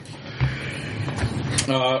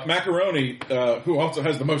 Macaroni, who also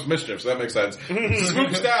has the most mischief, so that makes sense,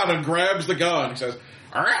 swoops down and grabs the gun. He says,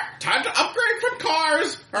 alright, time to upgrade from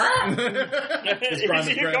cars! He's trying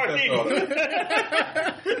to Grand Theft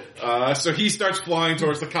Auto. So he starts flying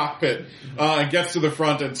towards the cockpit, and gets to the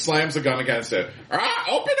front and slams the gun against it. Alright,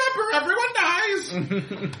 open up or everyone dies!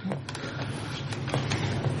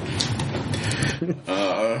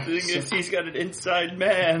 He's got an inside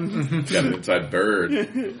man. He's got an inside bird.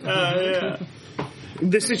 Yeah.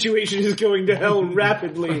 The situation is going to hell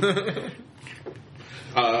rapidly.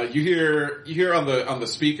 You hear on the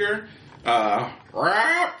speaker,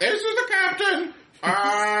 this is the captain. We're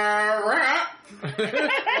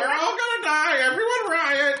all gonna die. Everyone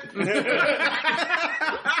riot.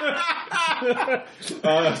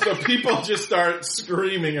 So people just start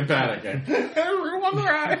screaming and panicking. Everyone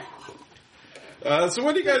riot. So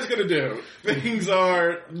what are you guys gonna do? Things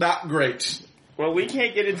are not great. Well, we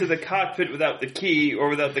can't get into the cockpit without the key or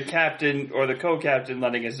without the captain or the co-captain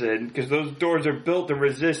letting us in, because those doors are built to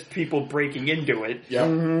resist people breaking into it. Yep.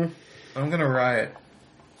 I'm gonna riot.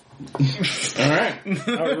 Alright.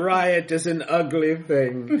 A riot is an ugly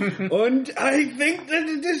thing. And I think that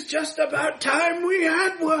it is just about time we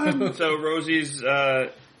had one. So Rosie's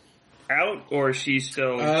out, or she's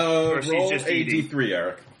still, or she's Roll just a eating? D3,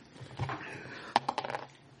 Eric.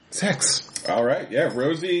 6. Alright, yeah,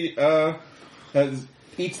 Rosie,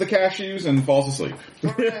 eats the cashews and falls asleep.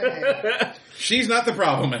 She's not the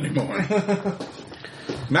problem anymore.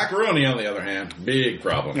 Macaroni, on the other hand, big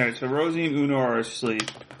problem. Alright, so Rosie and Uno are asleep.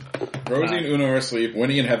 Rosie and Uno are asleep.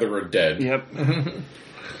 Winnie and Heather are dead. Yep.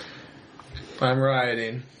 I'm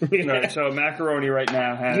rioting. Alright, so Macaroni right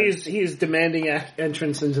now has... He's demanding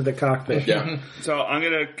entrance into the cockpit. Yeah. So I'm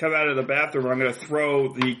gonna come out of the bathroom, I'm gonna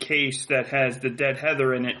throw the case that has the dead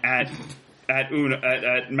Heather in it at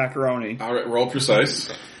Macaroni. Alright, roll precise.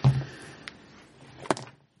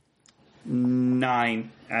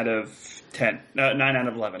 9 out of 10. 9 out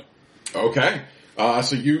of 11. Okay.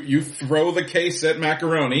 So you throw the case at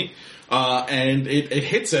Macaroni, and it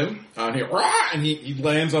hits him, and he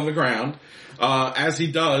lands on the ground. As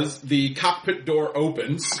he does, the cockpit door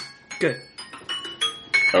opens. Good.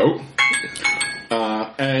 Oh.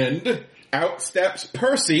 And out steps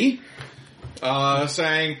Percy,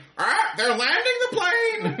 saying, they're landing the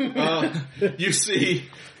plane! You see,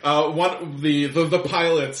 one the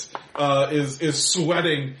pilot, is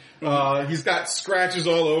sweating. He's got scratches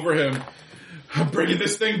all over him. I'm bringing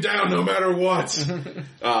this thing down no matter what.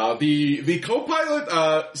 The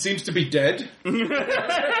co-pilot seems to be dead.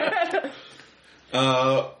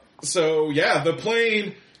 So yeah, the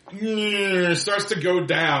plane starts to go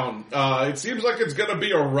down. It seems like it's going to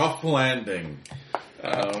be a rough landing.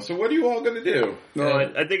 So what are you all going to do?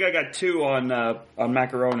 Well, I think I got 2 on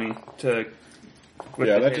macaroni to.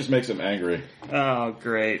 Yeah, that just makes him angry. Oh,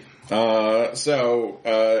 great.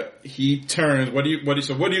 So he turns. What are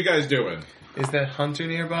you guys doing? Is that Hunter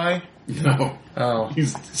nearby? No. Oh.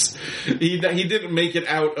 He didn't make it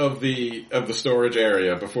out of the storage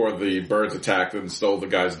area before the birds attacked and stole the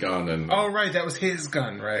guy's gun. And Oh, right, that was his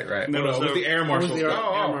gun. Right. no, it was the air marshal's Air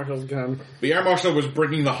gun. Marshal's gun. The air marshal was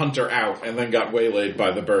bringing the hunter out and then got waylaid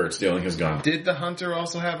by the bird stealing his gun. Did the Hunter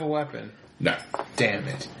also have a weapon? No. Damn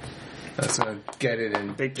it. Let's get it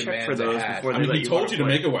and They check demand for those a hat. before I they mean, let he you told walk you to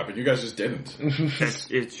away. make a weapon. You guys just didn't.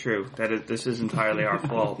 It's true. This is entirely our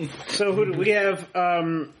fault. So who do we have?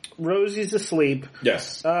 Rosie's asleep.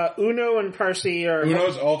 Yes. Uno and Percy are...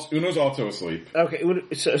 Uno's also asleep. Okay,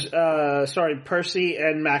 sorry, Percy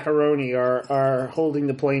and Macaroni are holding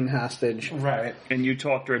the plane hostage. Right. And you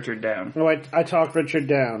talked Richard down. Oh, I talked Richard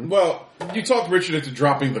down. Well, you talked Richard into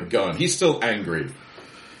dropping the gun. He's still angry.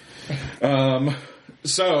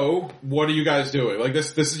 So, what are you guys doing? Like,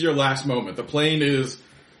 this is your last moment. The plane is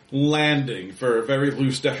landing, for very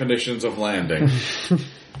loose definitions of landing.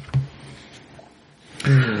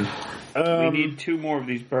 We need 2 more of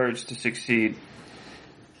these birds to succeed.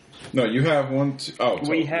 No, you have one, two,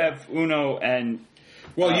 We have Uno and...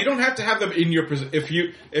 Well, you don't have to have them in your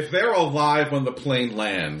position. If they're alive when the plane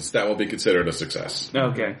lands, that will be considered a success.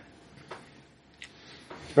 Okay.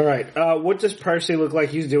 All right, what does Percy look like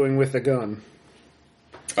he's doing with the gun?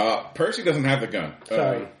 Percy doesn't have the gun.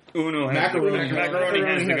 Sorry. Uno has Macaroni the gun. Macaroni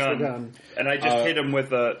has the gun. And I just hit him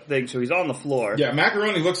with a thing, so he's on the floor. Yeah,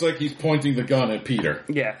 Macaroni looks like he's pointing the gun at Peter.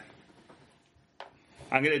 Yeah.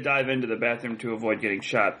 I'm going to dive into the bathroom to avoid getting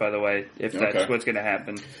shot, by the way, if that's what's going to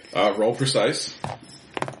happen. Roll precise.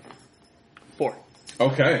 4.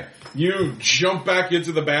 Okay. You jump back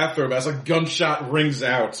into the bathroom as a gunshot rings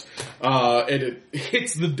out, and it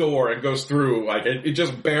hits the door and goes through. Like, it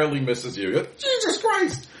just barely misses you. Jesus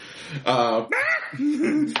Christ! Oh, God!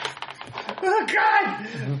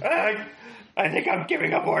 I think I'm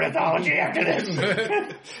giving up ornithology after this.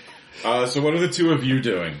 So what are the 2 of you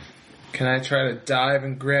doing? Can I try to dive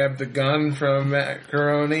and grab the gun from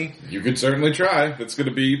Macaroni? You could certainly try. That's going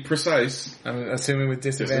to be precise. I'm assuming with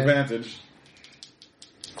disadvantage.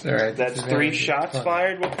 Alright. That's 3 shots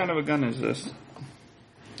fired? What kind of a gun is this?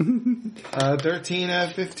 13 out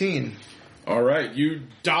of 15. Alright, you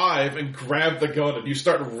dive and grab the gun and you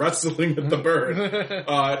start wrestling with the bird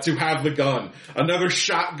to have the gun. Another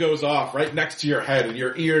shot goes off right next to your head and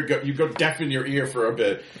your ear you go deaf in your ear for a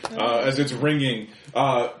bit as it's ringing.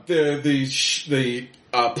 The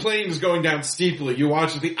plane is going down steeply. You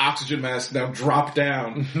watch the oxygen mask now drop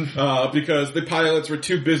down because the pilots were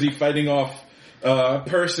too busy fighting off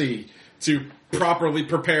Percy to properly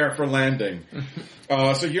prepare for landing.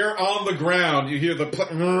 So you're on the ground. You hear the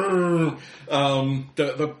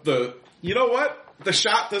you know what? The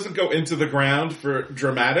shot doesn't go into the ground for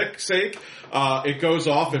dramatic sake. It goes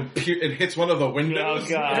off and it hits one of the windows. Oh,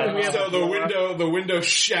 God. So the window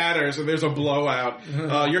shatters and there's a blowout.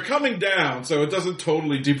 You're coming down, so it doesn't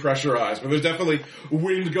totally depressurize, but there's definitely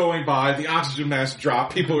wind going by. The oxygen mask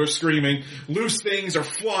dropped. People are screaming. Loose things are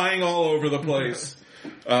flying all over the place.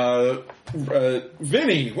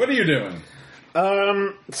 Vinny, what are you doing?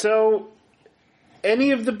 So,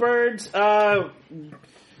 any of the birds,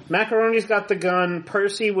 Macaroni's got the gun,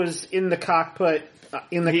 Percy was in the cockpit,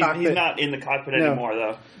 He's not in the cockpit anymore,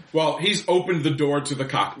 though. Well, he's opened the door to the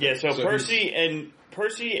cockpit. Yeah, so Percy and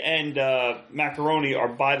Macaroni are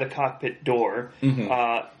by the cockpit door,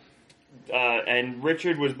 and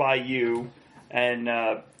Richard was by you, and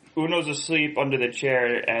Uno's asleep under the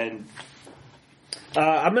chair, and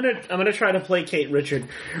I'm gonna try to placate Richard.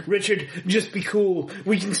 Richard, just be cool.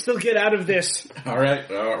 We can still get out of this. All right,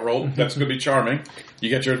 roll. That's going to be charming. You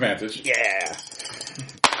get your advantage. Yeah.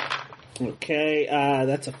 Okay,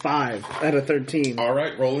 that's a 5 out of 13. All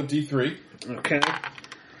right, roll a d3. Okay.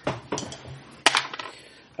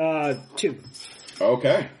 2.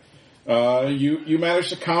 Okay. You managed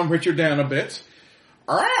to calm Richard down a bit.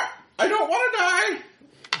 All right, I don't want to die.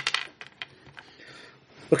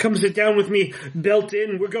 Well, come sit down with me. Belt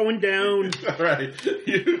in. We're going down. All right,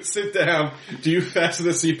 you sit down. Do you fasten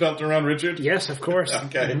the seatbelt around Richard? Yes, of course.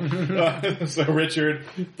 Okay. So Richard,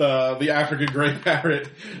 the African gray parrot,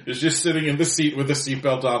 is just sitting in the seat with the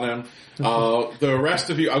seatbelt on him. The rest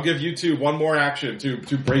of you, I'll give you 2 one more action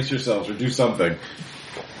to brace yourselves or do something.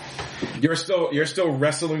 You're still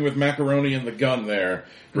wrestling with Macaroni and the gun there,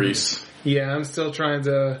 Reese. Yeah, I'm still trying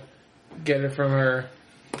to get it from her.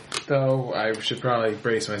 Though I should probably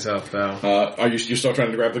brace myself, though. Are you still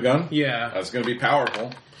trying to grab the gun? Yeah. That's going to be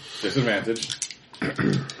powerful. Disadvantage.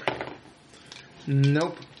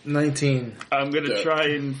 Nope. 19. I'm going to try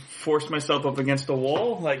and force myself up against the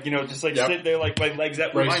wall. Like, just like sit there like my legs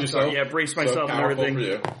out. Brace yourself. Yeah, brace So myself and powerful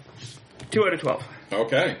everything. for you. 2 out of 12.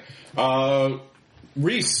 Okay.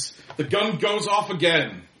 Reese, the gun goes off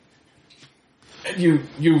again. And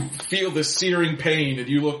you feel this searing pain and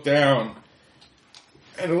you look down.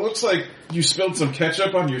 And it looks like you spilled some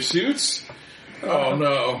ketchup on your suits. Oh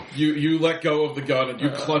no. You let go of the gun and you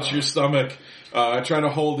clutch your stomach, trying to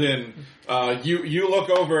hold in. You look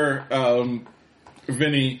over,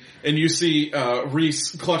 Vinny, and you see,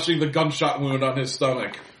 Reese clutching the gunshot wound on his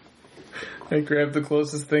stomach. I grabbed the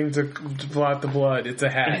closest thing to blot the blood. It's a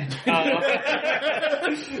hat.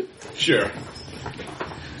 Sure.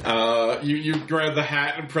 You grab the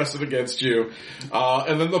hat and press it against you.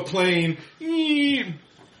 And then the plane,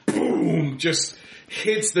 boom, just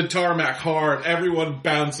hits the tarmac hard. Everyone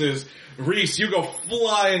bounces. Reese, you go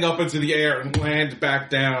flying up into the air and land back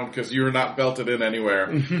down because you're not belted in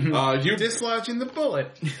anywhere. You dislodging the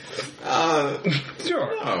bullet.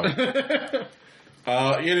 Sure. No.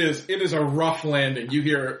 It is a rough landing. You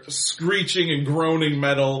hear screeching and groaning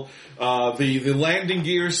metal. The landing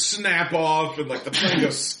gears snap off and like the plane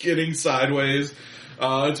goes skidding sideways.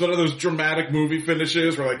 It's one of those dramatic movie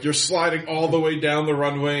finishes where like you're sliding all the way down the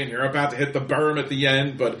runway and you're about to hit the berm at the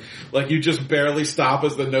end, but like you just barely stop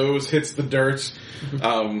as the nose hits the dirt.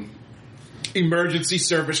 Emergency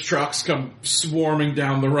service trucks come swarming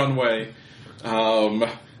down the runway.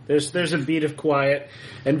 There's a beat of quiet,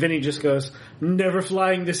 and Vinny just goes, "Never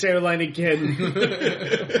flying this airline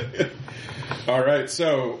again." All right,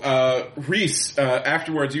 so Reese,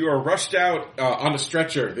 afterwards you are rushed out on a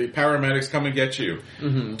stretcher. The paramedics come and get you.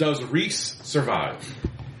 Mm-hmm. Does Reese survive?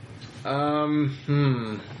 It's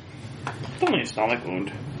only a stomach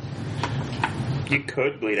wound. You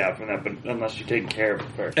could bleed out from that, but unless you're taking care of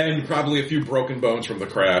it first. And probably a few broken bones from the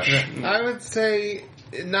crash. I would say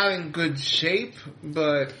not in good shape,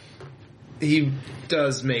 but he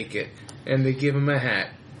does make it. And they give him a hat.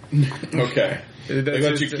 Okay. They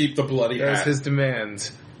let you keep the bloody hat. That's his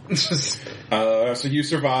demands. So you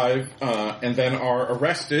survive, and then are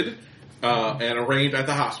arrested, and arraigned at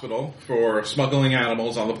the hospital for smuggling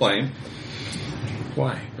animals on the plane.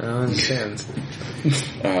 Why? I don't understand.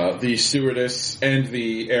 The stewardess and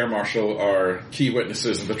the air marshal are key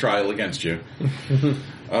witnesses in the trial against you.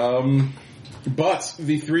 But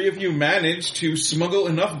the three of you managed to smuggle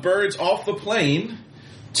enough birds off the plane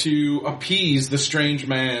to appease the strange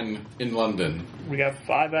man in London. We got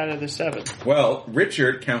 5 out of the 7. Well,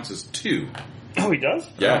 Richard counts as 2. Oh, he does?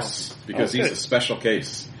 Yes, because he's good. a special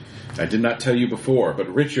case. I did not tell you before, but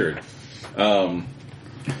Richard, he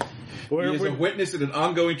is a witness in an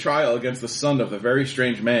ongoing trial against the son of the very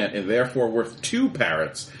strange man, and therefore worth 2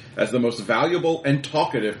 parrots as the most valuable and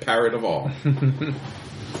talkative parrot of all.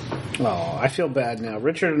 Oh, I feel bad now.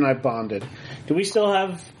 Richard and I bonded. Do we still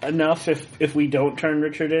have enough if we don't turn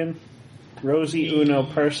Richard in? Rosie, Uno,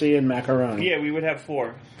 Percy, and Macaroni. Yeah, we would have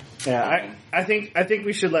 4. Yeah, I think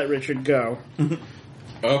we should let Richard go.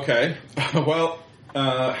 Okay. Well,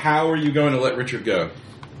 how are you going to let Richard go?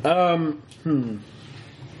 I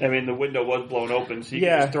mean, the window was blown open, so you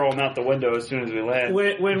can just throw him out the window as soon as we land.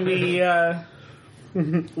 When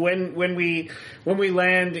we when we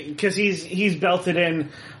land, because he's belted in.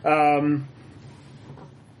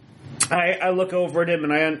 I look over at him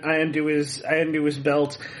and I undo his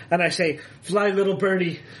belt and I say, "Fly, little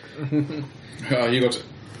birdie." He goes,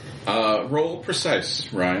 roll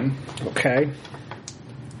precise, Ryan. Okay.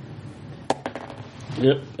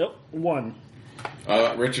 Yep. 1.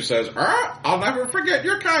 Richard says, "I'll never forget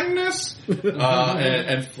your kindness,"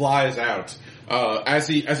 and flies out. As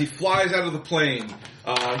he flies out of the plane,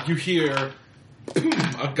 you hear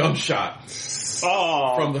a gunshot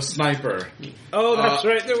from the sniper. Oh, that's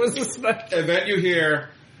right. There was a sniper. And then you hear,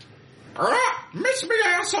 "Miss me,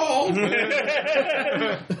 asshole!"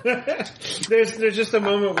 There's just a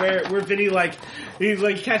moment where Vinny he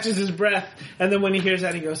catches his breath, and then when he hears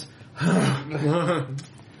that, he goes.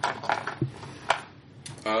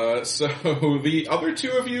 So the other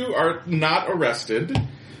 2 of you are not arrested.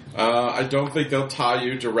 I don't think they'll tie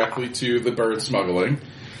you directly to the bird smuggling.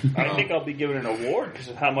 I think I'll be given an award because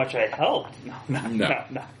of how much I helped. No.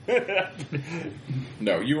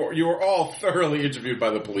 No, you were all thoroughly interviewed by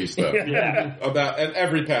the police, though. Yeah. And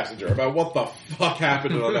every passenger about what the fuck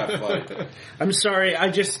happened on that flight. I'm sorry, I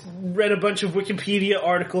just read a bunch of Wikipedia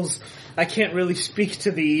articles. I can't really speak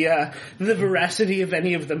to the veracity of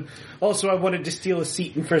any of them. Also, I wanted to steal a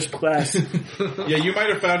seat in first class. Yeah, you might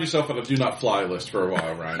have found yourself on a do not fly list for a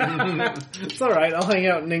while, Ryan. It's alright, I'll hang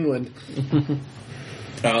out in England.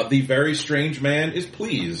 The very strange man is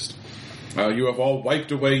pleased. You have all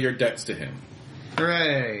wiped away your debts to him.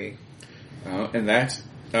 Hooray. And that's...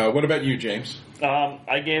 what about you, James?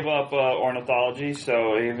 I gave up ornithology,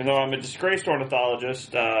 so even though I'm a disgraced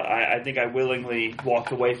ornithologist, I think I willingly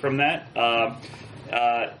walked away from that.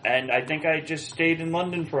 And I think I just stayed in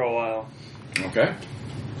London for a while. Okay.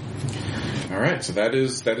 All right, so that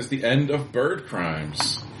is the end of bird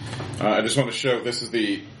crimes. I just want to show this is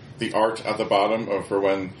the art at the bottom for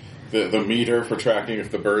when the meter for tracking if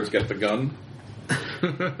the birds get the gun.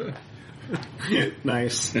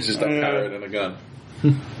 Nice. It's just a parrot and a gun.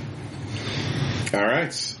 All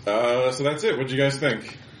right, so that's it. What do you guys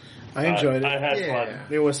think? I enjoyed it. I had fun.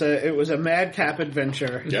 It was a madcap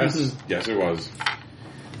adventure. Yes, yes, it was.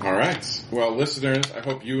 All right. Well, listeners, I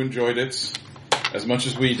hope you enjoyed it as much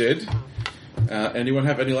as we did. Anyone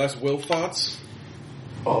have any last will thoughts?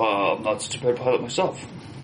 I'm not such a bad pilot myself.